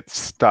 it's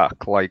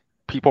stuck. Like,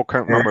 people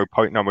can't remember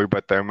part number,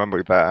 but they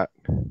remember that.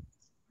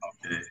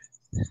 Okay.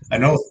 I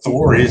know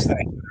Thor is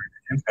the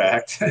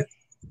Impact.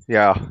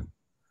 Yeah.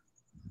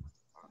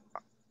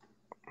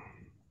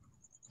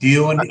 Do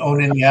you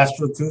own any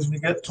Astro tools,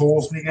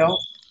 Miguel?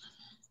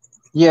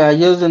 Yeah, I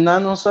use the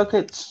nano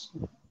sockets.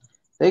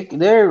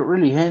 They're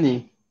really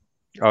handy.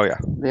 Oh yeah.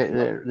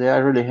 They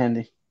are really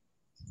handy.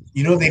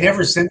 You know, they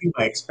never sent me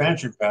my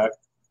expansion pack.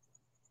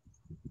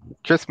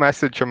 Just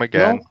message him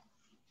again. No?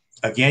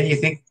 Again, you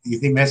think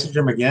message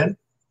them again?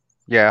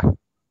 Yeah.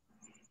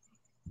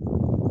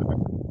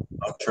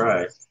 I'll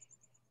try.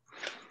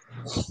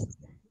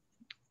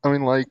 I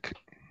mean, like,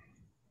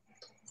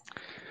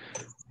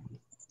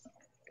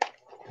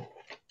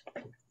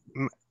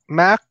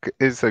 Mac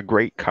is a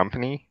great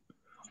company,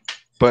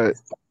 but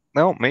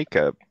they don't make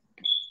a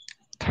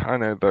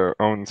ton of their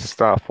own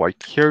stuff.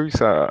 Like, here's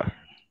a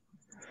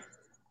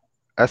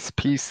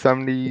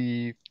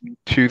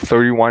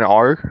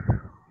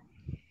SP7231R.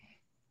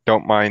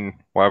 Don't mind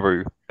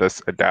whatever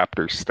this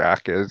adapter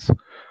stack is.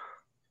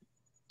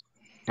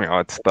 You know,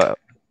 it's the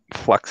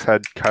flex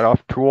head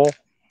cutoff tool.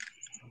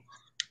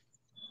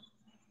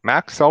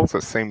 Mac sells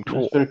the same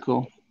tool. That's pretty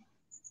cool.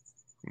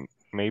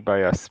 Made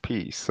by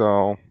SP,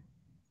 so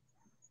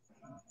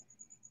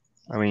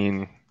I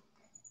mean,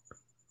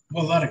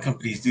 well, a lot of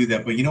companies do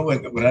that, but you know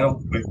what?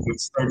 What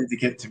started to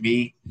get to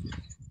me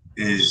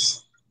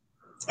is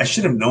I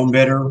should have known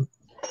better,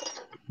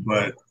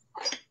 but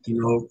you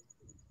know,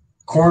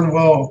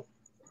 Cornwell,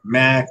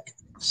 Mac,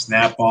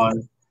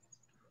 Snap-on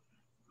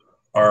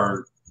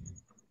are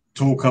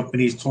tool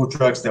companies, tool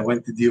trucks that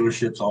went to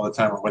dealerships all the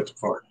time or went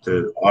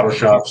to auto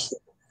shops.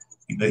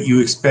 That you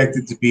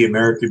expected to be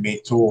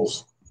American-made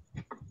tools.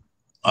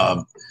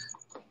 I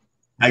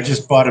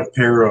just bought a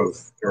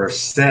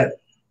set.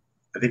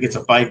 I think it's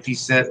a 5-piece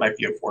set, might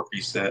be a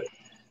 4-piece set,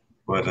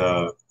 but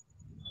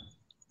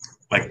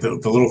like the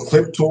little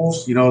clip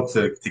tools, you know,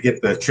 to get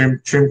the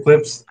trim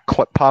clips,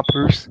 clip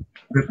poppers,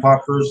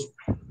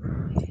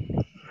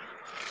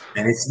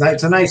 and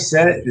it's a nice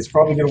set. It's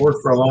probably going to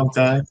work for a long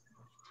time.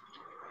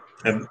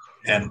 And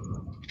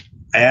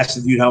I asked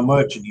the dude how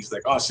much, and he's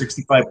like, "Oh,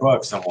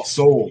 $65." I'm all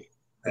sold,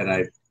 and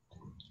I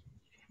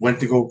went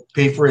to go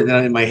pay for it. And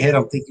then in my head,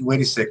 I'm thinking,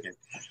 "Wait a second.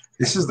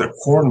 This is the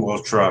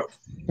Cornwell truck."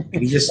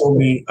 And he just sold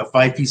me a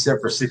 5-piece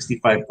set for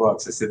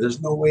 $65. I said, "There's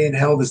no way in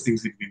hell this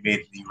thing's going to be made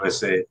in the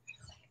USA."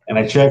 And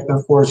I checked,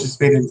 of course, it's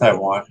made in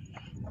Taiwan.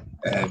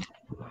 And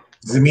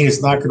does it mean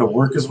it's not going to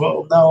work as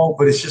well? No,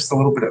 but it's just a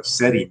little bit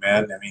upsetting,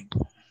 man. I mean,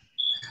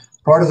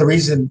 part of the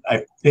reason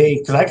I paid,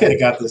 because I could have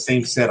got the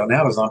same set on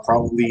Amazon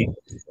probably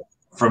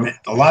from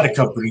a lot of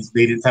companies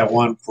made in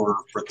Taiwan for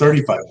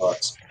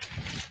 $35.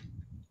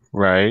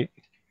 Right.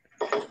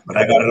 But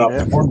I got it off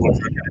the Cornwell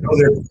truck. I know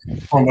their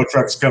Cornwell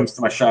trucks comes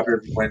to my shop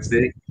every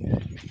Wednesday,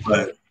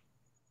 but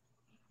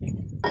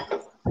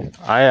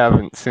I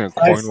haven't seen a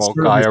Cornwell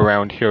guy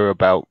around here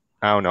about,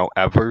 I don't know,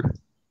 ever.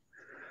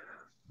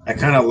 I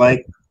kind of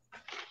like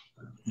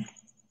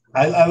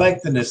I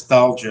like the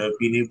nostalgia of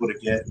being able to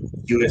get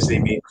USA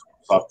made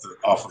tools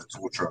off of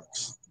tool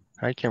trucks.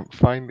 I can't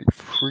find the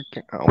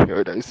freaking, oh,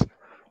 here it is.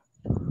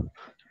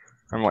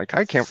 I'm like,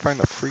 I can't find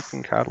the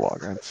freaking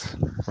catalog. It's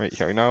right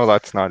here. No,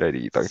 that's not it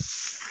either.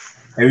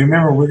 Hey,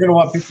 remember, we're gonna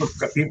want people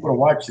to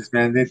watch this,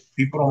 man.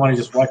 People don't want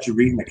to just watch you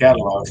reading the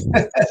catalog.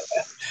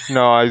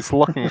 No, I was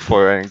looking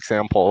for an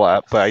example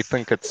of that, but I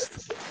think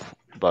it's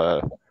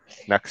the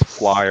next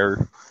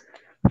Flyer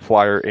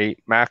 8.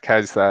 Mac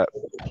has that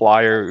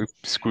Flyer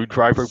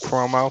screwdriver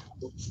promo.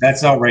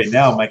 That's out right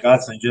now. My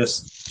godson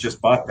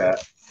just bought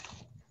that.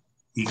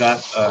 He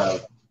got I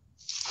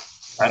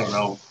don't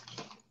know,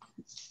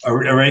 a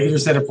regular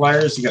set of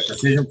pliers. He got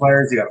precision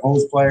pliers. He got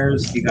hose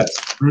pliers. He got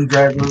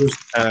screwdrivers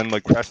and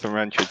the crescent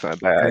wrenches in a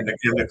bag.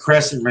 And the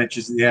crescent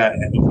wrenches, yeah.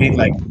 And he paid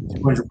like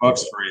 $200 for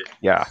it.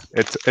 Yeah,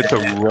 it's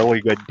a really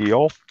good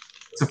deal.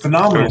 It's a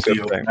phenomenal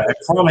deal. I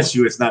promise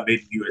you, it's not made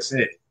in the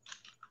USA.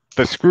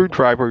 The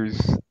screwdrivers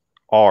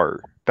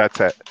are. That's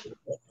it.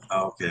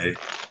 Okay.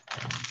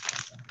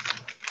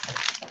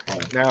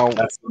 Now,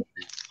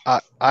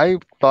 I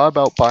thought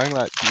about buying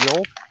that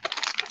deal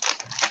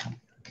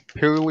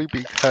purely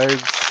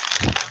because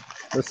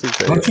this is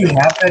Don't you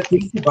have that?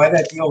 Didn't you buy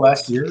that deal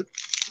last year?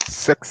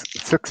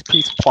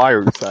 Six-piece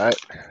pliers set.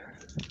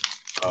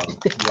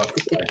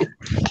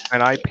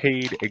 And I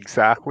paid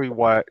exactly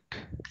what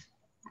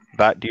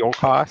that deal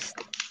cost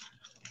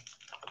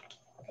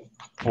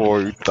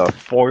for the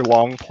 4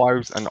 long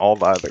pliers and all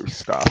the other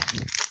stuff.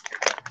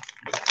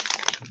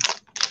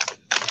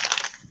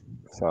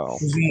 So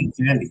who's eating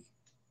candy?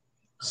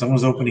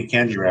 Someone's opening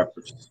candy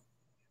wrappers.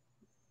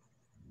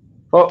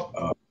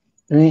 Oh.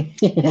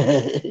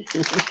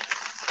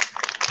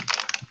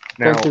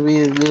 Now, to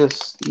be a little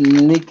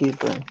sneaky,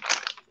 but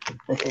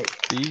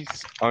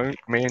these aren't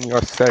Man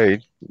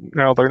USA.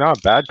 No, they're not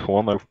a bad tool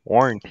and they're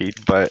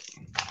warranted, but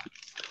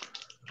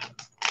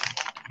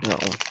no.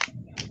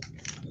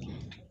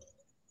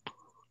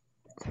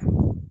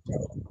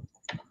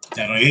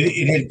 I know,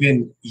 it had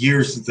been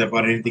years since I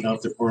bought anything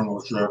off the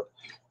Cornwell truck.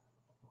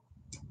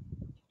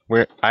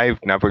 I've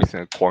never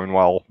seen a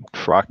Cornwell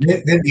truck.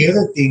 Then the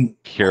other thing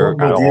here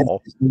at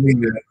all. Is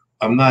something that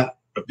I'm not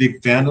a big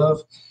fan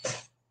of.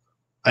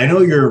 I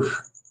know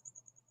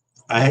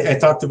I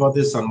talked about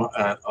this on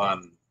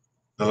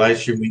the live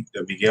stream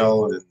that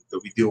Miguel and that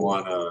we do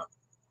on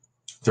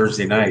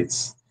Thursday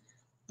nights.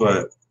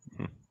 But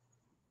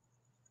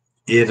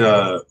it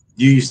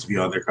you used to be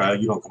on there, Kyle.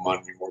 You don't come on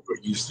anymore,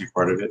 but you used to be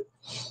part of it.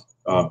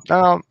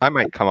 I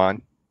might come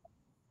on.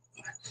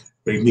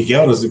 But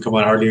Miguel doesn't come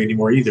on hardly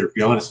anymore either, to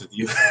be honest with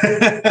you.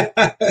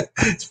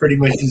 It's pretty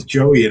much just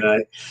Joey and I.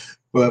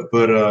 But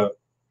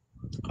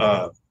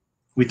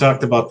we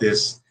talked about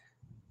this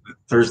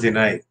Thursday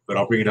night, but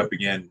I'll bring it up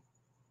again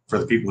for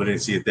the people who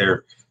didn't see it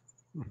there.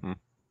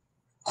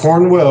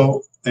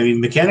 Cornwell, I mean,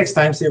 Mechanics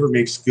Time Saver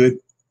makes good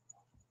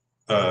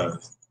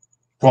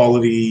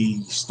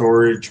quality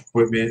storage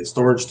equipment,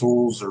 storage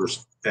tools,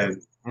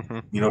 and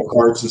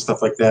carts and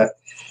stuff like that.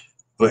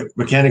 But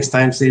Mechanics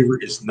Time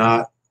Saver is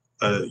not.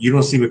 You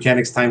don't see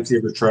Mechanics Time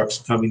Saver trucks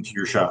coming to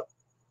your shop.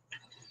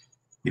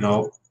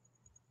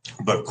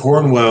 But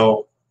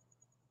Cornwell,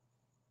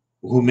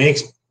 who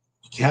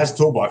has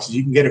toolboxes,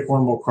 you can get a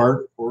Cornwell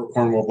cart or a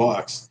Cornwell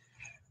box.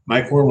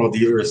 My Cornwell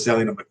dealer is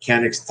selling a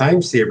Mechanics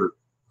Time Saver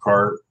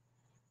cart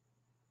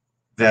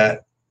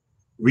that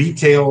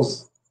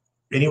retails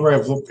anywhere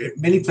I've looked at,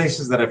 many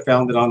places that I've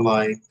found it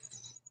online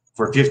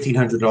for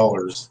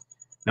 $1,500.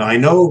 Now I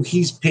know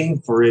he's paying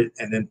for it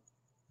and then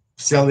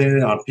selling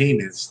it on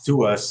payments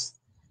to us,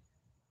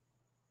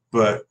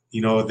 but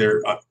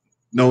they're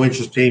no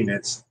interest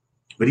payments.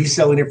 But he's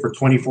selling it for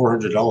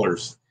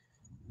 $2,400.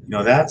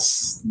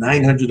 That's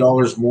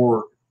 $900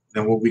 more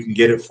than what we can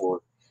get it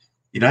for.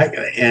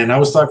 And I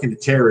was talking to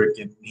Tarek,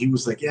 and he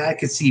was like, "Yeah, I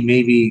could see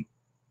maybe,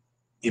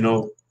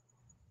 $200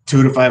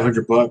 to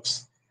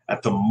 $500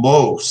 at the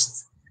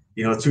most.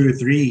 2 to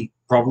 3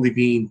 probably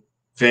being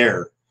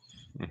fair,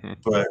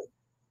 but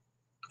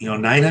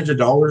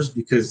 $900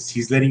 because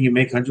he's letting you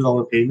make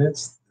 $100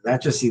 payments.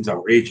 That just seems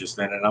outrageous,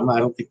 man. And I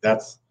don't think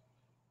that's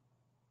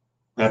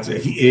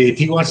if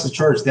he wants to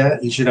charge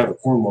that, he should have a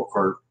Cornwell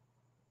cart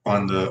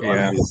on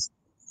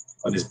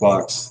his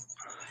box."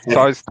 So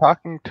I was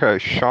talking to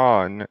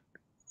Sean.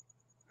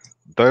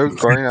 They're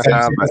going to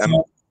have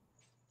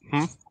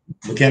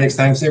Mechanics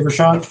Time Saver,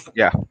 Sean?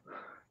 Yeah.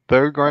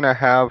 They're going to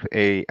have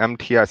a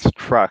MTS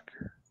truck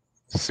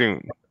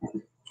soon.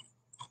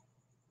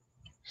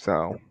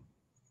 So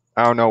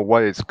I don't know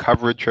what his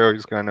coverage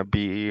is going to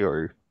be,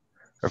 or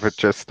if it's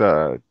just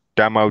a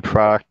demo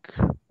truck.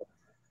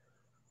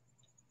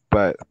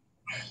 But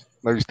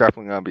there's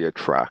definitely going to be a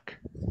truck.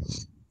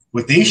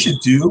 What they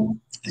should do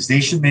is they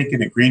should make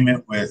an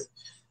agreement with,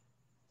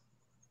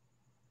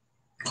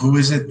 who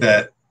is it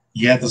that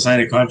you have to sign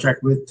a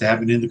contract with to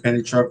have an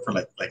independent truck for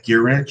like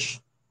Gear Wrench?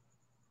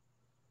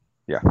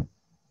 Yeah.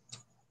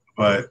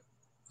 But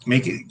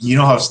make it,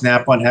 how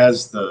Snap-on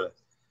has the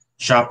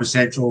Shop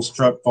Essentials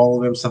truck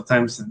follow them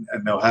sometimes, and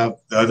they'll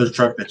have the other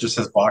truck that just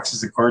has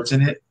boxes and carts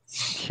in it.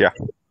 Yeah.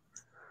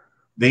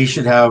 They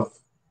should have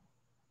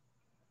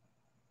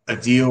a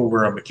deal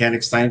where a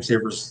Mechanics Time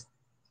Savers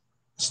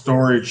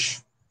storage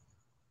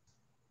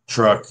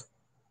truck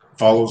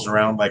follows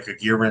around like a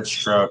Gear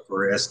Wrench truck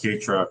or a SK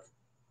truck.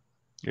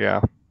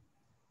 Yeah.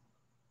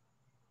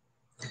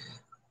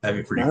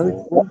 That'd be pretty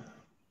cool.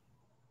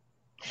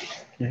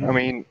 I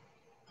mean,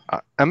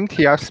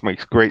 MTS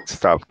makes great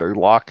stuff. They're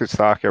lock and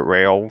socket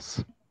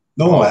rails.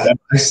 No,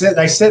 I said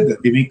that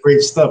they make great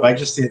stuff. I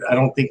just said I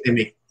don't think they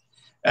make,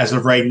 as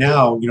of right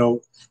now,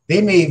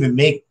 they may even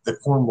make the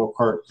Cornwell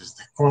cart, because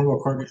the Cornwell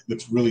cart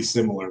looks really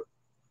similar.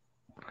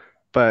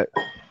 But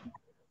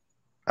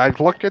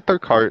I've looked at their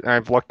cart and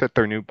I've looked at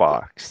their new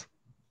box.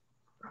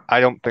 I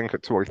don't think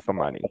it's worth the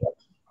money.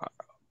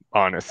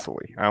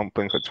 Honestly, I don't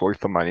think it's worth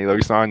the money.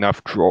 There's not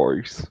enough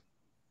drawers.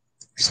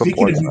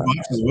 Speaking of new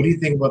boxes, what do you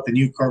think about the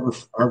new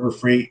Harbor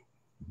Freight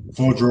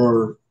full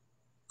drawer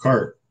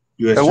cart?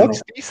 It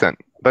looks decent.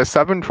 The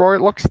 7 drawer,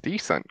 it looks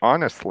decent,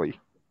 honestly.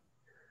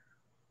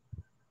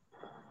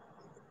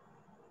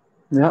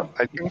 Yeah.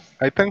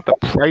 I think the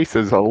price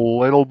is a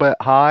little bit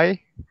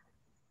high.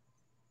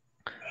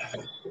 I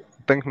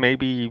think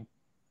maybe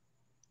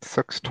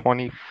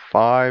 $625,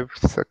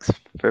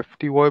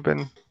 $650 would have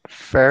been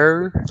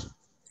fair.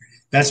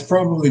 That's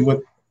probably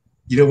what,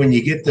 when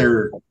you get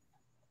their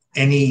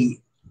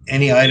any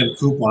item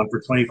coupon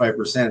for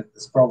 25%,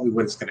 that's probably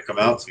what it's going to come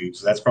out to.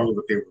 So that's probably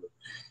what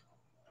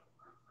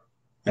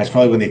that's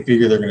probably when they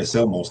figure they're going to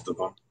sell most of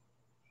them.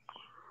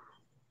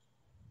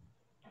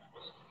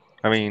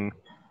 I mean,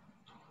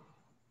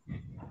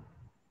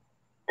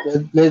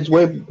 let's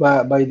wait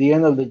by the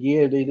end of the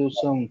year they do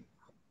some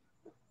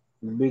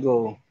big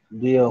old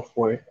deal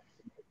for it.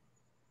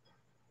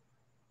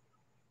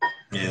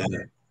 Yeah.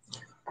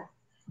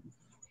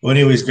 Well,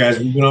 anyways, guys,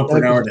 we've been on for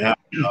an hour and a half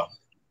now.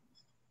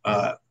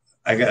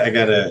 I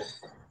got a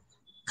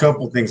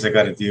couple things I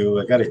got to do.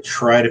 I got to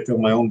try to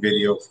film my own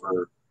video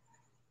for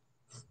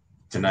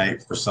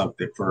tonight for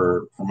something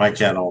for my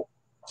channel.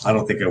 I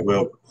don't think I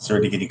will. It's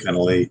already getting kind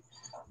of late.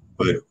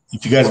 But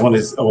if you guys want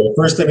to,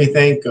 first let me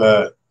thank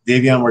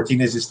Davion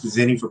Martinez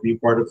Istazini for being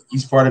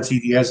he's part of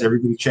TDS.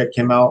 Everybody check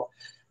him out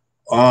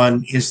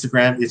on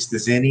Instagram. It's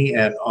Istazini,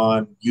 and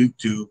on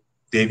YouTube,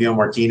 Davion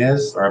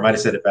Martinez. Or I might have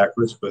said it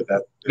backwards, but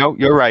that. No,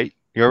 you're right.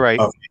 You're right.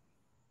 Okay.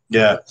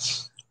 Yeah.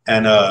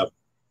 And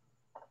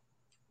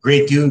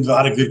great dude, a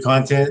lot of good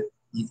content.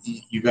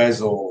 You guys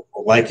will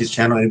like his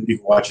channel. Anybody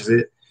who watches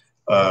it.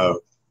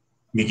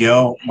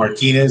 Miguel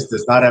Martinez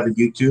does not have a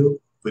YouTube,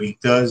 but he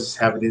does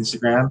have an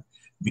Instagram.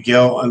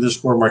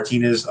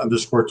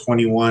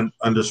 Miguel_Martinez_21_.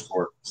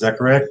 Is that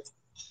correct?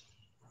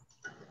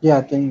 Yeah,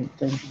 I think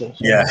so.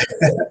 Yeah,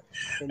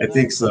 I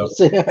think so.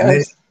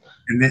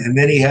 And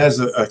then he has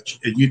a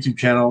YouTube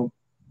channel,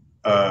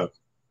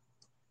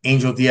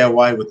 Angel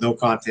DIY, with no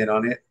content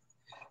on it.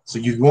 So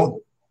you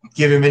won't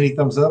give him any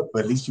thumbs up,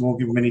 but at least you won't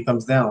give him any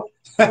thumbs down.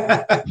 He's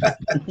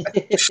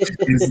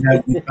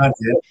got good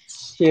content.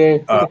 Sure.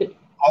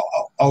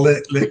 I'll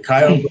let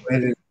Kyle go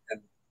ahead and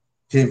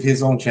pimp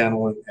his own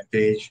channel and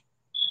page.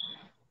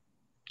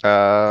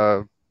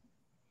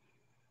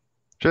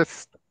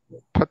 Just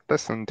put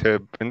this into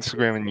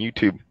Instagram and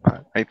YouTube.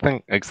 I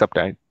think, except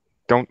I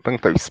don't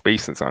think there's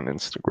spaces on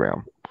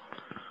Instagram.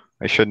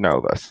 I should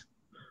know this.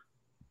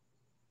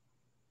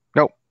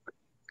 Nope.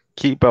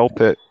 Key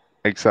built it,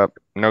 except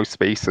no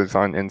spaces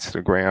on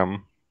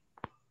Instagram.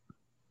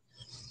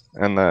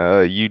 And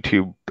the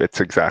YouTube,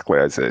 it's exactly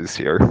as is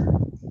here.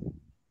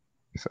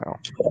 So.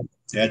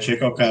 Yeah,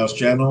 check out Kyle's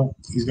channel.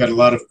 He's got a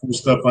lot of cool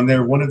stuff on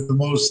there. One of the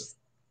most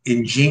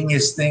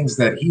ingenious things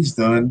that he's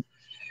done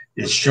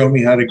is show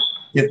me how to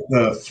get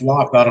the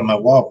flop out of my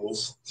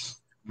wobbles.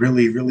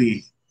 Really,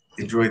 really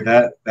enjoyed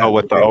that.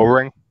 With the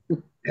O-ring?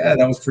 Yeah,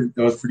 that was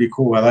pretty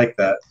cool. I like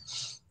that.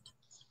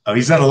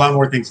 He's done a lot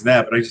more things than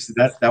that, but I just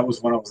that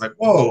was one I was like,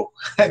 whoa,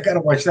 I gotta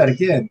watch that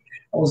again.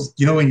 I was,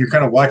 when you're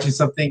kind of watching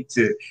something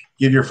to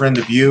give your friend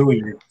the view,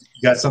 and you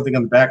got something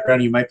on the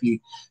background, you might be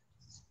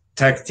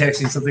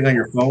texting something on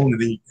your phone,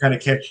 and then you kind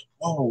of catch,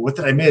 oh, what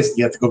did I miss?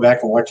 You have to go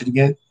back and watch it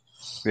again.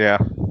 Yeah.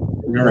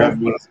 We're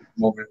having one of those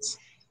moments.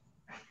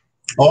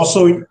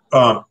 Also,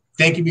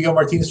 thank you, Miguel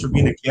Martinez, for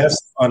being a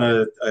guest on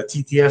a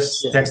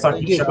TTS Text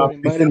Talking Shop.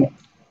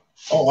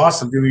 Oh,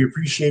 awesome, dude. We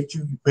appreciate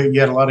you. You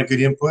had a lot of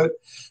good input.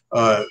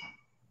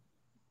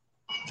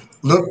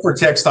 Look for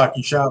Text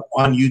Talking Shop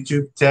on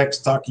YouTube,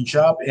 Text Talking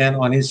Shop, and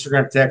on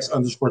Instagram,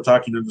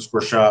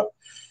 Text_Talking_Shop.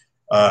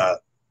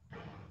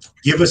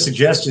 Give us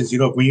suggestions.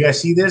 When you guys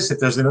see this, if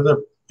there's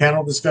another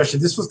panel discussion,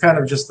 this was kind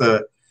of just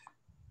a,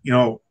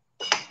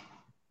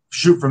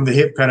 shoot from the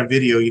hip kind of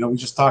video. We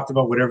just talked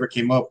about whatever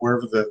came up,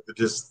 wherever the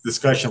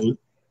discussion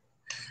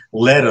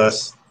led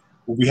us.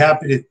 We'll be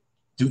happy to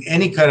do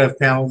any kind of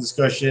panel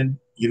discussion,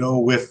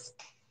 with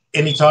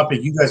any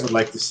topic you guys would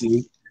like to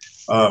see.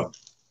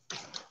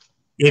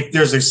 If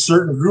there's a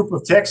certain group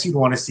of techs you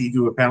want to see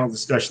do a panel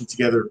discussion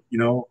together,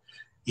 throw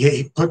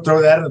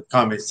that in the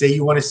comments. Say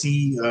you want to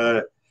see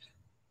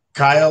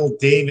Kyle,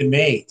 Dave, and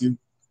May.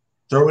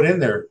 Throw it in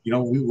there.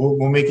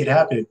 We'll make it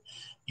happen.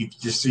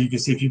 Just so you can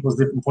see people's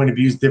different point of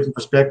views, different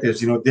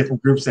perspectives.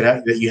 Different groups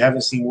that you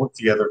haven't seen work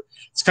together.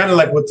 It's kind of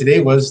like what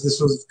today was.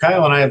 This was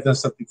Kyle and I have done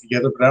something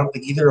together, but I don't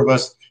think either of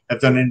us have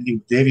done anything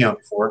with Davion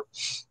before.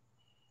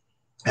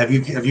 Have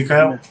you,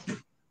 Kyle?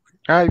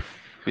 I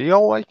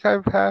feel like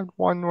I've had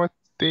one with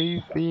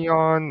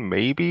Davion,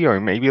 maybe,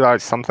 or maybe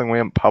that's something we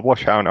haven't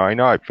published. I don't know. I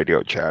know I've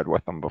video chatted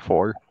with them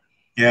before.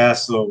 Yeah,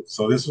 so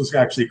this was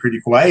actually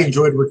pretty cool. I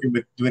enjoyed working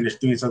with doing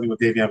something with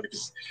Davion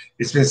because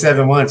it's been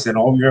 7 months and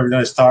all we've ever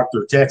done is talked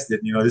or texted.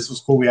 This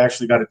was cool. We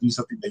actually got to do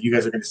something that you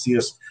guys are going to see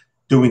us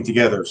doing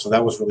together. So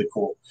that was really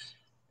cool.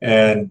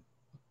 And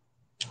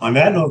on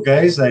that note,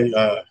 guys,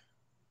 I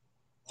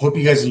hope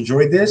you guys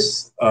enjoyed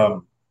this.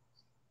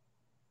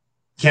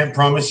 Can't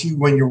promise you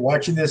when you're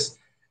watching this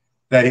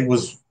that it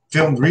was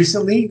filmed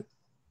recently,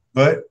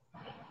 but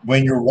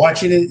when you're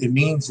watching it, it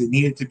means it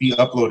needed to be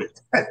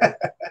uploaded.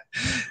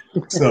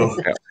 So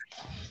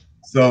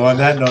on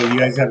that note, you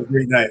guys have a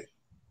great night.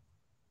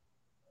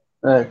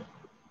 All right.